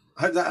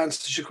 I hope that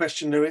answers your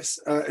question, Lewis.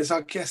 Is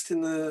our guest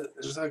in the?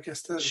 Is our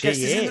guest? She Guest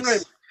is in the room.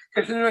 is.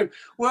 Guest in the room.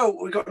 Well,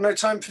 we've got no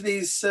time for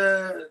these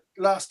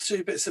last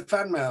two bits of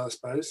fan mail, I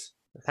suppose.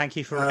 Thank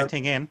you for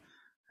writing in,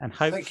 and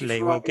hopefully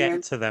for we'll writing get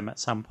in. to them at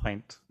some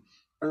point.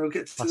 And we'll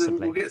get to them.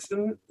 Possibly. We'll get to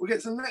them. We'll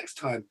get to them next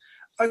time.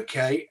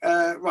 Okay.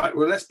 Right.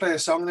 Well, let's play a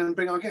song and then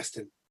bring our guest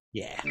in.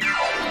 Yeah.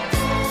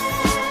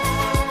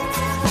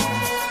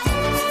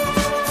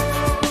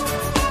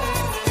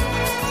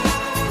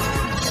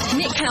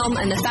 Nick Helm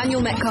and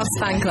Nathaniel Metcalf's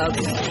fan club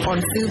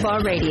on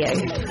Fubar Radio.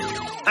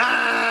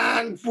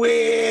 And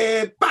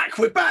we're back.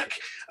 We're back.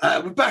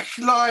 We're back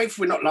live.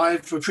 We're not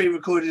live. We're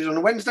pre-recorded on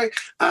a Wednesday,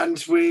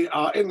 and we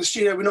are in the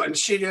studio. We're not in the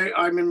studio.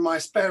 I'm in my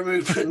spare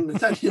room, and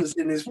Nathaniel's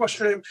in his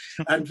washroom.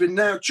 And we're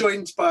now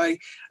joined by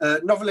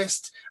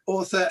novelist,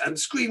 author, and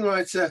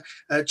screenwriter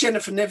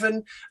Jennifer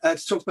Niven to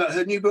talk about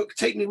her new book,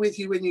 "Take Me With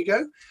You When You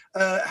Go."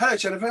 Hello,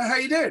 Jennifer. How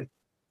are you doing?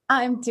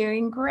 I'm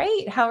doing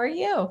great. How are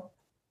you?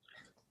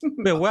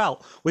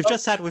 Well, we've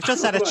just had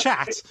a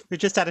chat. We've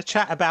just had a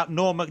chat about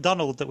Norm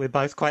Macdonald that we're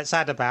both quite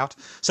sad about.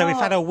 So we've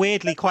had a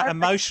weirdly quite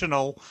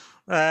emotional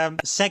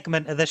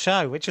segment of the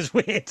show, which is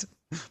weird.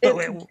 But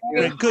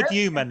we're in good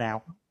humour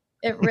now.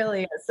 It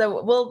really is.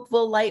 So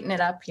we'll lighten it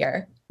up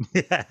here.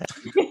 Yeah.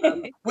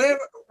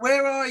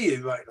 Where are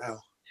you right now?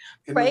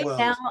 In the Right world?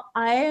 now,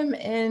 I am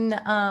in.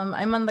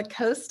 I'm on the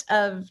coast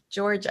of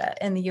Georgia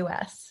in the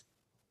U.S.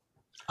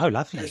 Oh,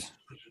 lovely.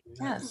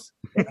 Yes,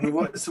 And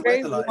what's the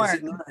Very weather like? Is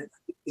it warm. nice?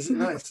 Is it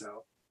nice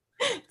out?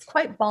 it's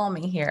quite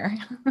balmy here.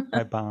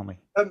 Oh, balmy.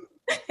 Are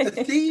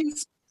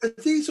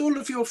these all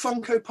of your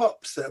Funko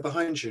Pops that are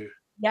behind you?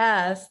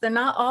 Yes, they're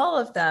not all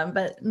of them,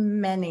 but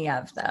many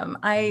of them.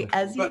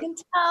 As you But- can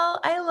tell,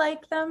 I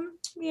like them.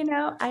 You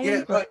know, I Yeah,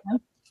 enjoy right.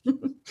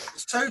 them.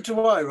 So do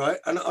I, right?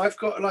 And I've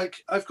got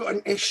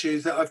an issue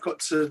that I've got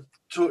to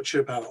talk to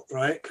you about,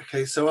 right?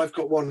 Okay, so I've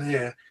got one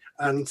here,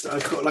 and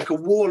I've got like a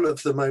wall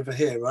of them over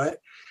here, right?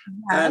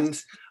 Yes.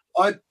 And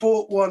I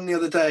bought one the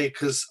other day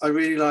because I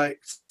really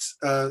liked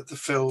the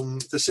film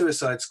The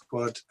Suicide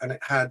Squad, and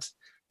it had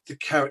the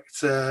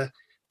character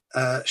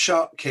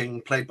Shark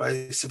King played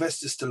by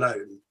Sylvester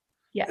Stallone.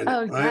 Yeah. in it,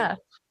 Oh, right? yeah.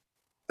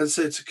 And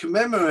so to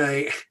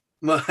commemorate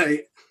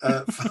my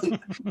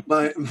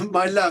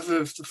my love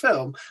of the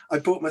film, I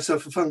bought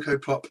myself a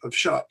Funko Pop of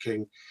Shark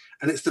King,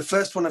 and it's the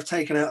first one I've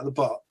taken out of the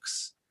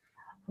box.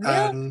 Really?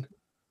 And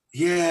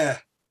yeah,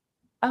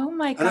 Oh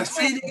my and god. I've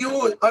seen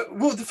yours.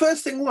 Well, the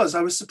first thing was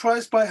I was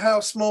surprised by how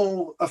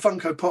small a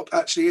Funko Pop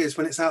actually is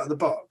when it's out of the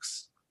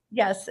box.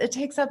 Yes, it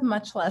takes up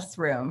much less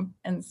room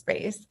and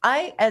space.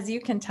 As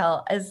you can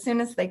tell, as soon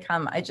as they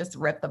come, I just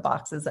rip the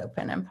boxes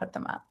open and put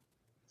them up.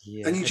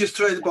 Yeah. And you just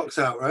throw the box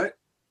out, right?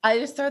 I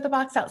just throw the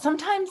box out.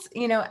 Sometimes,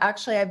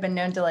 actually I've been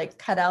known to like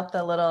cut out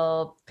the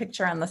little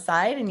picture on the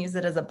side and use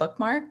it as a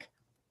bookmark.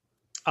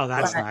 Oh,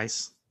 that's But,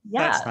 nice.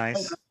 Yeah. That's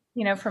nice.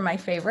 Like, for my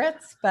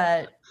favorites,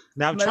 but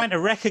Now I'm trying to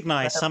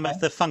recognise some of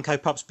the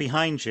Funko Pops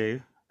behind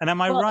you. And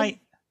am I right?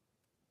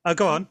 Oh,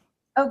 go on.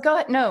 Oh, go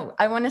ahead. No,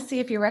 I want to see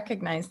if you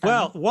recognize them.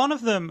 Well, one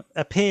of them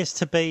appears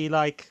to be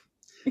like,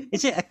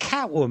 is it a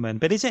Catwoman?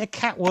 But is it a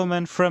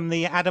Catwoman from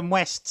the Adam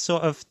West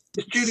sort of?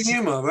 It's Julie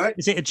Newmar, right?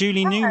 Is it a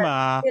Julie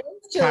Newmar It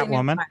is Julie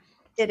Catwoman? Newmar.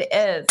 It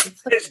is.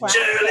 It's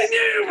Julie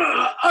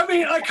Newmar. I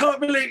mean, I can't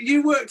believe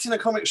you worked in a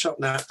comic shop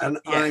now, and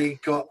I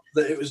got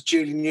that it was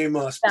Julie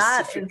Newmar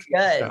specifically.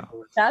 That is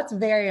good. That's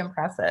very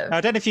impressive. Now,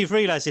 I don't know if you've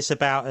realised this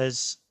about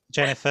us,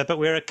 Jennifer, but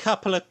we're a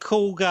couple of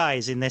cool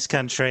guys in this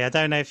country. I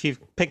don't know if you've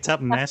picked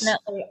up on this.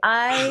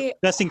 Definitely.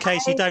 Just in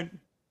case you don't.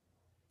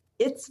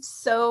 It's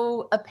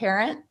so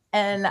apparent,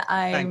 and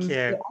I Thank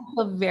you.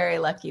 feel very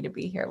lucky to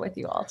be here with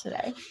you all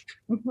today.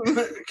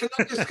 But can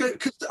I just go?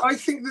 Because I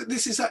think that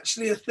this is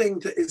actually a thing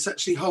that is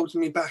actually holding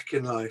me back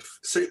in life.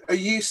 So, are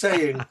you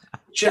saying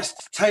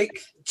just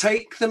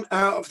take them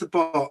out of the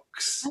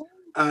box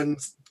and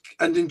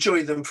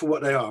enjoy them for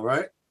what they are,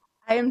 right?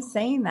 I am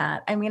saying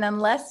that. I mean,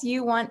 unless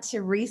you want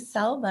to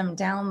resell them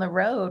down the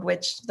road,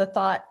 which the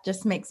thought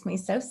just makes me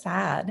so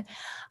sad,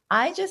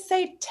 I just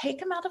say take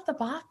them out of the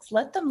box,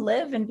 let them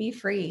live and be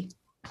free.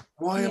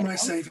 Why am I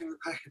saving the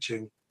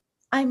packaging?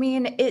 I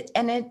mean, it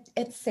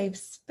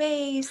saves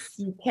space.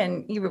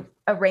 You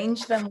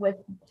arrange them with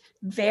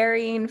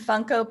varying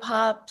Funko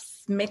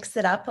Pops, mix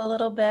it up a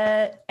little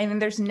bit. I mean,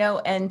 there's no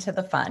end to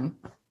the fun.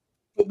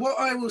 But what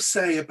I will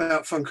say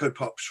about Funko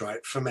Pops,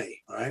 right, for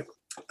me, right?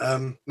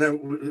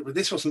 No,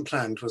 this wasn't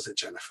planned, was it,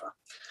 Jennifer?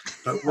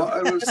 But what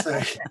I will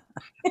say,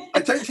 I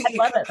don't think you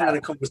can plan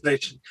a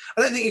conversation.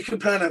 I don't think you can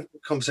plan a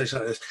conversation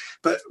like this.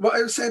 But what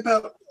I would say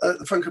about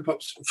the Funko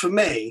Pops, for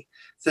me,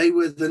 they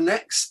were the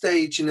next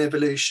stage in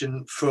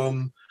evolution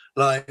from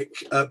like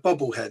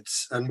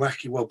bobbleheads and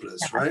wacky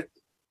wobblers, right?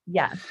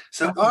 Yeah.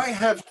 So I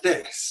have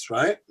this,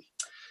 right,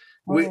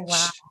 which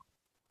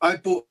I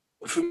bought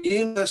from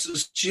Universal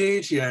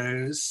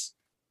Studios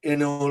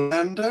in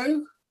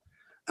Orlando.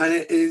 And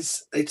it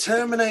is a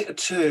Terminator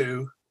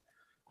 2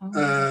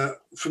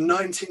 from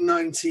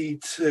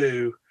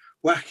 1992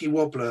 wacky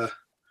wobbler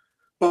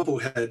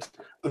bobblehead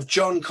of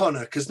John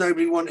Connor, because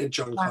nobody wanted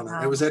John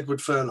Connor. It was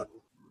Edward Furlong.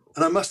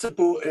 And I must have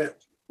bought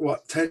it,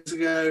 10 years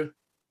ago?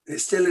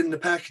 It's still in the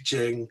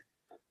packaging.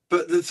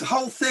 But the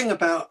whole thing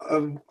about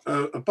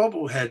a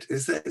bobblehead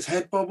is that its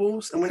head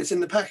bobbles, and when it's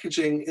in the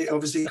packaging, it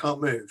obviously can't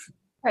move.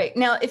 Right.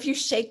 Now, if you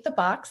shake the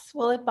box,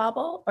 will it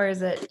bobble, or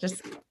is it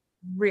just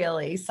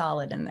really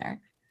solid in there?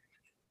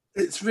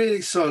 It's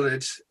really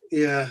solid,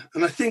 yeah.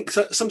 And I think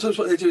sometimes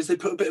what they do is they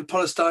put a bit of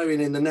polystyrene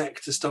in the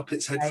neck to stop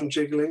its head from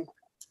jiggling.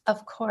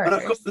 Of course. And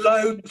I've got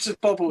loads of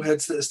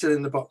bobbleheads that are still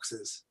in the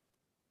boxes.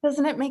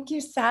 Doesn't it make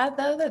you sad,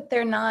 though, that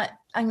they're not,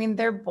 I mean,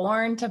 they're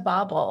born to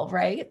bobble,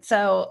 right?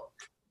 So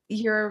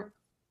you're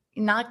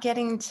not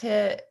getting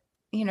to,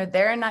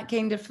 they're not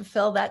getting to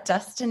fulfill that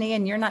destiny,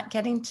 and you're not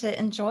getting to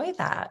enjoy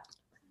that.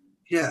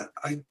 Yeah,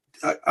 I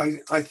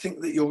think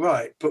that you're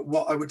right. But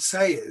what I would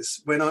say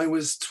is when I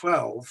was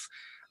 12,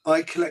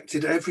 I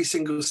collected every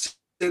single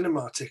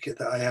cinema ticket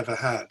that I ever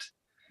had.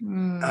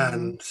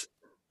 And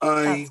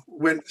I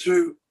went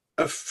through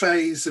a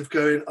phase of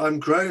going,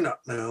 I'm grown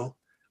up now,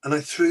 and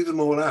I threw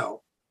them all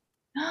out.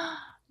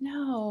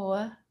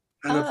 No.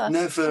 And I've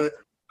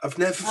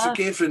never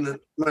forgiven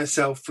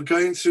myself for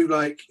going through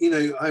I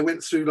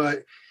went through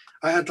I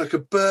had like a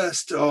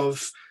burst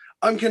of,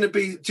 I'm going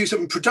to do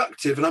something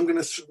productive, and I'm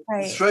going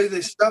to throw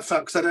this stuff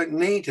out because I don't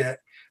need it.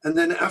 And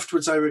then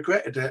afterwards I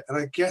regretted it. And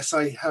I guess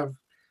I have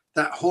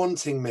that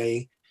haunting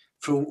me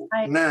for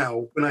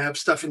now when I have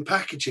stuff in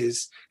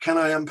packages. Can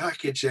I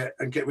unpackage it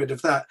and get rid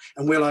of that?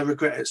 And will I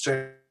regret it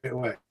straight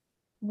away?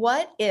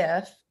 What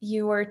if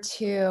you were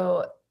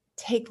to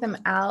take them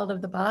out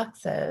of the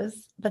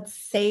boxes, but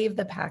save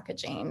the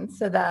packaging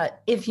so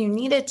that if you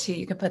needed to,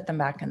 you could put them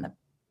back in the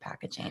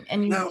packaging,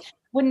 and you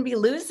wouldn't be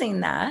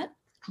losing that,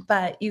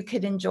 but you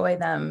could enjoy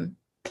them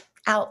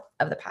out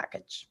of the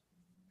package?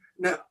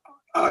 Now,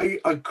 I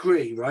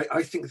agree, right?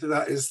 I think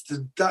that is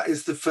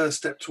the first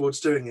step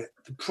towards doing it.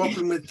 The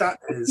problem with that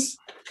is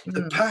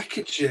the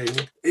packaging,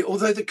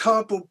 although the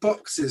cardboard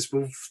boxes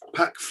will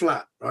pack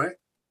flat, right?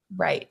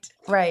 Right.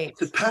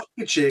 The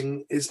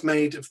packaging is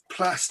made of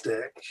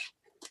plastic,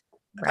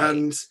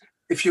 and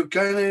if you're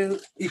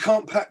you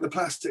can't pack the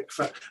plastic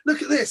flat.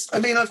 Look at this. I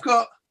mean, I've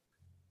got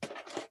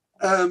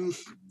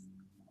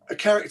a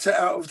character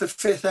out of The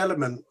Fifth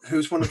Element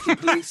who's one of the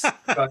police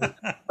guys,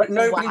 but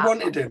nobody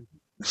wanted him.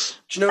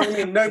 Do you know what I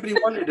mean? Nobody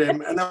wanted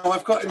him, and now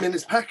I've got him in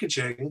his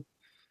packaging.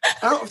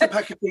 Out of the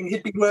packaging,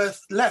 he'd be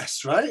worth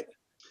less, right?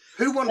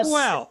 Who wants?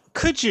 Well,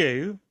 could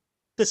you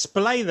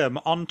display them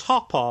on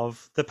top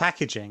of the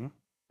packaging?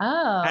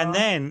 Oh. And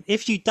then,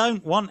 if you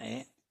don't want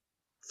it,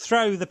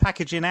 throw the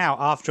packaging out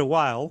after a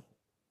while.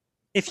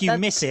 If you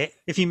miss it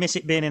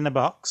being in the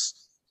box,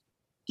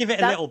 give it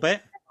a little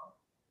bit.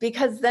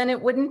 Because then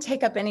it wouldn't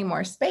take up any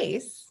more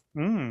space.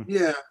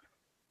 Yeah.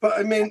 But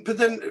I mean,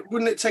 then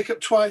wouldn't it take up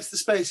twice the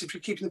space if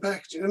you're keeping the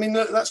packaging? I mean,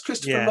 that's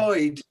Christopher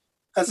Lloyd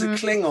as a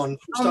Klingon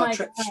from Star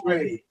Trek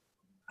 3.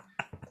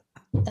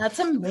 That's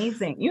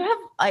amazing. You have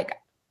like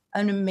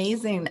an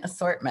amazing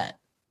assortment.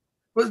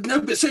 Well,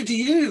 no, but so do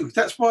you.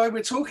 That's why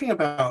we're talking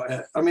about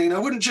it. I mean, I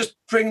wouldn't just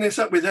bring this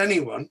up with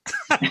anyone.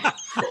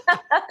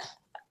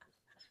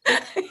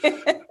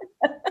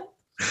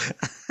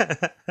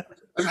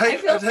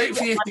 I'd hate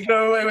for you to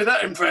go away with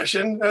that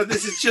impression.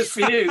 This is just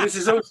for you. This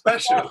is all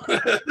special.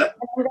 I'm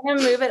going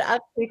to move it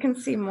up so you can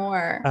see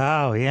more.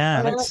 Oh,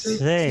 yeah. Let's see.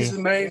 This is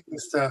amazing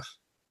stuff.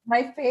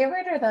 My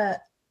favorite are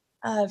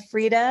the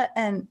Frida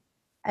and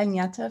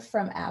Agneta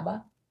from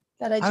ABBA.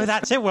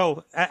 That's it.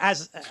 Well,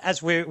 as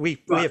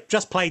we have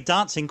just played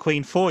Dancing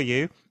Queen for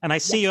you, and I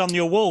see on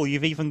your wall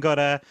you've even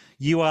got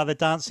You Are the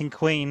Dancing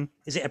Queen.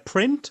 Is it a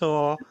print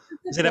or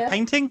is it a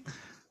painting?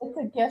 It's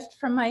a gift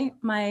from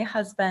my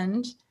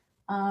husband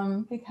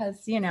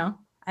because, I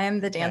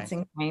am the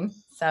dancing queen.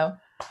 So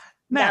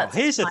now,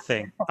 here's the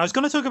thing. I was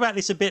going to talk about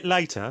this a bit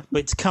later, but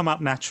it's come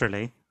up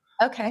naturally.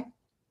 Okay.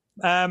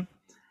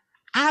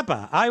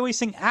 ABBA. I always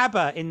think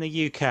ABBA in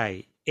the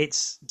UK,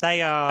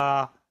 they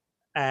are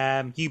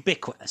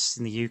ubiquitous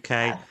in the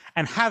UK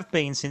and have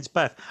been since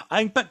birth.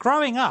 But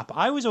growing up,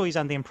 I was always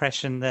under the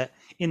impression that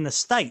in the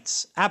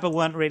States, ABBA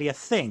weren't really a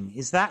thing.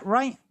 Is that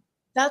right?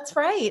 That's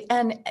right.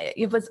 And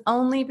it was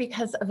only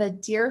because of a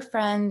dear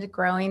friend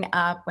growing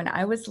up when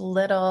I was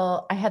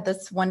little. I had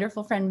this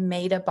wonderful friend,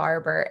 Maida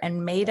Barber,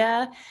 and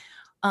Maida,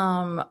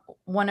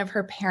 one of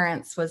her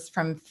parents was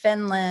from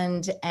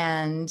Finland,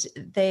 and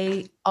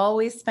they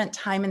always spent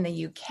time in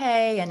the UK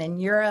and in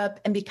Europe.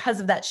 And because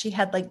of that, she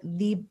had like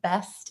the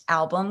best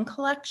album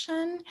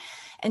collection,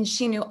 and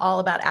she knew all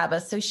about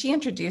ABBA. So she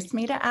introduced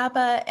me to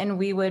ABBA, and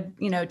we would,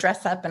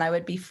 dress up, and I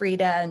would be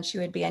Frida and she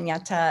would be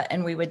Agneta,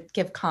 and we would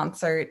give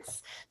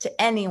concerts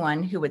to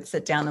anyone who would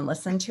sit down and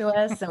listen to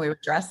us, and we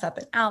would dress up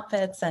in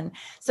outfits. And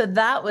so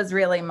that was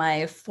really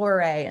my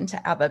foray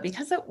into ABBA,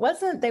 because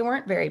they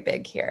weren't very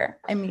big here.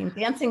 I mean,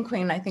 Dancing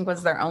Queen, I think,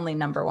 was their only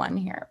number one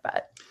here,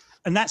 but.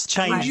 And that's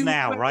changed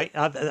now, right?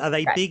 Are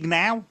they big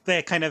now?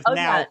 They're kind of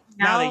now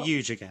they're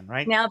huge again,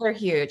 right? Now they're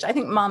huge. I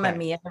think Mamma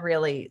Mia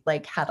really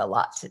had a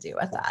lot to do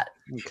with that.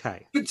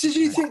 Okay. But did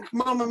you think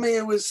Mamma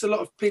Mia was a lot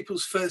of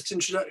people's first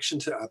introduction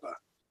to ABBA?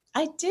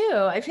 I do.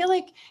 I feel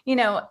like,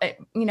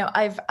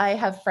 I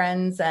have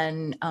friends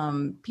and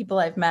people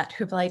I've met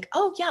who've like,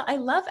 oh yeah, I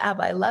love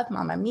ABBA. I love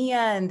Mamma Mia.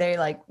 And they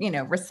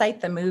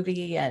recite the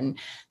movie and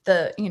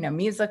the,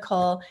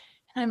 musical.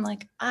 And I'm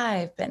like,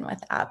 I've been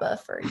with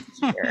ABBA for a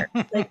year.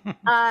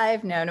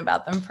 I've known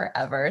about them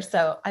forever.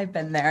 So I've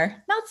been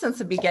there, not since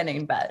the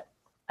beginning, but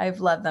I've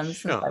loved them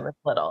since I was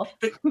little.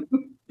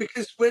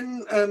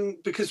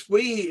 Because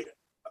we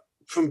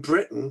from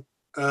Britain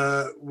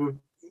were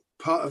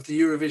part of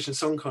the Eurovision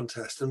Song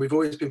Contest, and we've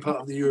always been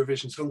part of the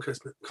Eurovision Song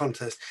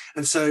Contest.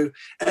 And so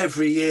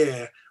every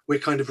year we're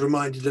kind of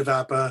reminded of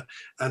ABBA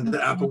and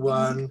that ABBA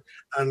won,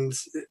 and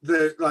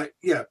they're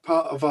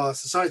part of our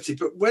society.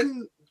 But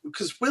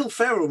because Will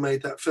Ferrell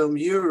made that film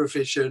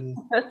Eurovision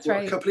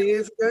a couple of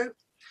years ago.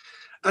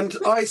 And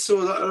I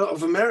saw that a lot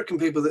of American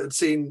people that had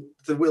seen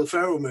the Will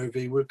Ferrell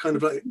movie were kind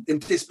of like in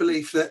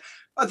disbelief that,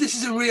 this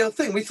is a real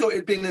thing. We thought it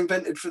had been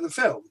invented for the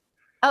film.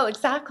 Oh,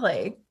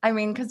 exactly. I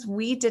mean, because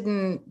we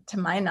didn't, to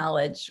my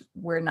knowledge,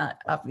 we're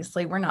not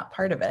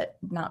part of it,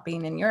 not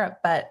being in Europe.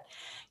 But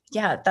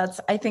yeah,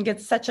 I think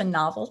it's such a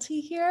novelty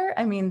here.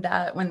 I mean,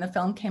 that when the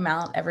film came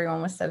out,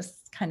 everyone was so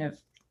kind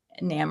of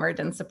enamored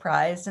and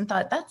surprised and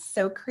thought, that's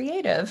so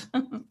creative.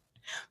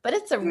 But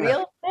it's a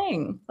real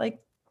thing.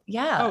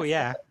 Oh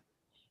yeah.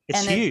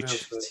 It's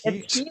huge.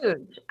 It's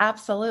huge.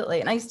 Absolutely.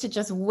 And I used to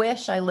just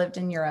wish I lived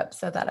in Europe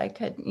so that I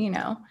could,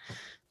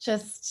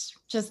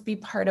 just be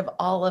part of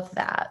all of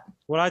that.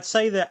 Well, I'd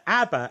say that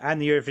ABBA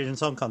and the Eurovision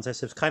Song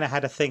Contest have kind of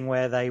had a thing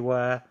where they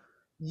were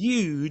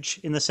huge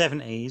in the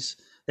 70s.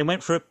 They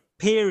went for a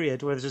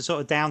period where there's a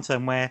sort of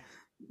downturn where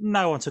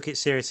no one took it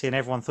seriously and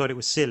everyone thought it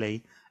was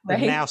silly. Right.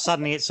 And now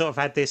suddenly it's sort of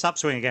had this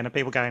upswing again and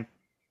people going,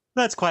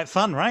 that's quite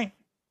fun, right?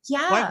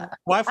 Yeah.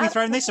 Why have we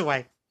thrown this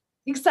away?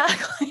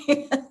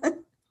 Exactly.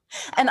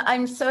 And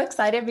I'm so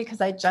excited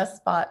because I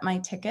just bought my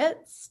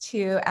tickets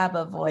to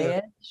ABBA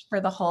Voyage for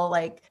the whole,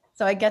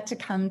 so I get to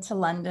come to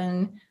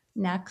London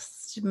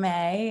next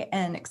May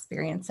and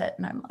experience it.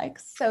 And I'm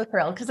so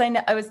thrilled because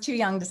I was too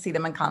young to see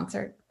them in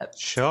concert.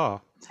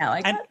 Sure. Now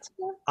I get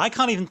to. I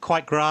can't even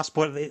quite grasp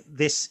what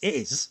this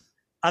is.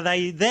 Are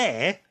they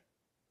there?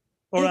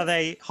 Or are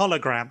they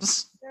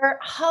holograms? They're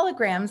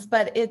holograms,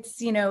 but it's,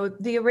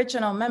 the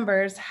original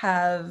members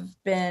have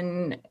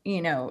been,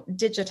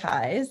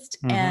 digitized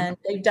and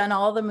they've done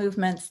all the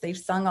movements, they've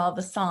sung all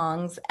the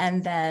songs,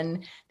 and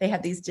then they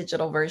have these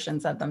digital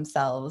versions of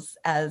themselves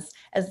as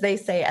they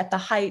say at the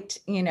height,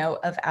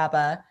 of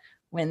ABBA,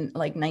 when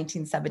like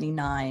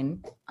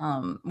 1979,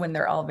 when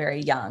they're all very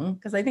young.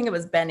 Because I think it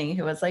was Benny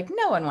who was like,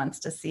 no one wants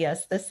to see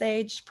us this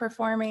age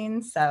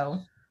performing. So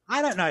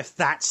I don't know if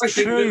that's I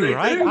think that true, they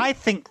right? do. I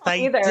think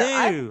they either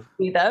I do.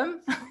 see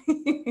them.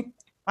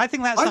 I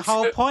think that's the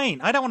whole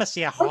point. I don't want to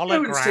see a I'd go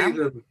and see hologram.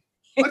 them.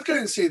 I'd go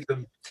and see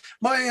them.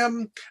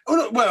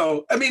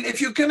 Well, I mean,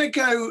 if you're going to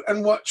go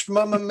and watch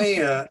Mamma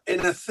Mia in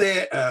a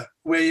theatre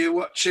where you're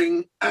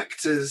watching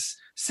actors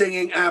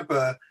singing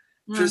ABBA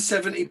for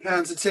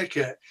 £70 a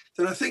ticket,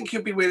 then I think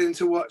you'd be willing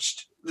to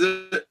watch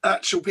the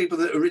actual people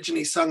that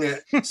originally sung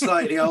it,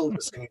 slightly older,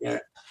 singing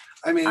it.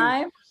 I mean,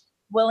 I'm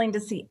willing to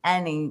see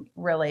any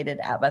related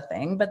ABBA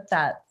thing, but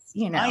that's,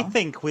 you know. I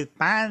think with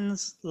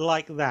bands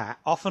like that,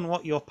 often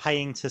what you're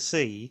paying to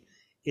see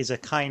is a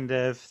kind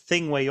of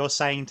thing where you're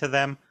saying to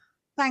them,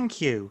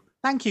 thank you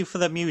for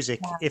the music,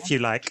 if you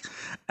like,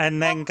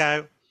 and then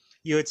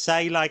you would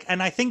say like,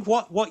 and I think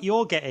what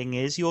you're getting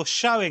is you're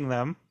showing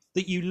them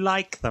that you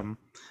like them,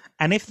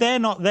 and if they're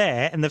not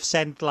there and they've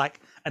sent like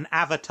an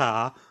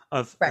avatar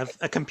of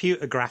a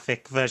computer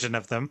graphic version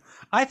of them,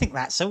 I think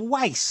that's a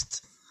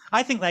waste.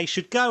 I think they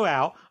should go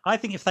out. I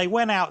think if they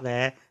went out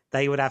there,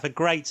 they would have a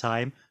great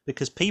time,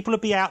 because people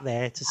would be out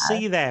there to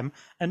see them,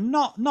 and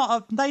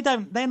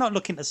they're not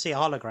looking to see a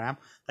hologram.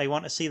 They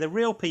want to see the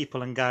real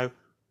people and go,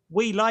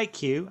 we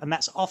like you. And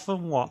that's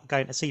often what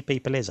going to see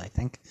people is, I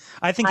think.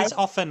 It's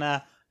often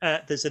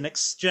there's an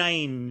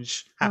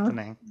exchange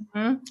happening.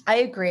 Mm-hmm. I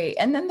agree.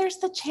 And then there's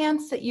the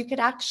chance that you could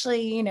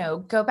actually, you know,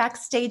 go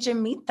backstage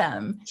and meet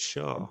them.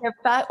 Sure.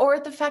 Or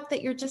the fact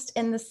that you're just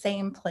in the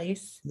same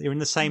place. You're in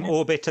the same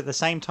orbit at the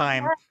same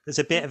time. There's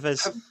a bit of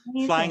us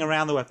flying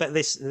around the world. But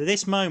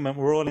this moment,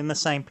 we're all in the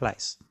same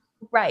place.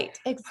 Right.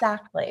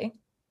 Exactly.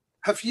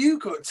 have you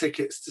got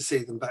tickets to see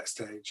them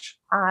backstage?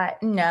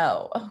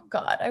 No. Oh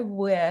God, I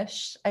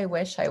wish.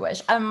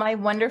 My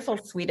wonderful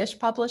Swedish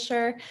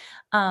publisher,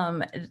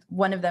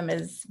 one of them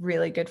is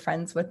really good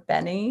friends with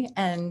Benny.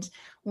 And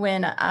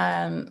when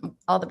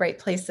All the Bright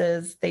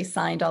Places, they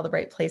signed All the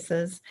Bright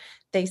Places,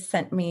 they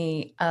sent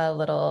me a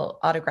little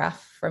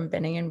autograph from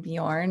Benny and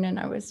Bjorn. And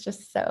I was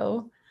just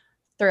so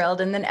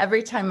thrilled. And then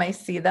every time I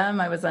see them,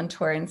 I was on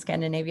tour in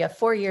Scandinavia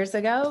 4 years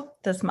ago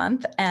this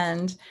month.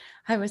 And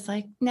I was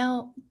like,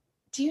 now,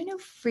 do you know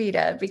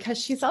Frida? Because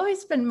she's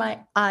always been my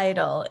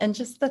idol. And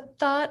just the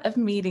thought of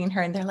meeting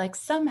her, and they're like,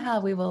 somehow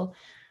we will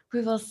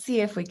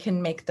see if we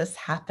can make this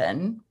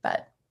happen.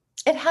 But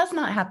it has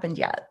not happened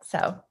yet.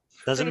 So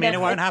doesn't mean it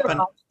won't happen.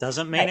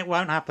 Doesn't mean it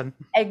won't happen.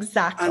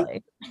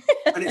 Exactly.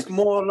 And it's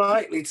more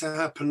likely to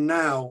happen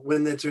now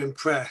when they're doing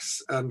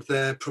press and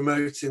they're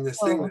promoting this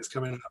thing that's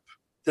coming up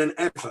than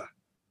ever.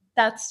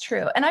 That's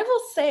true. And I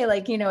will say,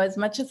 like, you know, as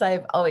much as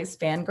I've always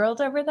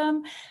fangirled over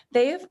them,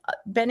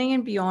 Benny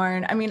and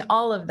Bjorn, I mean,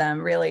 all of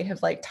them really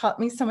have like taught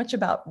me so much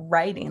about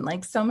writing,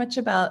 like so much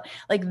about,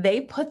 like,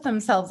 they put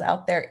themselves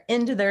out there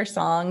into their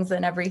songs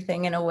and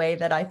everything in a way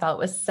that I thought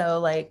was so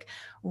like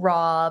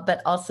raw,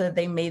 but also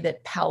they made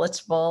it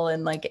palatable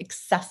and like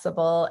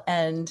accessible.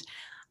 And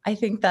I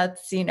think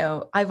that's, you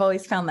know, I've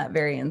always found that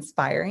very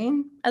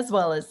inspiring, as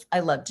well as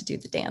I love to do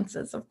the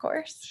dances, of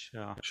course.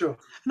 Sure.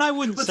 And I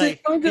wouldn't say,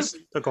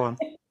 go on.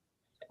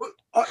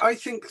 I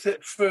think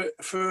that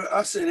for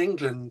us in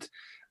England,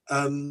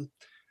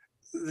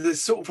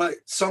 there's sort of like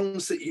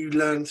songs that you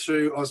learn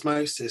through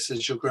osmosis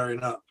as you're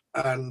growing up.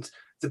 And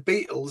the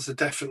Beatles are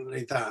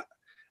definitely that.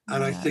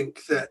 And I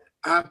think that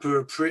ABBA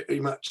are pretty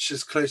much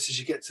as close as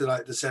you get to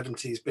like the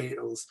 70s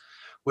Beatles,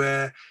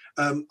 where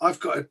I've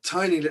got a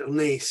tiny little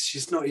niece,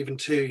 she's not even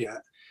 2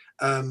 yet,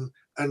 and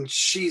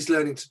she's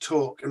learning to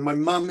talk. And my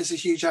mum is a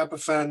huge ABBA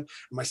fan, and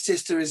my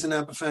sister is an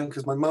ABBA fan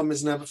because my mum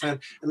is an ABBA fan.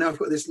 And now I've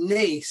got this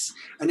niece,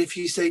 and if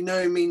you say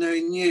knowing me,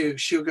 knowing you,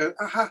 she'll go,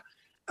 aha.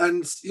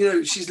 And, you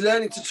know, she's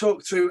learning to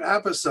talk through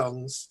ABBA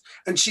songs,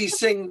 and she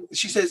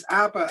says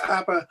ABBA,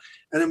 ABBA,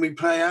 and then we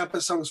play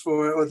ABBA songs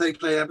for her, or they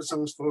play ABBA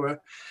songs for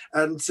her.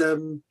 And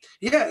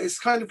it's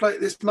kind of like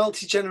this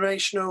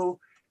multi-generational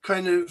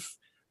kind of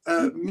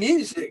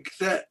music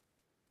that,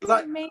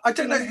 like, I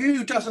don't know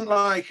who doesn't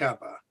like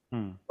ABBA.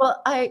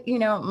 Well,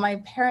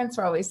 my parents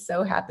were always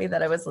so happy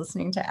that I was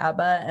listening to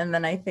ABBA. And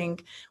then I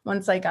think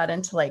once I got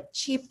into like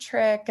Cheap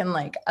Trick and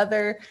like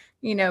other,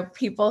 you know,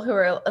 people who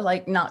are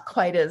like not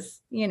quite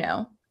as, you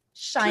know,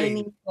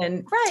 shiny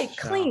and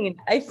clean.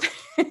 I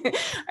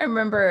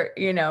remember,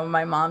 you know,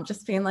 my mom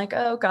just being like,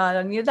 oh God,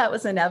 I knew that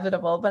was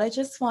inevitable, but I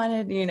just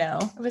wanted, you know,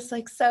 I was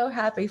like so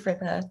happy for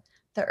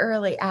the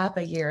early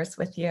ABBA years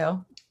with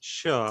you.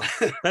 Sure.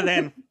 But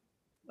then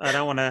I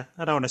don't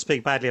want to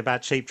speak badly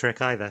about Cheap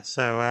Trick either.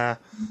 So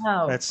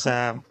let's.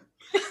 I'm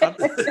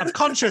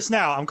conscious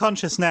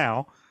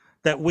now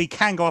that we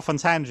can go off on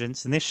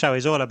tangents, and this show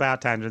is all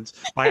about tangents.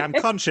 I am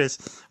conscious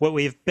that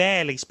we've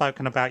barely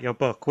spoken about your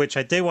book, which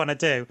I do want to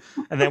do,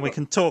 and then we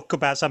can talk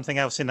about something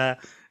else in a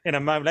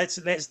moment.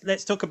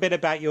 Let's talk a bit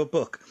about your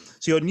book.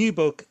 So your new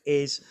book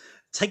is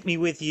Take Me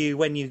With You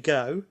When You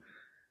Go,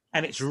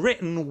 and it's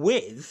written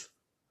with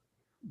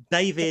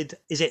David.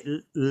 Is it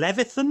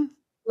Levithan?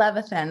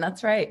 Levithan,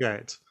 that's right.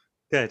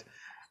 Good.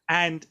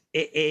 And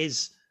it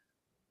is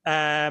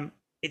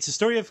it's a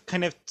story of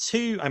kind of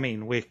two. I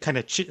mean, we're kind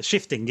of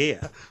shifting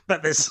gear,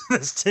 but there's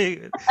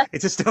two.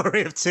 It's a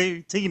story of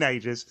two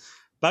teenagers,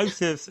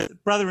 both of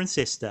brother and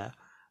sister,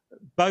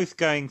 both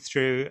going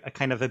through a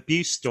kind of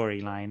abuse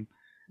storyline,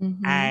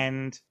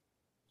 and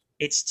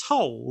it's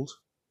told.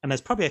 And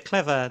there's probably a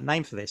clever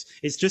name for this.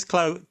 It's just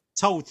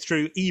told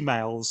through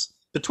emails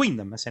between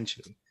them,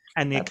 essentially,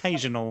 and the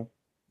occasional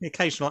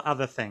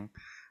other thing.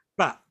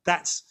 But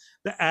that's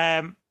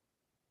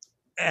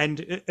and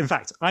in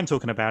fact, I'm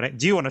talking about it.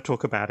 Do you want to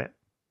talk about it?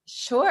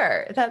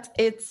 Sure.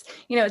 It's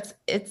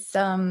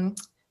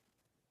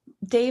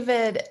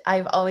David,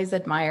 I've always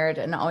admired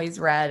and always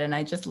read, and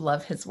I just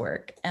love his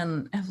work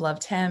and have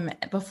loved him.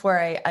 Before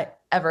I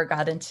ever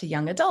got into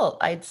young adult,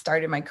 I'd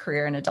started my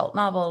career in adult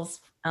novels,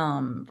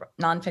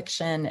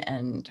 nonfiction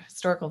and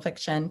historical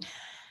fiction.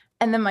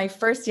 And then my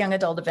first young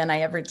adult event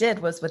I ever did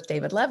was with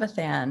David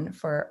Levithan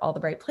for All the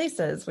Bright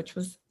Places, which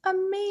was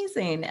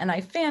amazing. And I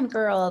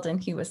fangirled,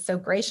 and he was so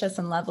gracious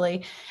and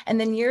lovely. And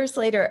then years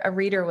later, a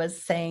reader was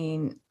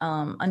saying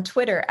on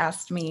Twitter,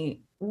 asked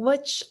me,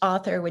 which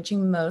author would you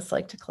most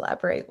like to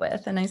collaborate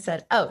with? And I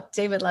said, oh,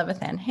 David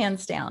Levithan,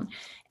 hands down.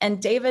 And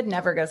David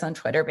never goes on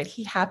Twitter, but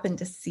he happened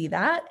to see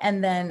that.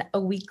 And then a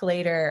week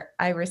later,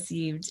 I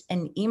received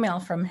an email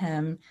from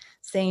him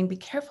saying, be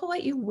careful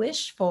what you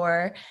wish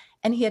for.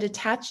 And he had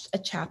attached a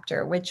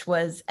chapter, which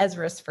was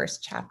Ezra's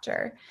first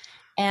chapter.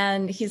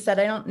 And he said,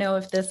 I don't know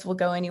if this will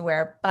go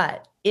anywhere,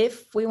 but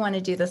if we want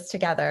to do this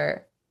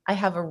together, I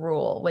have a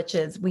rule, which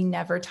is we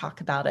never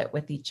talk about it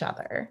with each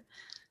other.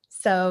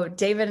 So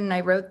David and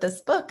I wrote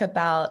this book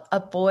about a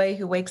boy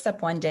who wakes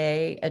up one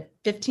day, a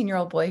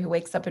 15-year-old boy who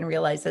wakes up and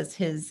realizes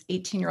his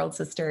 18-year-old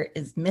sister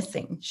is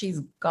missing. She's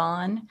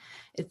gone.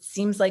 It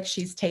seems like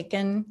she's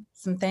taken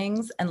some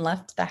things and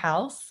left the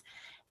house.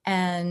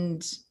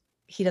 And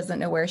he doesn't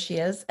know where she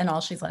is, and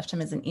all she's left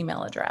him is an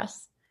email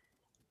address.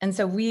 And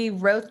so we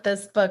wrote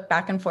this book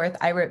back and forth.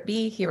 I wrote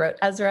B, he wrote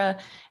Ezra,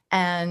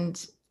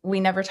 and we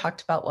never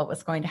talked about what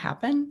was going to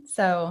happen.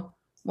 So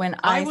when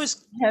I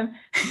was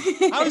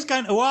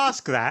going to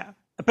ask that,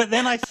 but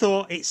then I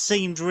thought it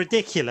seemed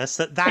ridiculous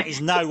that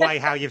is no way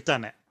how you've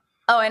done it.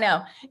 Oh, I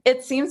know.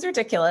 It seems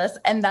ridiculous,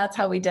 and that's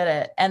how we did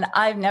it. And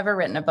I've never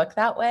written a book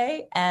that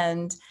way.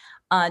 And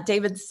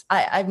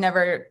I've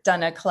never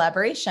done a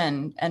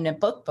collaboration in a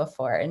book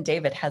before, and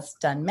David has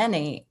done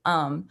many.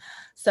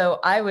 So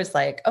I was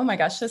like, oh my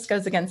gosh, this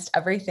goes against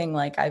everything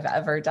like I've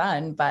ever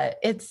done, but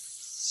it's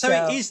so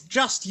it is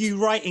just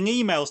you writing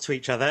emails to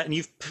each other, and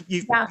you've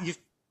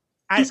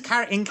as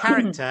in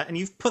character, and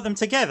you've put them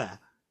together.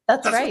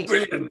 That's right.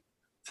 Brilliant.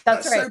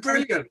 That's right. So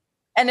brilliant.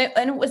 And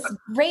it was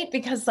great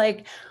because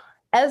like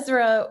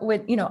Ezra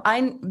would,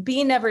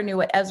 B never knew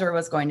what Ezra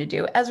was going to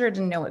do. Ezra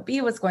didn't know what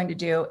B was going to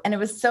do. And it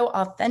was so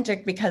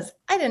authentic because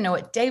I didn't know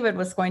what David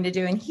was going to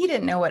do, and he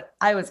didn't know what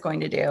I was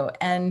going to do.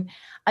 And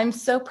I'm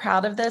so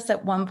proud of this.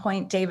 At one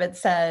point, David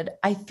said,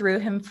 I threw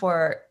him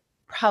for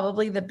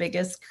probably the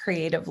biggest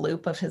creative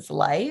loop of his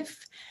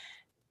life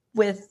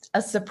with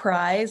a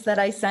surprise that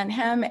I sent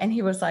him. And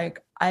he was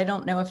like, I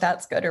don't know if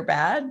that's good or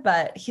bad,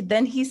 but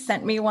then he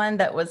sent me one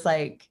that was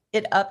like,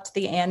 it upped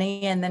the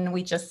ante, and then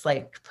we just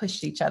like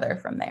pushed each other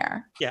from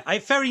there. Yeah, I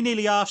very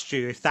nearly asked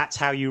you if that's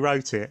how you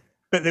wrote it,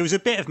 but there was a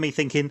bit of me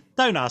thinking,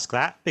 don't ask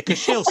that, because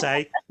she'll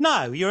say,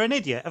 no, you're an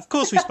idiot. Of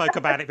course we spoke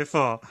about it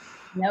before.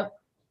 Nope.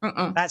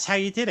 That's how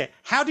you did it.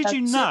 How did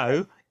you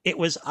know it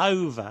was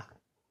over?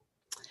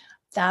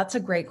 That's a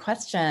great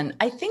question.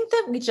 I think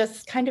that we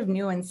just kind of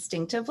knew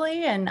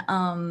instinctively. And,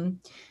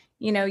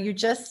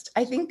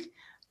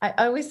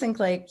 I always think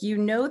like,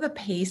 the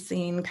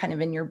pacing kind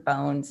of in your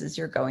bones as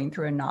you're going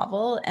through a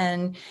novel.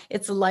 And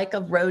it's like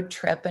a road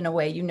trip in a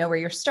way. You know where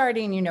you're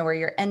starting, you know where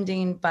you're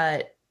ending,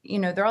 but,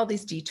 there are all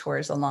these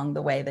detours along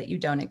the way that you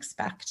don't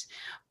expect.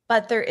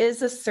 But there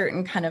is a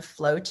certain kind of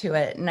flow to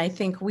it. And I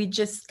think we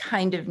just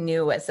kind of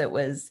knew as it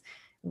was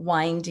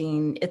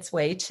winding its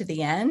way to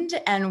the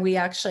end. And we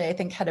actually, I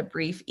think, had a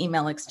brief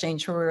email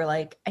exchange where we were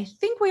like, I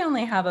think we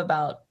only have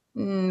about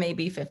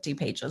maybe 50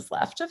 pages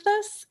left of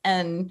this.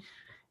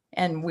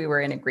 And we were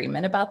in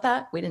agreement about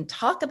that. We didn't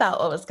talk about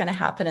what was going to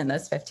happen in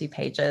those 50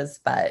 pages,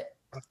 but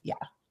yeah.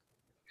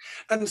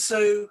 And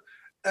so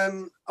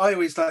I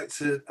always like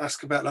to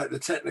ask about like the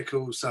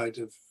technical side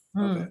of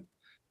it.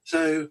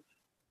 So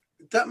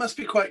that must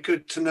be quite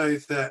good to know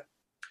that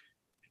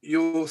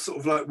your sort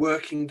of like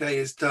working day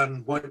is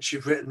done once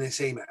you've written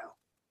this email.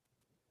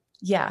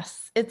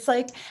 Yes. It's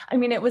like,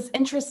 it was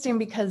interesting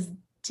because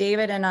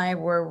David and I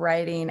were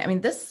writing,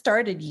 this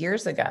started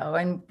years ago,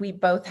 and we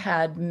both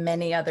had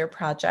many other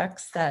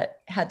projects that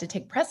had to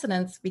take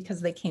precedence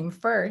because they came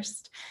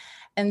first.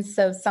 And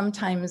so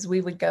sometimes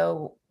we would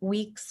go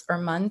weeks or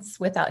months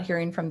without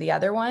hearing from the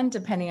other one,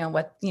 depending on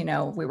what,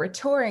 we were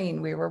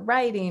touring, we were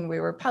writing, we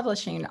were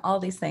publishing, all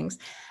these things.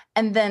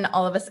 And then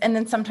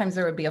sometimes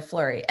there would be a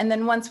flurry. And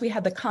then once we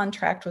had the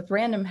contract with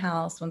Random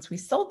House, once we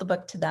sold the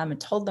book to them and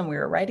told them we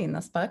were writing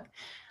this book,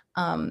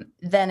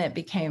 then it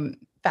became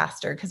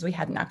faster because we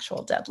had an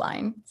actual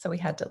deadline. So we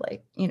had to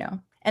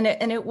And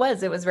it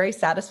was very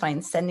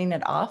satisfying sending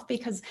it off,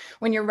 because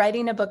when you're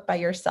writing a book by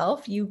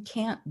yourself, you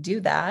can't do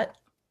that.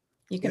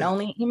 You can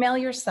only email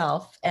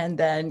yourself, and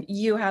then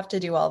you have to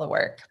do all the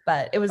work.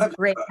 But it was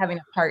great having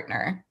a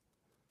partner.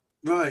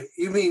 Right.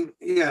 You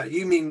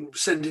mean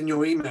sending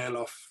your email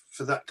off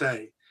for that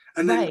day,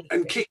 and then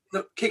and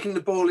kicking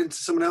the ball into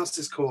someone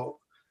else's court.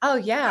 Oh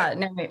yeah.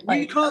 No,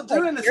 you can't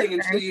do anything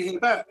until you hear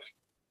back.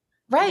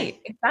 Right,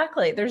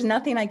 exactly. There's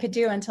nothing I could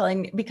do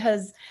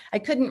because I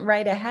couldn't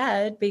write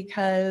ahead,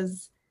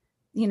 because,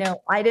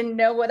 I didn't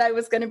know what I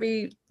was going to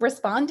be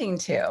responding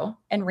to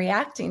and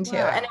reacting to.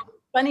 Wow. And it was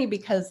funny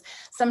because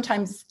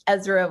sometimes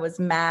Ezra was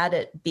mad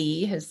at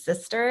B, his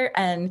sister,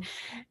 and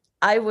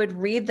I would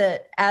read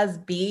that as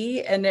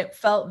B, and it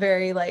felt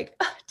very like,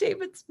 oh,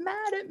 David's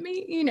mad at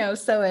me,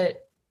 so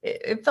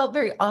it felt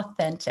very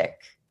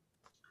authentic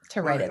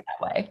to write it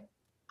that way.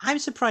 I'm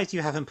surprised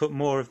you haven't put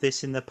more of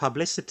this in the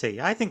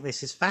publicity. I think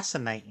this is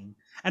fascinating.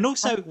 And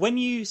also, when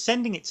you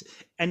sending it,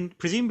 and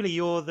presumably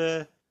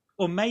you're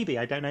or maybe,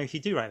 I don't know if you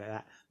do write like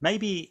that,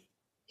 maybe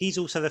he's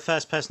also the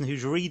first person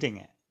who's reading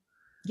it.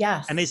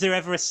 Yes. And is there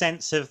ever a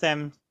sense of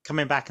them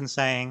coming back and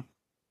saying,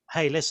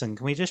 hey, listen,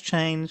 can we just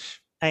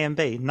change A and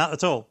B? Not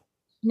at all.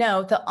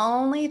 No, the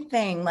only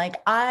thing,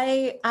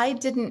 I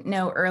didn't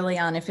know early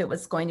on if it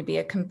was going to be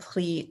a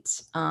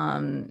complete,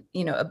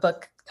 a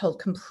book told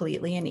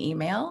completely in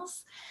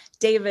emails.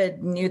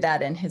 David knew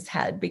that in his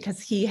head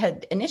because he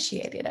had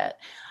initiated it.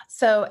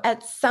 So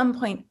at some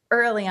point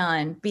early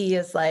on, B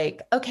is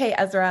like, okay,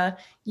 Ezra,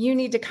 you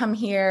need to come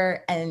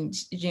here. And,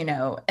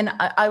 and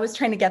I was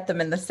trying to get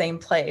them in the same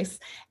place.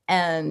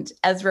 And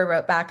Ezra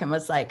wrote back and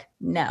was like,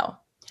 no,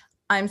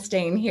 I'm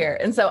staying here.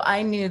 And so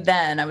I knew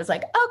then, I was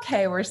like,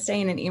 okay, we're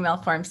staying in email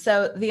form.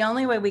 So the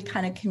only way we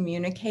kind of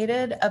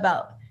communicated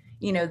about,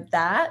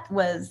 that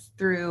was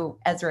through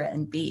Ezra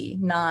and B,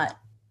 not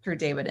through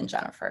David and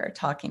Jennifer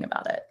talking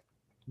about it.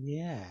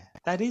 Yeah,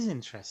 that is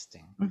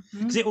interesting.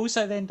 Because it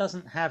also then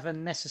doesn't have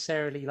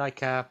necessarily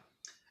like a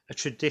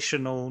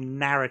traditional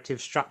narrative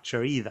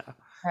structure either.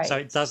 Right. So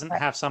it doesn't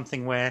have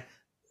something where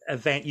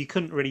you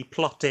couldn't really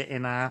plot it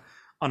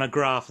on a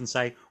graph and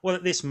say, well,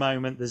 at this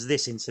moment, there's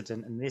this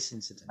incident and this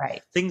incident.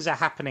 Right. Things are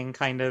happening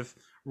kind of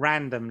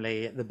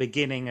randomly at the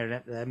beginning and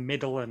at the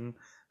middle, and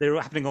they're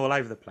happening all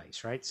over the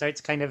place, right? So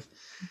it's kind of,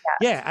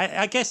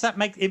 I guess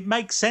it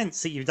makes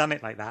sense that you've done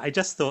it like that. I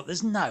just thought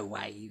there's no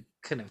way you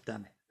couldn't have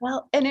done it.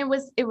 Well, and it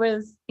was,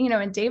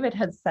 and David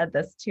has said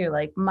this too,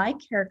 like my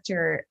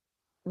character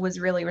was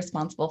really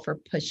responsible for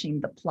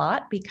pushing the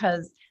plot,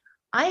 because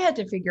I had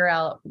to figure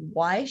out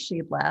why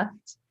she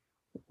left,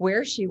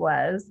 where she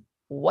was,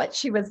 what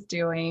she was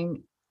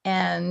doing.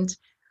 And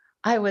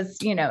I was,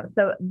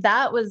 so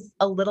that was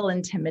a little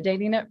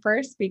intimidating at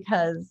first,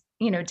 because,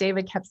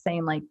 David kept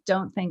saying like,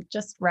 don't think,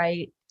 just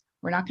write.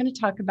 We're not going to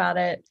talk about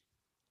it.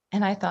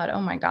 And I thought,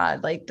 oh my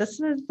God, like this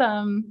is,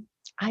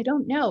 I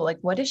don't know, like,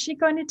 what is she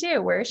going to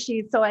do? Where is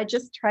she? So I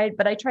tried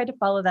to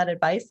follow that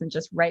advice and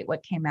just write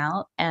what came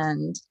out.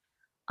 And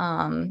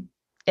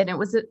it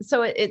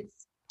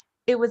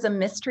was a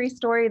mystery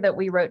story that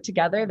we wrote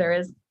together. There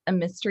is a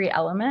mystery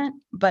element,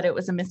 but it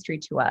was a mystery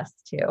to us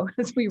too,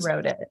 as we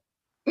wrote it.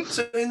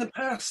 So in the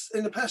past,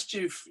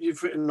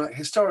 you've written like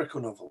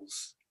historical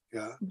novels.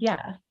 Yeah.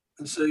 Yeah.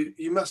 And so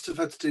you must have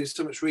had to do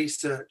so much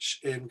research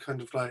in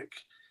kind of like,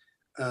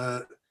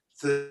 the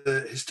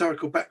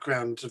historical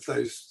background of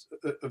those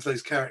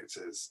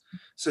characters.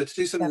 So to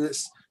do something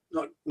that's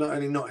not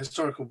only not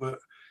historical, but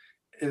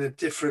in a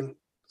different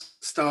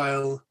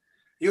style,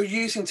 you're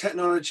using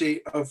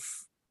technology of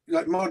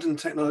like modern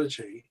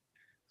technology.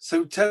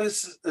 So tell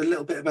us a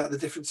little bit about the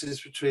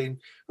differences between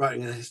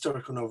writing a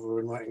historical novel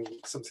and writing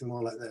something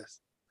more like this.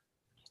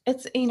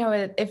 It's,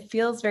 it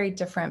feels very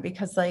different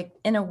because like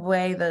in a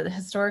way the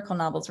historical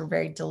novels were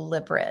very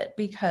deliberate,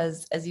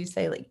 because as you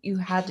say, like you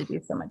had to do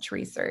so much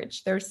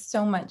research. There's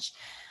so much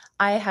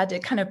I had to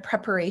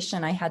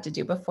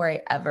do before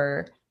I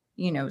ever,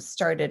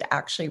 started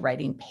actually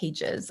writing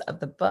pages of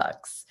the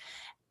books.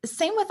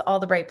 Same with All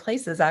the Bright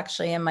Places,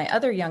 actually. And my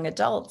other young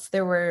adults,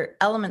 there were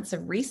elements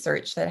of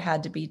research that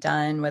had to be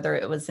done, whether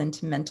it was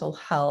into mental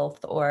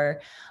health or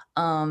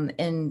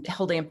in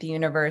Holding Up the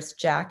Universe,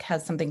 Jack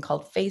has something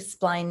called face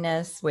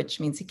blindness, which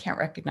means he can't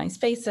recognize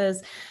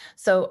faces.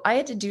 So I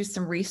had to do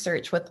some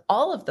research with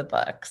all of the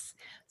books.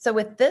 So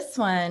with this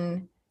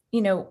one,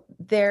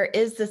 there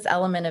is this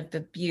element of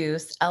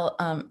abuse.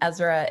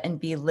 Ezra and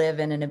B live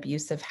in an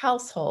abusive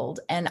household.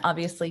 And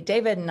obviously,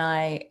 David and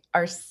I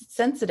are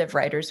sensitive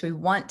writers. We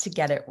want to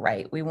get it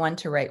right. We want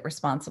to write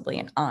responsibly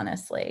and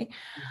honestly.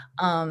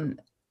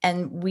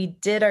 And we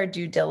did our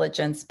due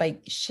diligence by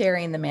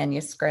sharing the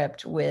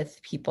manuscript with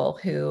people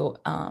who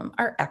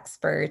are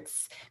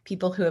experts,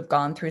 people who have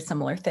gone through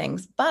similar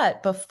things.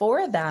 But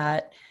before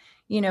that,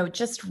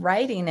 just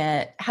writing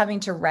it,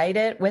 having to write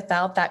it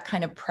without that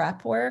kind of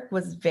prep work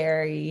was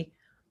very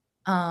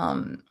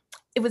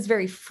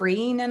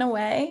freeing in a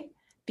way,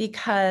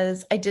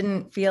 because I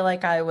didn't feel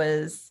like I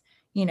was,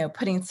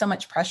 putting so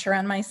much pressure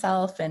on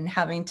myself and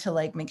having to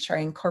like make sure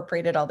I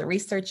incorporated all the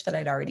research that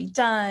I'd already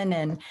done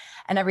and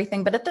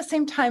everything. But at the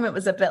same time, it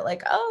was a bit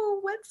like, oh,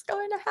 what's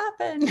going to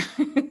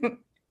happen?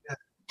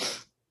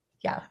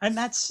 Yeah. And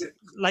that's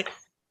like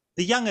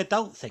the young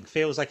adult thing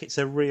feels like it's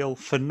a real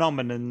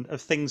phenomenon of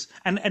things.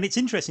 And it's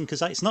interesting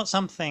because it's not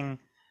something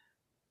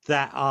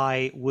that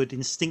I would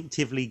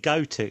instinctivly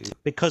go to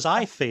because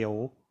I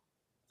feel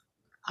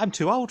I'm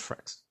too old for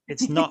it.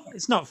 It's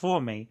not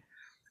for me.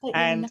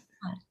 And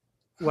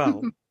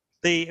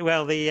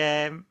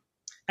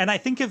and I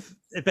think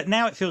but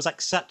now it feels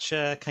like such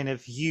a kind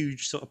of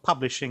huge sort of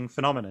publishing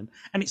phenomenon.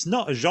 And it's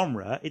not a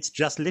genre. It's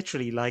just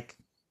literally like,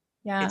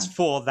 it's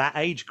for that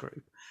age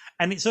group.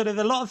 And it's sort of,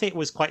 a lot of it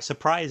was quite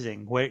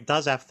surprising where it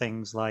does have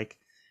things like,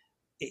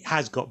 it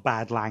has got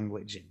bad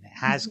language in it. It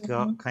has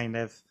got kind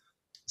of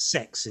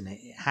sex in it.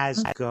 It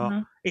has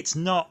got,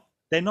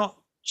 they're not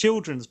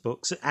children's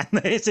books. And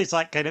it's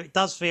like kind of, it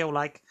does feel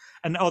like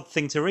an odd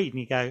thing to read.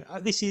 And you go, oh,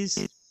 this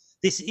is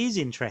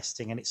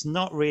interesting. And it's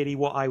not really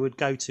what I would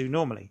go to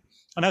normally.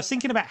 And I was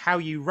thinking about how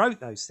you wrote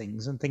those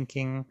things and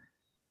thinking,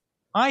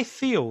 I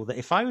feel that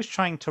if I was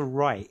trying to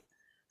write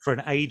for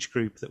an age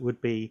group that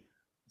would be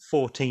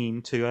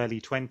 14 to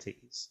early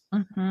 20s,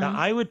 that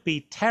I would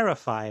be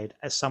terrified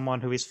as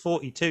someone who is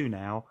 42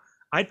 now.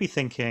 I'd be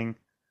thinking,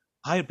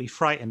 I would be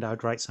frightened I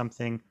would write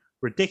something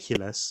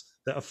ridiculous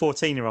that a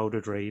 14-year-old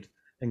would read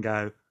and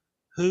go,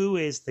 who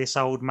is this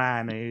old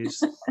man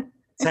who's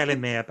telling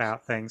me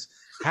about things?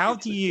 How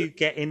do you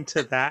get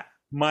into that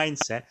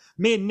mindset?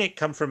 Me and Nick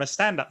come from a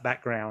stand-up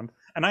background,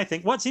 and I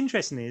think what's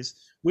interesting is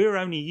we're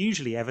only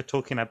usually ever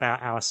talking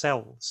about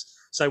ourselves.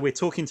 So we're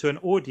talking to an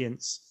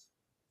audience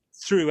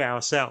through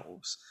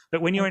ourselves.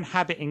 But when you're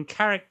inhabiting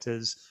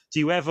characters, do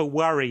you ever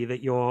worry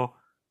that you're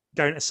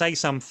going to say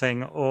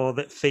something or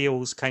that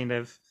feels kind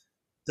of,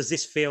 does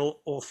this feel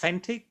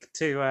authentic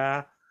to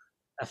a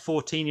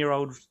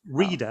 14-year-old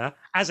reader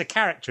as a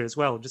character as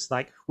well? Just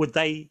like, would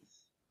they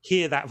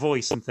hear that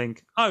voice and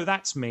think, oh,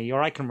 that's me,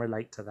 or I can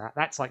relate to that.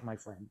 That's like my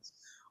friends.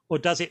 Or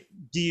do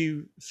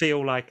you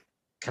feel like,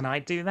 can I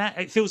do that?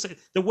 It feels like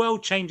the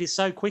world changes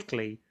so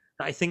quickly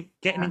that I think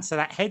getting into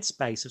that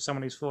headspace of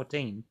someone who's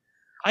 14,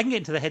 I can get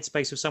into the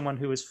headspace of someone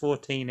who was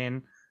 14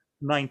 in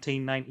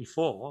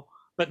 1994,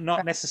 but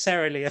not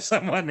necessarily of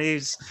someone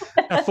who's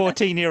a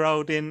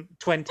 14-year-old in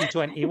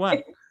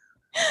 2021.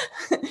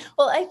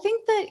 Well, I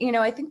think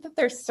that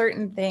there's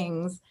certain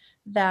things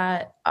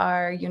that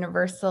are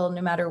universal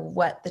no matter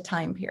what the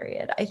time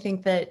period. I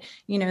think that,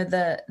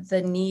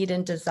 the need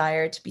and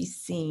desire to be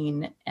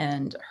seen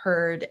and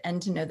heard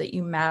and to know that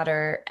you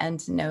matter and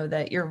to know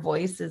that your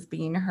voice is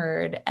being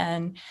heard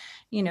and,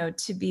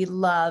 to be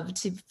loved,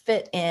 to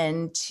fit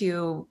in,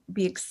 to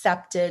be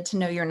accepted, to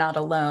know you're not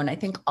alone. I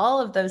think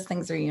all of those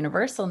things are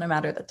universal no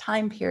matter the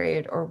time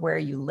period or where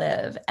you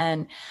live.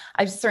 And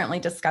I've certainly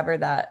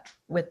discovered that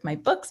with my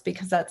books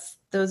because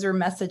those are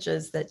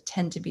messages that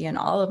tend to be in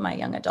all of my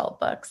young adult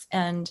books.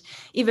 And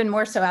even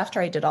more so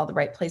after I did All the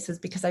Right Places,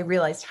 because I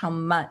realized how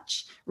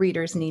much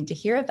readers need to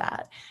hear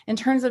that. In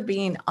terms of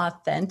being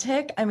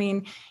authentic, I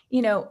mean,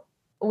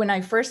 when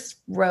I first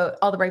wrote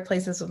All the Right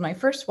Places was my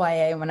first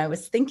YA, and when I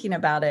was thinking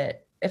about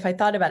it, if I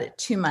thought about it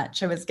too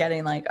much, I was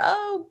getting like,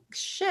 oh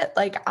shit,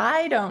 like,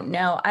 I don't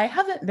know. I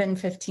haven't been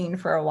 15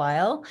 for a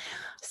while.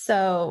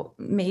 So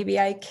maybe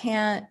I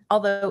can't,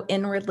 although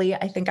inwardly,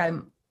 I think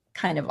I'm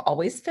kind of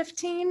always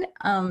 15,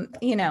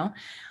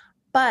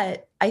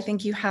 but I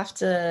think you have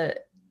to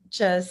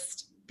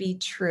just be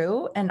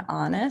true and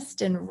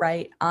honest and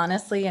write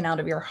honestly and out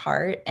of your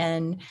heart.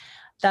 And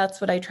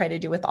that's what I try to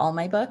do with all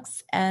my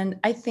books. And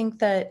I think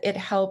that it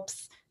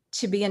helps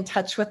to be in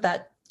touch with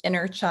that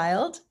inner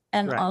child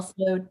and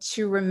also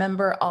to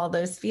remember all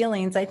those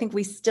feelings. I think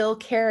we still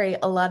carry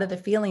a lot of the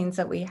feelings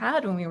that we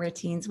had when we were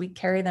teens. We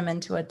carry them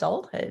into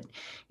adulthood,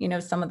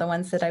 some of the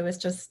ones that I was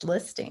just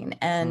listing.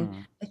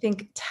 And I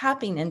think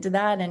tapping into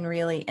that and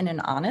really in an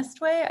honest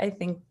way, I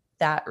think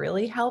that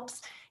really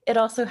helps. It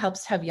also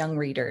helps to have young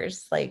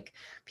readers, like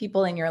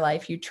people in your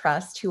life you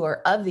trust who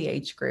are of the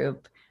age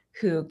group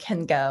who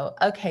can go,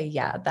 okay,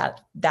 yeah,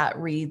 that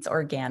reads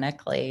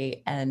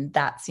organically and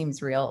that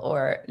seems real,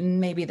 or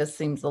maybe this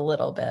seems a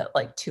little bit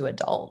like too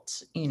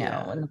adult, in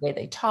the way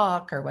they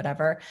talk or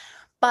whatever.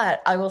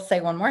 But I will say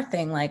one more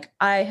thing, like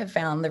I have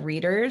found the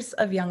readers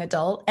of young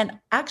adult, and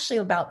actually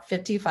about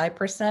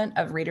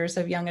 55% of readers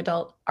of young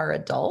adult are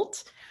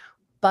adult,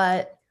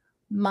 but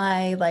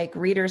my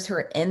readers who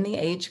are in the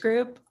age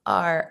group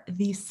are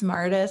the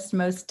smartest,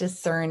 most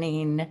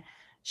discerning,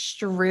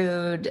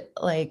 shrewd,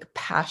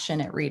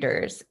 passionate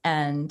readers.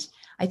 And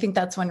I think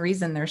that's one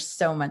reason there's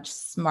so much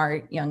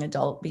smart young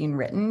adult being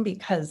written,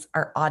 because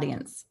our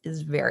audience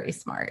is very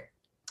smart.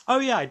 Oh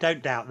yeah, I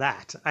don't doubt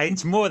that.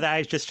 It's more that I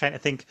was just trying to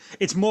think,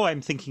 it's more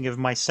I'm thinking of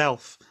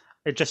myself,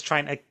 just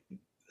trying to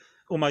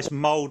almost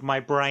mold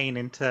my brain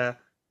into,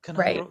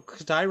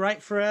 could I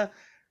write for a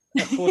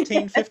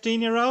 14,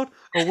 15-year-old?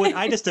 Or would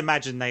I just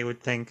imagine they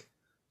would think,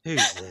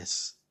 who's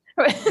this?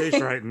 Who's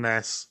writing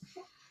this?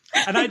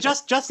 And I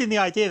just in the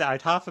idea that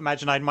I'd half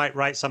imagine I might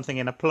write something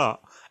in a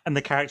plot, And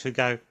the character would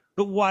go,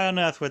 but why on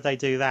earth would they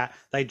do that?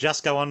 They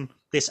just go on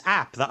this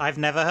app that I've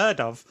never heard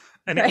of.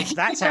 And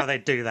that's how they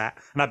do that.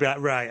 And I'd be like,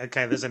 right,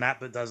 okay, there's an app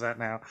that does that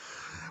now.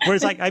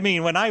 Whereas, like, I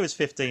mean, when I was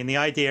 15, the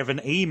idea of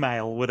an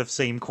email would have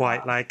seemed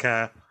quite like,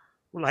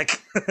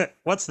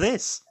 what's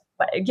this?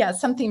 Yeah,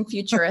 something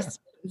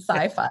futuristic,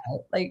 sci-fi,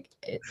 like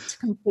it's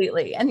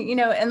completely. And, you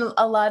know, and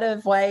a lot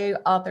of why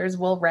authors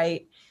will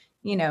write,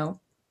 you know,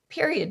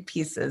 period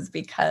pieces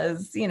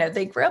because, you know,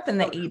 they grew up in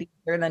the 80s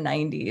or the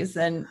 90s,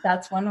 and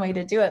that's one way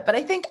to do it. But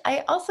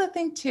I also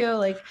think too,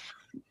 like,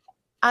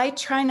 I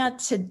try not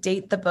to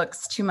date the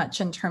books too much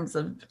in terms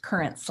of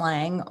current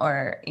slang,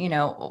 or, you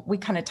know, we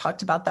kind of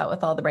talked about that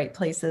with All the Right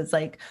Places,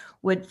 like,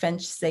 would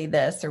Finch say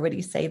this or would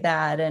he say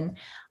that? And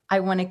I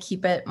want to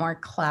keep it more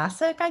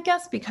classic, I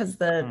guess, because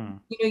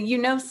you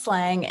know,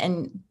 slang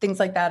and things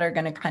like that are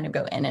going to kind of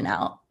go in and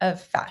out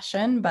of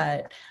fashion.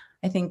 But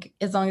I think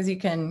as long as you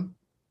can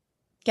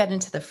get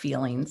into the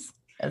feelings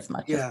as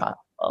much as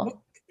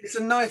possible. It's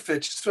a knife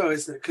edge as well,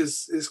 isn't it?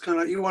 Because it's kind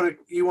of like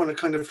you want to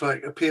kind of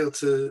like appeal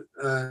to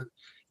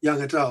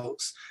young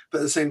adults, but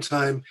at the same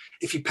time,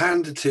 if you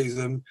pander to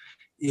them,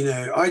 you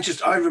know,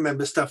 I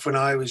remember stuff when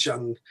I was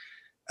young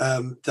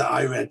that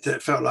I read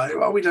that felt like,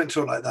 well, we don't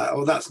talk like that,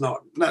 or that's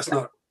not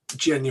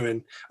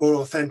genuine or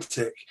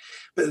authentic.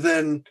 But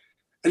then,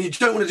 and you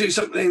don't want to do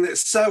something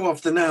that's so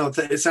of the now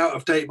that it's out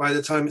of date by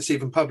the time it's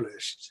even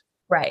published.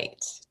 Right,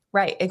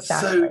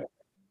 exactly.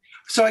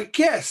 So I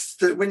guess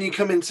that when you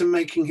come into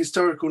making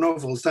historical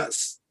novels,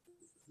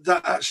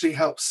 that actually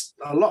helps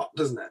a lot,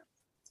 doesn't it?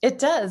 It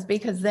does,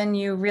 because then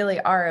you really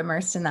are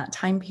immersed in that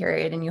time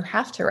period, and you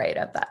have to write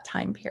up that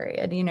time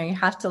period. You know, you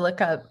have to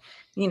look up,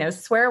 you know,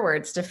 swear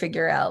words to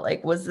figure out,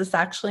 like, was this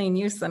actually in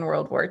use in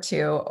World War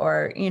II,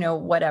 or, you know,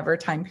 whatever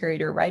time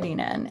period you're writing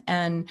in.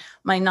 And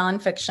my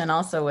nonfiction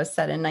also was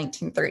set in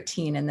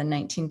 1913 and then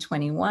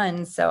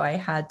 1921. So I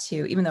had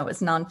to, even though it was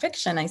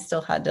nonfiction, I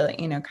still had to,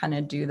 you know, kind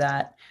of do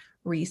that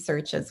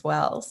research as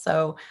well.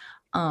 So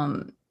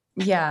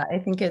yeah, I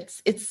think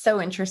it's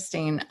so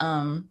interesting,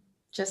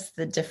 just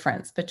the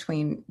difference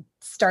between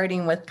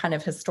starting with kind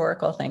of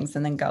historical things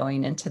and then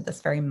going into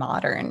this very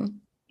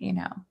modern, you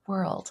know,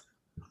 world.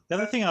 The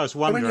other thing I was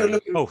wondering,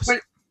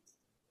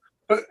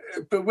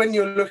 but when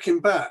you're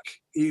looking back,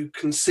 you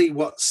can see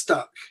what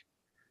stuck.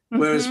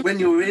 Whereas when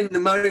you're in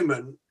the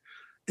moment,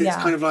 it's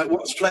kind of like,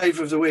 what's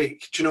flavour of the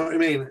week? Do you know what I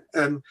mean?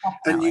 And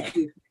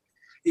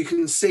you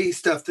can see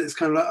stuff that's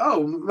kind of like,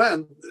 oh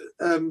man,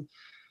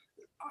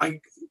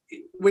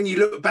 when you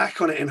look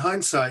back on it in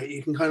hindsight,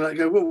 you can kind of like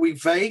go, well, we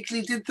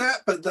vaguely did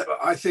that, but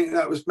I think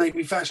that was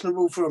maybe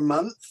fashionable for a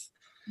month.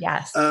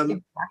 Yes.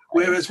 Exactly.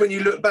 Whereas when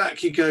you look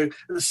back, you go,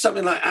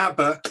 something like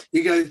ABBA,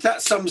 you go,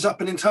 that sums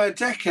up an entire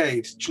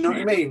decade. Do you know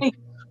what I mean?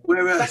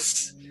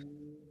 Whereas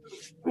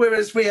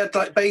we had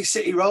like Bay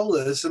City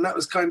Rollers, and that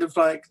was kind of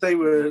like, they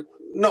were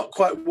not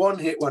quite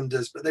one-hit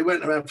wonders, but they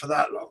weren't around for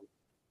that long.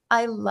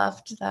 I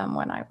loved them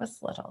when I was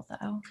little,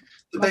 though.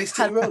 The Bay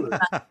City Rollers.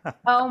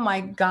 Oh my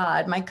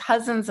God. My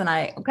cousins and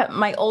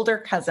my older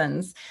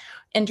cousins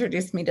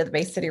introduced me to the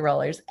Bay City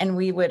Rollers, and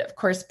we would, of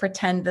course,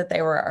 pretend that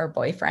they were our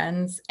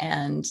boyfriends,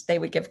 and they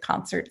would give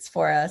concerts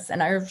for us.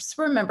 And I just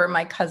remember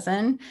my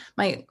cousin,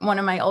 one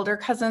of my older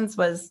cousins,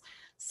 was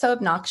so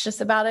obnoxious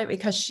about it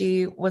because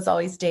she was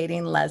always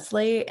dating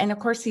Leslie. And of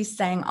course, he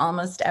sang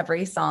almost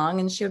every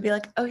song, and she would be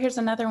like, oh, here's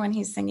another one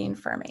he's singing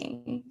for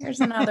me. Here's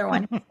another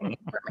one he's singing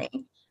for me.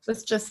 It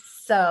was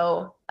just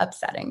so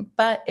upsetting,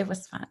 but it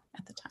was fun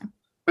at the time.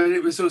 But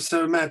it was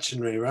also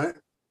imaginary, right?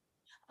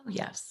 Oh,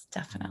 yes,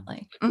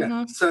 definitely.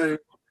 Yeah. So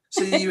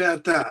you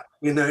had that,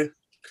 you know?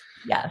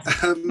 Yes.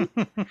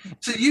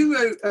 So you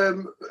wrote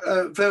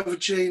Velvet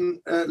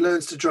Jean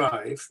Learns to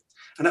Drive,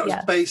 and that was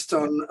based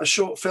on a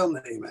short film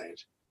that you made.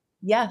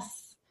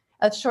 Yes.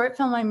 A short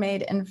film I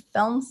made in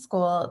film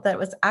school that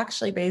was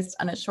actually based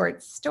on a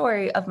short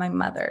story of my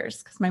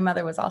mother's, because my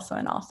mother was also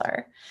an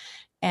author.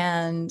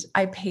 And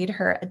I paid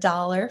her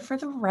 $1 for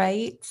the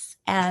rights,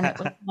 and it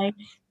was my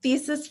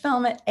thesis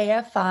film at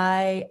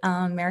AFI,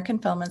 American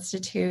Film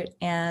Institute,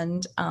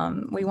 and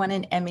we won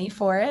an Emmy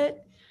for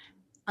it,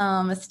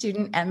 a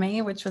student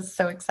Emmy, which was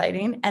so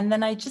exciting. And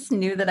then I just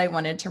knew that I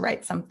wanted to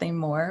write something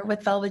more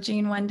with Velvet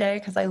Jean one day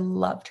because I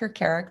loved her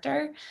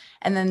character.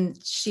 And then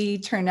she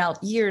turned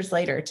out years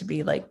later to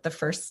be like the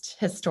first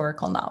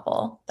historical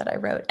novel that I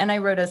wrote. And I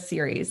wrote a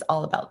series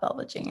all about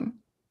Velvet Jean.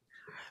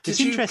 Did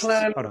you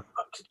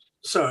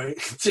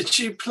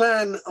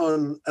plan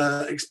on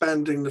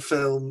expanding the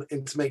film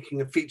into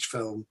making a feature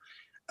film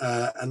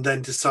and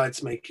then decide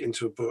to make it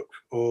into a book,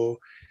 or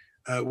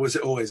was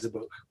it always a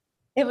book?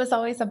 It was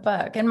always a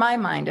book. In my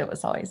mind, it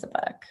was always a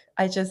book.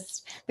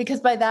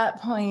 Because by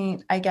that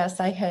point, I guess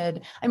I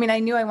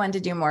knew I wanted to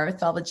do more with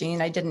Velvet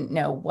Jean. I didn't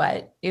know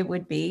what it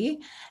would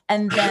be.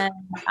 And then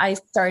I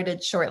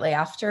started shortly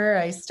after,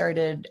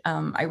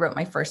 I wrote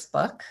my first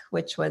book,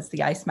 which was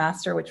The Ice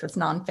Master, which was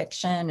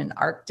nonfiction, an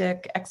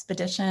Arctic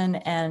expedition.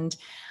 And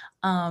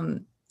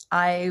when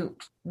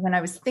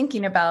I was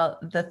thinking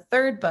about the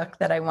third book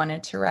that I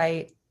wanted to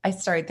write, I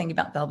started thinking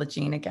about Velvet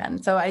Jean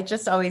again. So I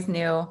just always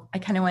knew I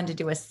kind of wanted to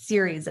do a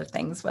series of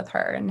things with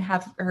her and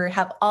have her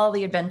have all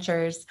the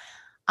adventures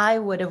I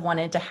would have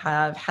wanted to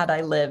have had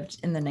I lived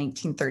in the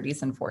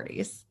 1930s and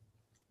 40s.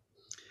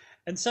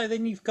 And so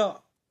then you've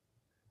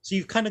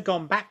kind of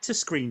gone back to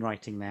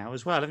screenwriting now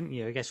as well, haven't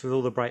you? I guess with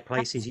All the Bright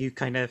Places, you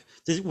kind of,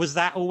 was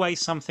that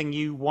always something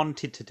you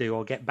wanted to do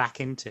or get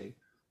back into?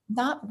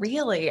 Not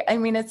really. I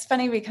mean, it's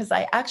funny because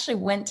I actually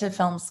went to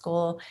film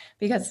school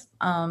because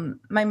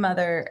my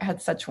mother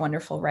had such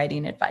wonderful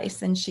writing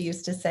advice. And she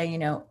used to say, you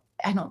know,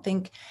 I don't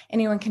think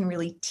anyone can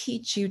really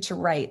teach you to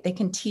write. They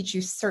can teach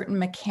you certain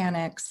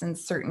mechanics and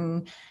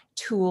certain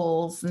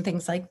tools and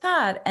things like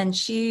that. And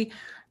she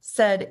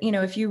said, you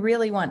know, if you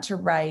really want to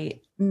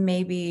write,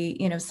 maybe,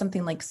 you know,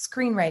 something like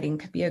screenwriting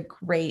could be a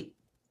great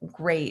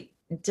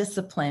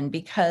discipline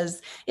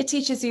because it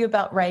teaches you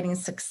about writing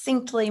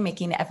succinctly,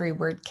 making every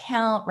word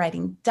count,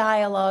 writing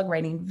dialogue,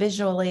 writing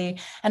visually,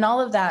 and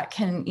all of that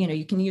can, you know,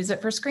 you can use it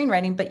for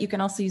screenwriting, but you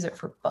can also use it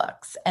for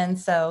books. And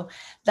so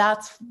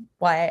that's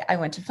why I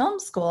went to film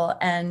school.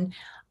 And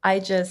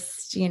I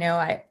just, you know,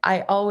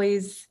 I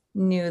always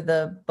knew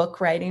the book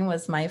writing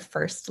was my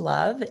first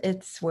love.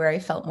 It's where I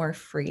felt more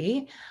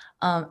free.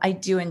 I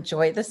do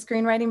enjoy the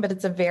screenwriting, but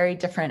it's a very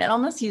different, it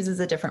almost uses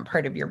a different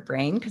part of your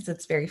brain because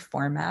it's very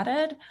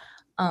formatted.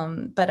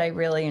 But I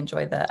really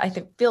enjoy I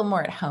feel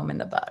more at home in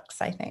the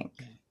books, I think.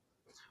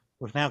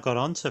 We've now got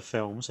on to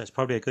films. So it's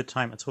probably a good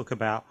time to talk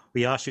about,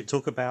 we asked you to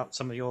talk about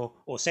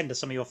or send us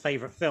some of your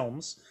favorite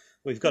films.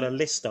 We've got a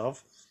list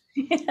of.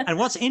 And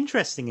what's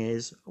interesting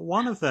is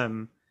one of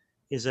them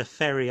is a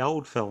very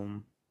old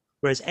film,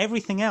 whereas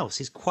everything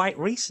else is quite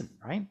recent,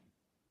 right?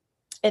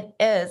 It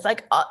is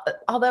like,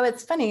 although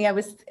it's funny, I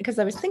was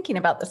thinking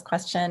about this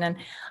question, and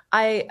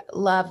I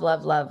love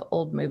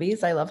old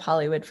movies. I love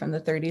Hollywood from the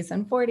 30s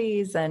and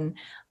 40s. And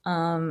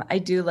I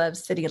do love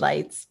City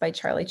Lights by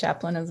Charlie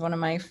Chaplin is one of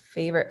my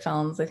favorite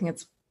films. I think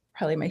it's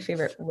probably my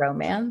favorite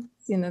romance.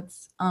 You know,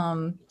 it's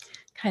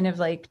kind of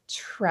like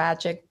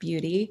tragic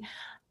beauty.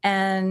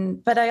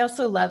 But I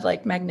also love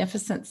like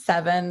Magnificent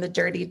Seven, The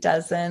Dirty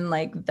Dozen,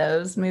 like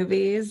those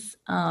movies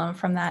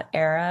from that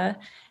era.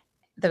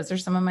 Those are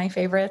some of my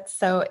favorites.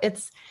 So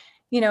it's,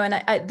 you know,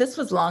 and this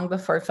was long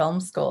before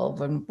film school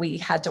when we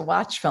had to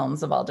watch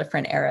films of all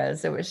different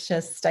eras. It was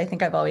just, I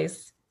think I've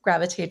always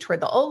gravitated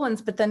toward the old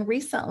ones, but then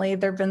recently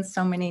there've been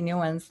so many new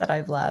ones that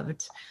I've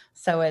loved.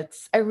 So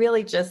I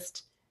really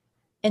just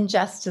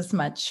ingest as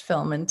much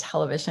film and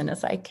television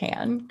as I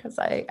can because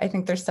I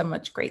think there's so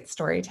much great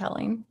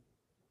storytelling.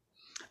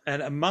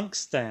 And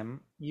amongst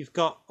them, you've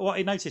got, what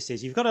I noticed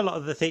is you've got a lot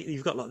of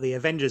the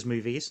Avengers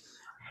movies,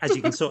 as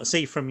you can sort of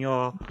see from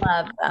your...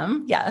 Love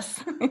them,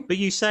 yes. But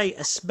you say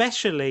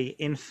especially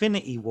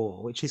Infinity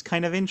War, which is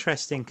kind of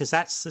interesting because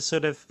that's the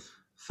sort of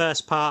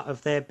first part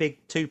of their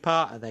big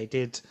two-parter they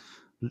did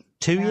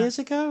 2 years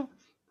ago.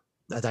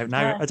 I don't know.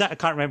 Yeah. I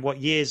can't remember what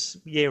year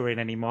we're in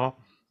anymore.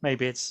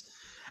 Maybe it's...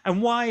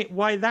 And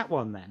why that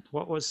one then?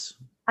 What was...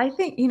 I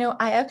think, you know,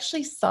 I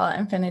actually saw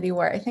Infinity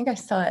War. I think I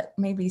saw it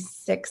maybe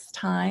 6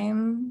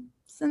 times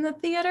in the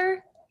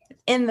theater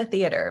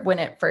when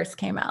it first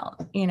came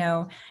out, you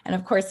know, and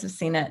of course I've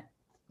seen it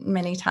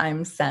many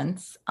times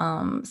since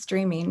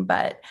streaming,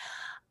 but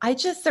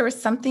there was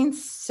something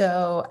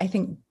so, I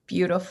think,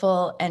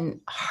 beautiful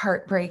and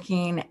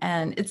heartbreaking,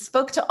 and it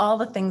spoke to all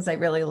the things I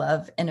really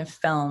love in a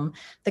film.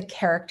 The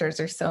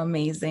characters are so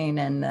amazing,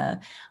 and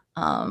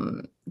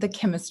the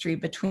chemistry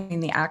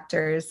between the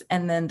actors,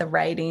 and then the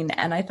writing,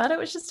 and I thought it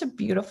was just a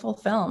beautiful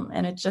film,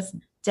 and it just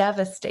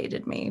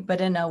devastated me,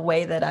 but in a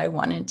way that I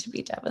wanted to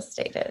be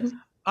devastated.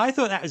 I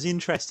thought that was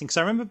interesting because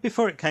I remember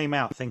before it came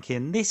out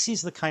thinking this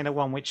is the kind of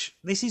one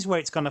this is where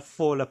it's going to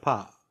fall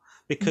apart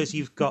because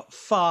you've got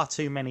far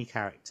too many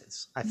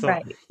characters. I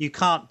thought you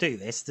can't do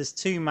this. There's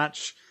too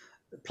much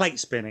plate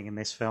spinning in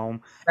this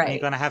film. Right. And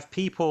you're going to have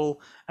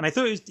people, and I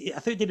thought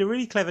it did a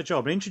really clever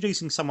job of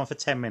introducing someone for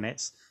 10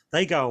 minutes.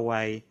 They go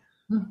away.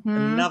 Mm-hmm.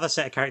 Another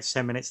set of characters,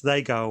 10 minutes.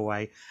 They go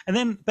away, but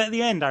at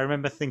the end, I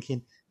remember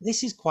thinking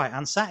this is quite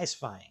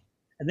unsatisfying.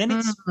 And then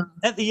it's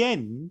at the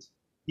end.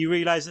 You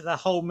realize that the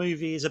whole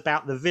movie is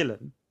about the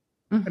villain,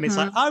 and it's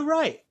like, oh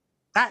right,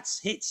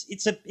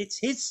 it's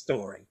his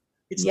story.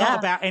 It's not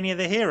about any of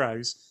the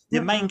heroes.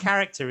 The main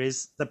character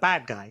is the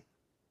bad guy,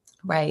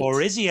 right?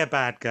 Or is he a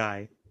bad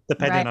guy?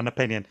 Depending on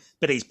opinion,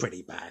 but he's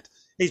pretty bad.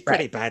 He's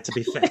pretty bad, to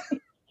be fair.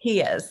 He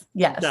is,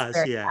 yes. Does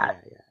yeah.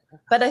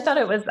 But I thought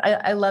it was.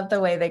 I love the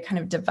way they kind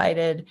of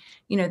divided.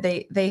 You know,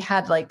 they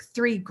had like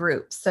 3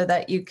 groups so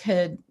that you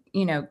could,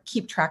 you know,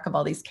 keep track of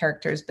all these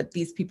characters, but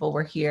these people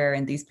were here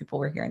and these people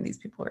were here and these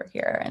people were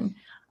here. And,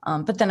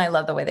 but then I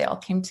love the way they all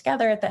came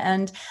together at the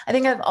end. I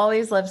think I've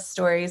always loved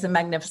stories, and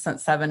Magnificent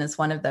Seven is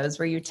one of those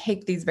where you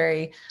take these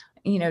very,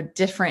 you know,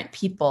 different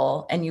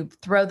people and you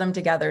throw them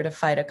together to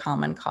fight a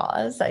common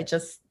cause.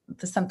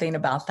 Something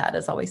about that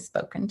has always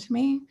spoken to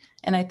me,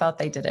 and I thought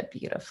they did it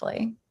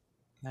beautifully.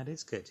 That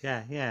is good.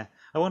 Yeah.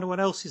 I wonder what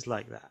else is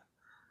like that.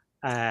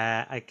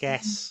 I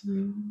guess.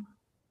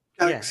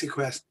 Galaxy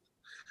Quest.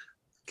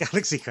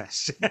 Galaxy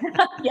Quest.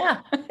 Yeah.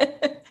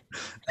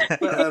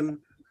 But,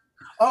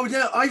 oh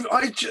yeah,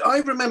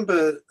 I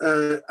remember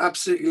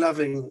absolutely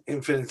loving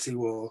Infinity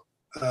War,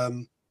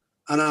 and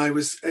I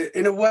was,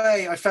 in a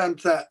way, I found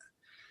that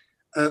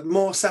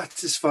more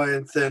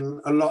satisfying than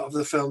a lot of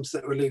the films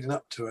that were leading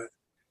up to it.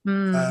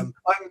 I'm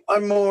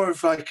more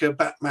of like a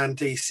Batman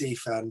DC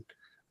fan,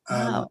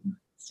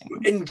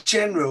 in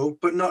general,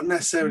 but not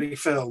necessarily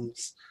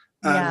films.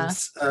 And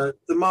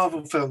the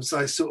Marvel films,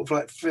 I sort of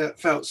like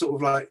felt sort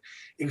of like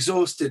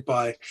exhausted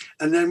by.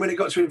 And then when it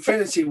got to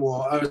Infinity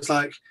War, I was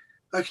like,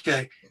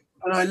 okay,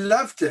 and I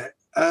loved it.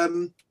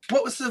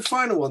 What was the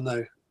final one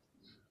though?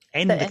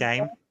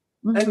 Endgame.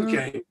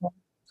 Endgame.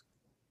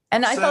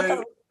 And I thought that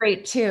was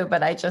great too,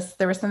 but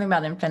there was something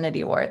about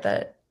Infinity War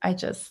that I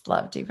just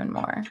loved even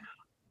more.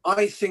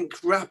 I think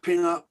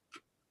wrapping up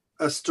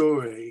a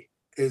story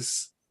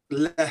is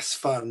less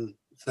fun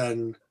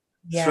than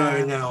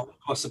throwing out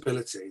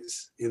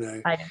possibilities, you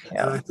know. I do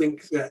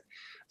too.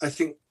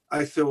 And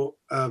I thought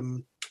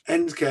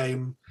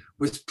Endgame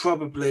was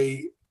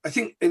probably, I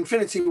think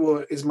Infinity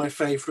War is my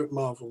favorite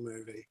Marvel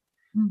movie.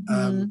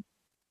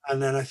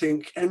 And then I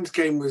think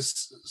Endgame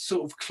was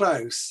sort of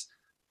close,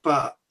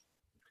 but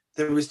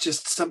there was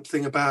just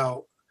something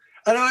about,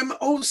 and I'm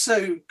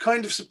also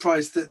kind of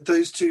surprised that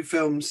those two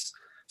films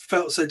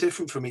felt so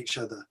different from each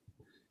other.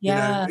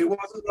 Yeah. You know, it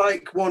wasn't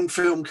like one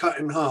film cut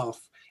in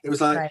half. It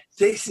was like,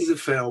 this is a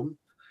film,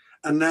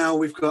 and now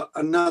we've got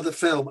another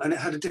film, and it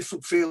had a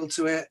different feel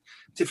to it,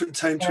 different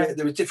tone to it.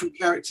 There were different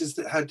characters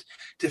that had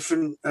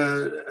different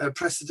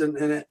precedent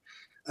in it.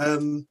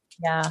 I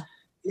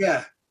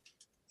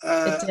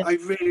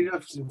really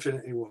loved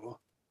Infinity War.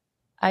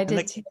 I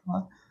did too.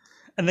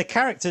 And the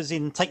characters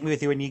in Take Me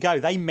With You When You Go,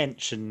 they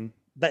mention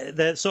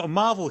the sort of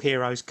Marvel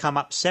heroes come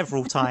up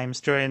several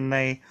times during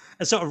the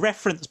sort of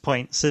reference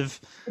points of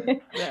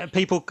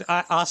people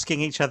asking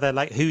each other,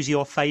 like, who's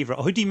your favourite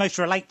or who do you most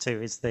relate to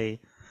is the...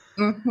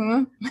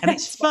 And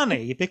it's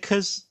funny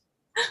because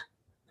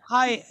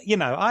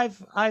I've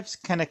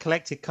kind of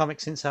collected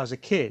comics since I was a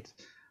kid,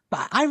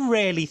 but I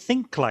rarely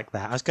think like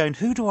that. I was going,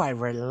 who do I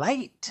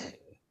relate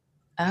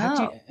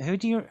to? Who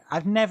do you...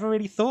 I've never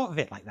really thought of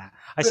it like that.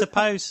 I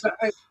suppose...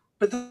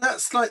 But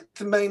that's like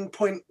the main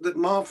point that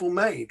Marvel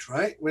made,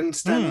 right? When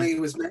Stan Lee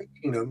was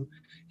making them,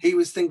 he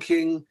was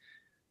thinking,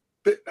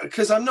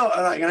 because I'm not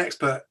like an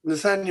expert.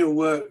 Nathaniel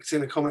worked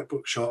in a comic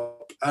book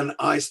shop, and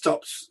I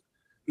stopped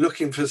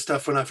looking for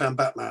stuff when I found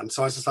Batman.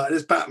 So I was just like,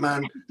 "There's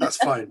Batman, that's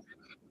fine."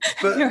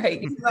 But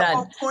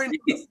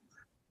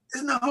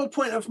isn't the whole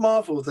point of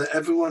Marvel that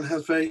everyone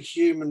has very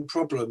human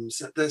problems?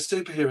 That they're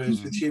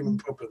superheroes with human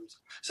problems.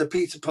 So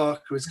Peter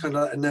Parker is kind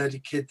of like a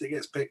nerdy kid that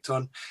gets picked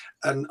on,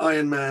 and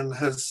Iron Man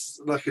has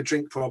like a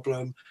drink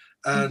problem,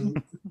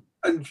 and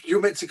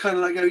you're meant to kind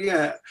of like go,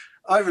 yeah,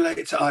 I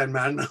relate to Iron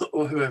Man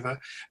or whoever,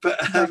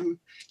 but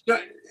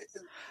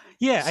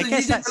yeah, I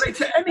guess that's relate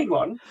to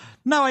anyone.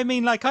 No, I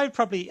mean, like I'd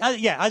probably,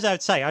 as I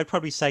would say, I'd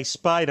probably say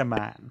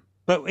Spider-Man,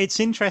 but it's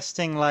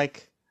interesting.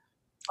 Like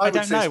I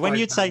don't know when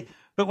you'd say.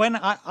 But when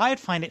I'd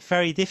find it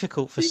very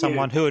difficult for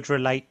someone who would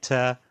relate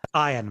to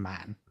Iron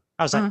Man.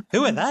 I was like,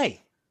 who are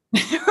they?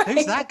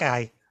 Who's that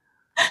guy?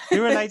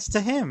 Who relates to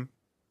him?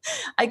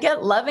 I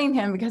get loving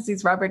him because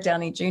he's Robert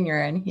Downey Jr.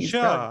 and he's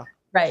right.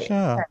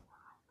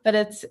 But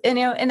it's,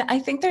 and I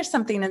think there's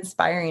something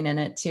inspiring in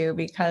it too,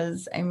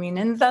 because I mean,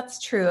 and that's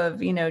true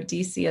of,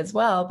 DC as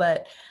well.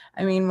 But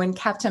I mean, when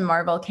Captain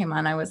Marvel came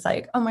on, I was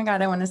like, oh my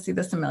God, I want to see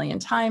this a million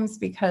times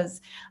because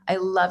I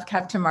love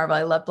Captain Marvel.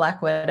 I love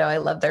Black Widow. I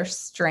love their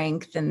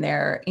strength and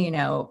their,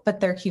 but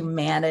their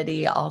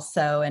humanity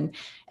also. And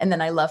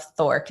then I love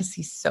Thor because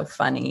he's so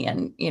funny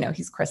and,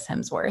 he's Chris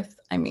Hemsworth.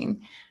 I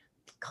mean,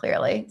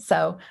 clearly.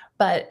 So,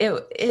 but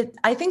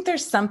I think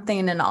there's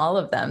something in all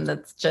of them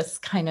that's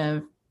just kind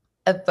of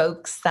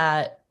evokes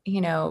that,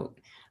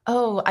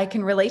 oh, I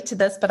can relate to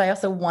this, but I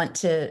also want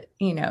to,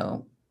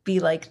 be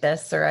like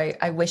this, or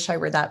I wish I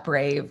were that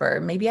brave,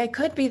 or maybe I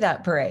could be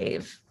that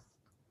brave.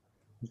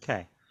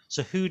 Okay.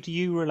 So who do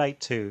you relate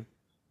to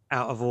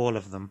out of all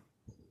of them?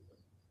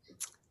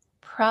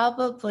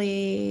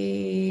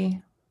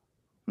 Probably,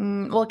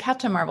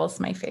 Captain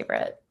Marvel's my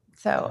favorite.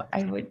 So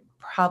I would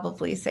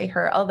probably say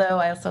her, although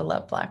I also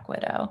love Black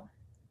Widow.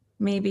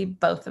 Maybe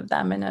both of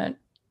them in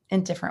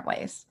different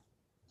ways.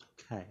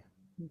 Okay.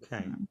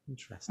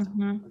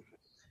 Interesting.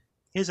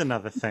 Here's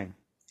another thing.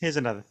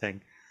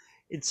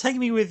 In Take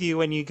Me With You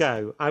When You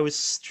Go, I was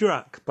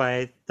struck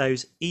by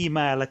those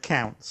email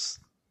accounts.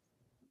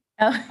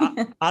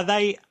 Are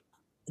they?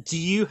 Do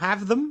you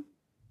have them?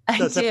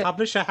 Does the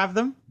publisher have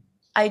them?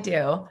 I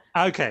do.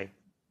 Okay.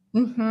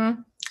 So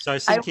I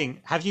was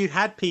thinking, have you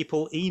had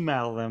people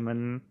email them?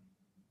 And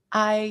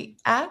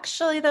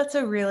that's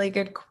a really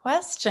good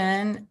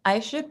question. I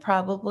should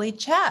probably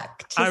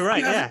check.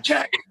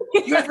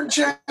 You haven't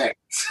checked.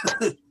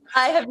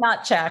 I have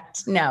not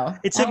checked. No.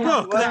 It's a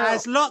book that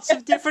has lots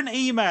of different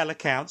email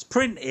accounts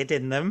printed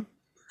in them.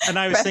 And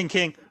I was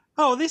thinking,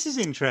 oh, this is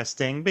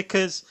interesting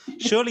because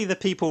surely the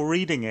people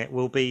reading it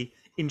will be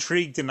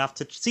intrigued enough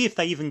to see if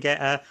they even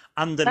get a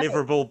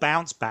undeliverable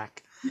bounce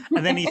back.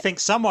 And then you think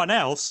someone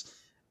else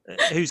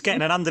who's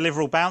getting an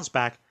undeliverable bounce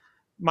back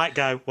might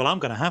go, well, I'm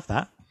going to have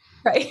that.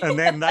 Right. And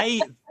then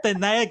they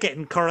are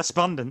getting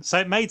correspondence. So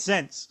it made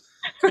sense.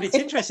 But it's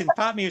interesting.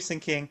 Part of me was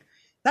thinking,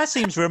 that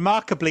seems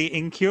remarkably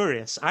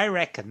incurious. I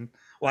reckon,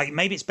 like,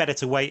 maybe it's better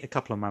to wait a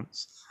couple of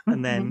months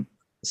and then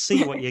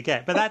see what you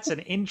get. But that's an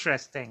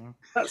interesting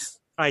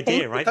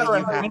idea, right? That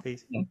you have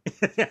these.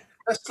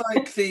 That's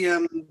like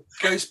the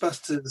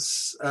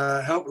Ghostbusters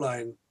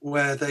helpline,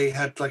 where they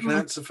had like an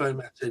answer phone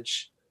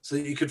message, so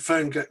that you could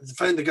phone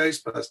the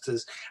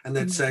Ghostbusters, and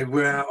they'd say,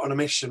 "We're out on a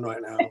mission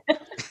right now."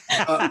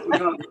 We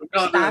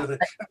can't do anything.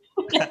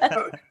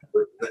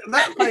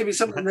 That may be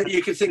something that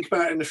you could think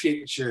about in the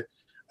future.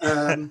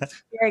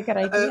 Very good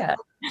idea.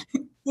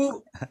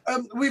 Well,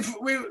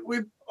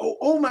 we're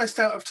almost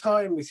out of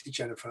time with you,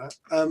 Jennifer.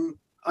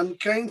 I'm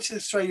going to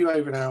throw you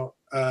over now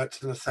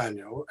to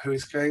Nathaniel, who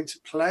is going to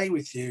play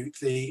with you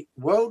the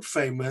world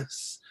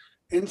famous,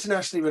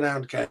 internationally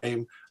renowned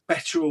game,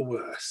 Better or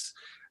Worse.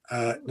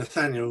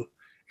 Nathaniel,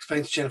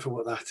 explain to Jennifer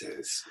what that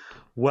is.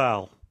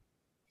 Well,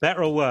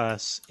 Better or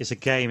Worse is a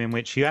game in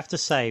which you have to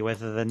say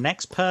whether the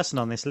next person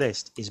on this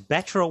list is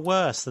better or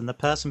worse than the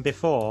person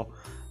before,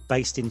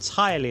 based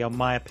entirely on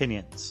my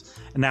opinions.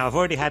 And now I've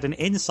already had an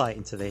insight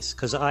into this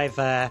because I've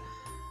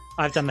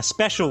done a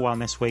special one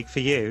this week for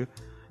you.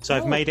 So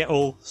I've made it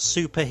all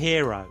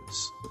superheroes.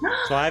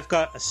 So I've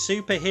got a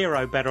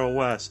superhero better or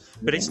worse.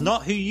 But it's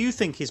not who you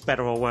think is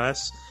better or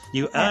worse.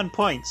 You earn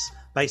points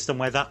based on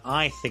whether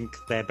I think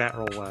they're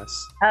better or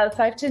worse. Oh,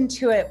 so I have to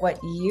intuit what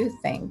you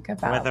think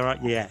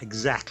about. Yeah,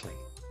 exactly.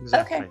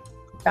 Okay,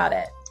 got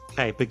it.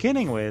 Okay,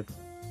 beginning with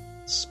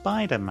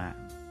Spider-Man.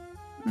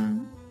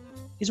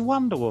 Is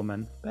Wonder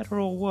Woman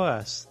better or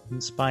worse than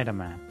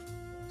Spider-Man?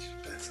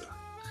 Better.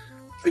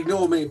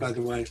 Ignore me, by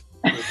the way.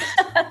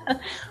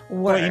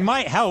 Well, he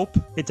might help.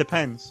 It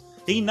depends.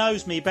 He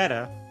knows me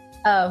better.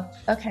 Oh,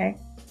 okay.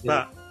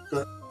 But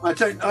I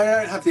don't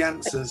have the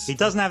answers. He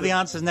doesn't have the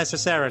answers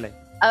necessarily.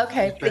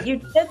 Okay, but you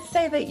did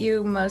say that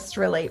you most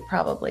relate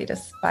probably to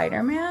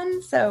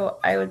Spider-Man, so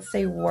I would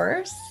say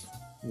worse.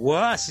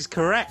 Worse is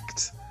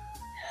correct.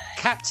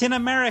 Captain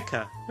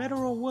America, better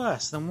or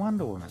worse than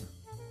Wonder Woman?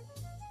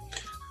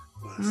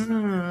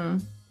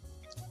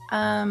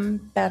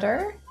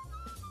 Better.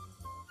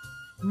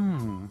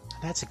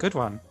 That's a good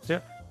one.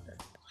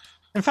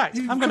 In fact,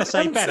 I'm going to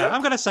say better.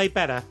 I'm going to say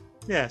better.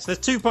 Yeah, so there's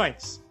 2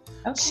 points.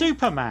 Okay.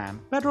 Superman,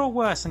 better or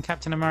worse than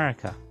Captain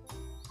America?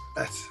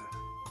 Better.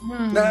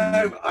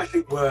 No, I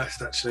think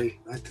worse, actually.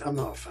 I'm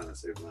not a fan of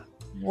Superman.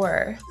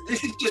 Worse.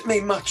 This is just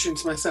me muttering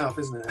to myself,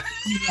 isn't it?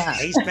 Yeah.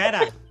 He's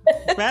better.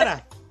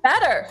 Better.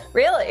 Better,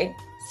 really.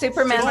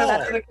 Superman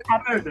better.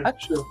 Okay.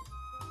 Sure.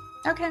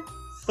 Okay.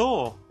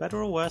 Thor,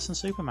 better or worse than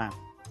Superman?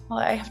 Well,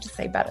 I have to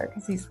say better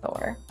because he's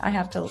Thor. I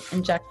have to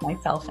inject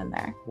myself in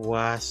there.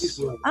 Worse.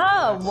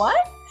 Oh,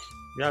 what?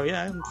 Oh,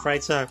 yeah, I'm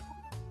afraid so.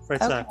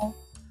 Okay.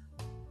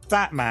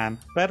 Batman,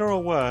 better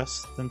or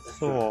worse than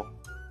Thor?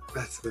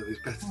 Better. He's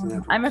better than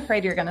everyone. I'm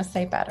afraid you're going to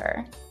say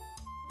better.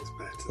 He's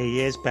better.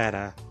 He is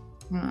better.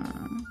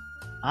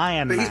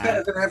 Iron But Man. he's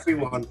better than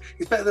everyone.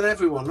 He's better than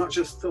everyone, not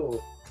just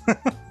Thor.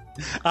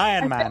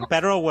 Iron Man,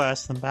 better or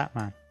worse than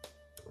Batman?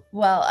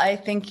 Well, I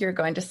think you're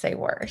going to say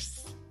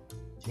worse.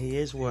 He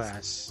is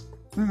worse.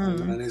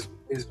 And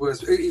is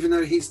worse, even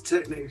though he's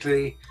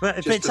technically.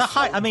 But it's a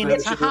high. I mean,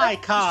 it's a high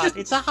card.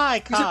 It's a high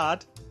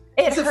card.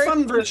 It's a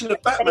fun version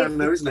of Batman,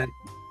 though, isn't it?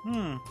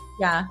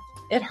 Yeah,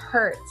 it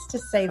hurts to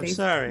say I'm these.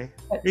 sorry.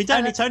 But You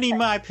don't. It's only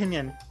my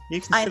opinion. You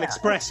can still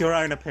express your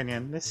own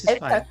opinion. This is It's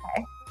fine.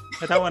 okay.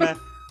 I don't want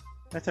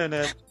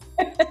to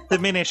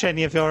diminish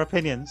any of your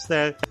opinions.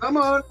 Come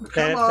on.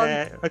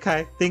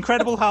 Okay. The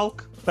Incredible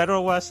Hulk, better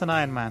or worse than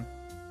Iron Man?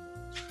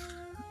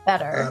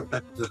 Better.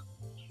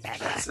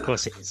 Better. Of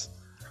course it is.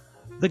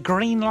 The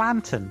Green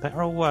Lantern,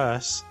 better or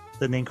worse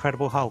than the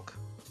Incredible Hulk?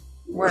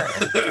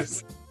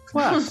 Worse.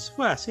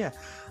 Worse, yeah.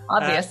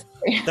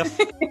 Obviously.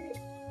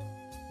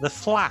 The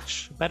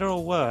Flash, better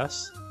or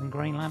worse than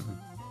Green Lantern?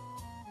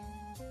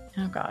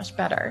 Oh gosh,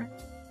 better.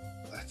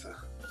 Better.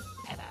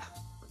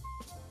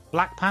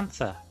 Black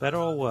Panther, better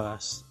or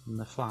worse than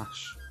the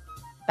Flash?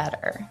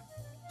 Better.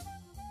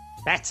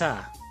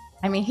 Better.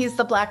 I mean, he's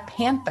the Black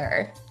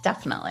Panther,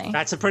 definitely.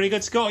 That's a pretty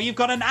good score. You've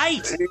got an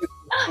 8.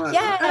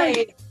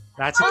 Yay!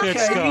 That's a good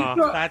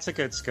score. That's a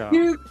good score.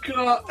 You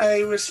got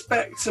a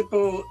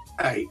respectable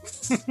 8.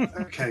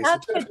 Okay.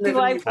 That's good. Do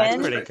I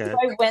win? pretty good. Do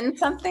I win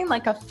something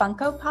like a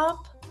Funko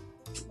Pop?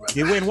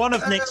 You win one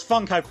of Nick's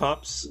Funko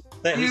Pops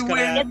that he's You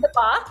going win. to. In the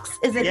box?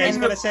 Is it Yeah, he's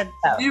in going the to send.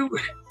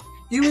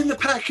 You in the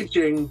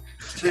packaging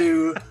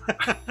to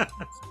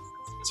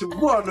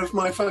one of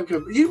my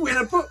Funko. You win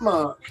a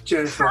bookmark,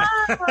 Jennifer.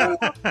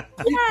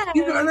 Yeah.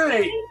 You got an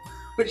 8.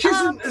 which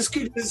isn't as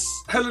good as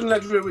Helen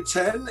Lederer with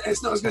 10.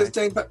 It's not as good as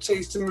Dane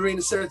Baptiste and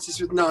Marina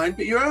Sirtis with 9,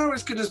 but you are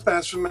as good as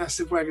Baz from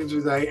Massive Wagons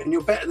with 8, and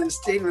you're better than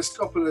Stina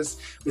Skopoulos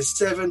with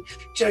 7,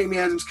 Jamie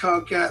Adams, Carl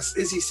Gass,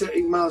 Izzy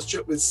Sitting, Miles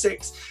Jupp with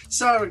 6,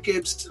 Sarah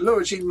Gibbs,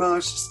 Laura Jean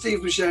Marsh,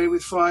 Steve Boucher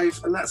with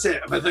 5, and that's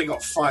it. But they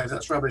got 5,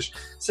 that's rubbish.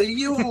 So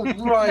you're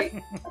right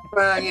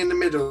bang in the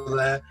middle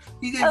there.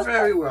 You did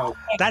very well.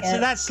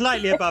 That's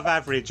slightly above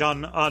average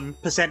on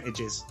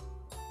percentages.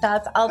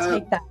 I'll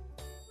take that.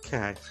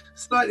 Okay.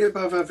 Slightly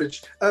above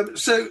average.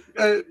 So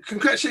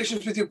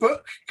congratulations with your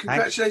book.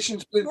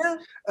 Congratulations with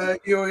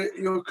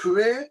your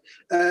career.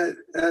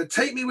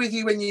 Take Me With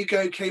You When You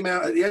Go came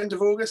out at the end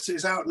of August.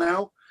 It's out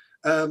now.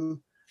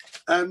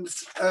 And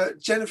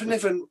Jennifer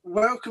Niven,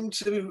 welcome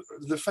to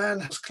the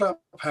Fan House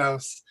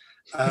Clubhouse.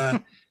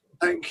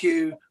 Thank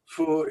you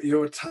for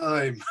your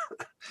time.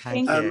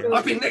 Thank you.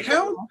 I've been Nick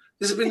Helm.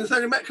 This has been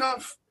Nathaniel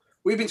Metcalf.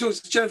 We've been talking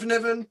to Jennifer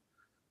Niven.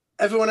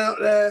 Everyone out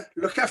there,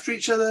 look after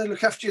each other,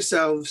 look after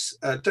yourselves,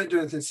 don't do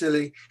anything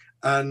silly,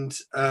 and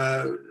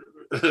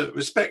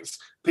respect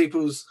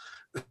people's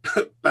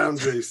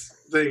boundaries.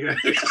 There you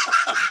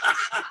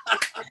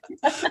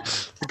go.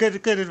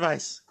 Good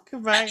advice.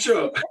 Goodbye.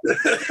 Sure.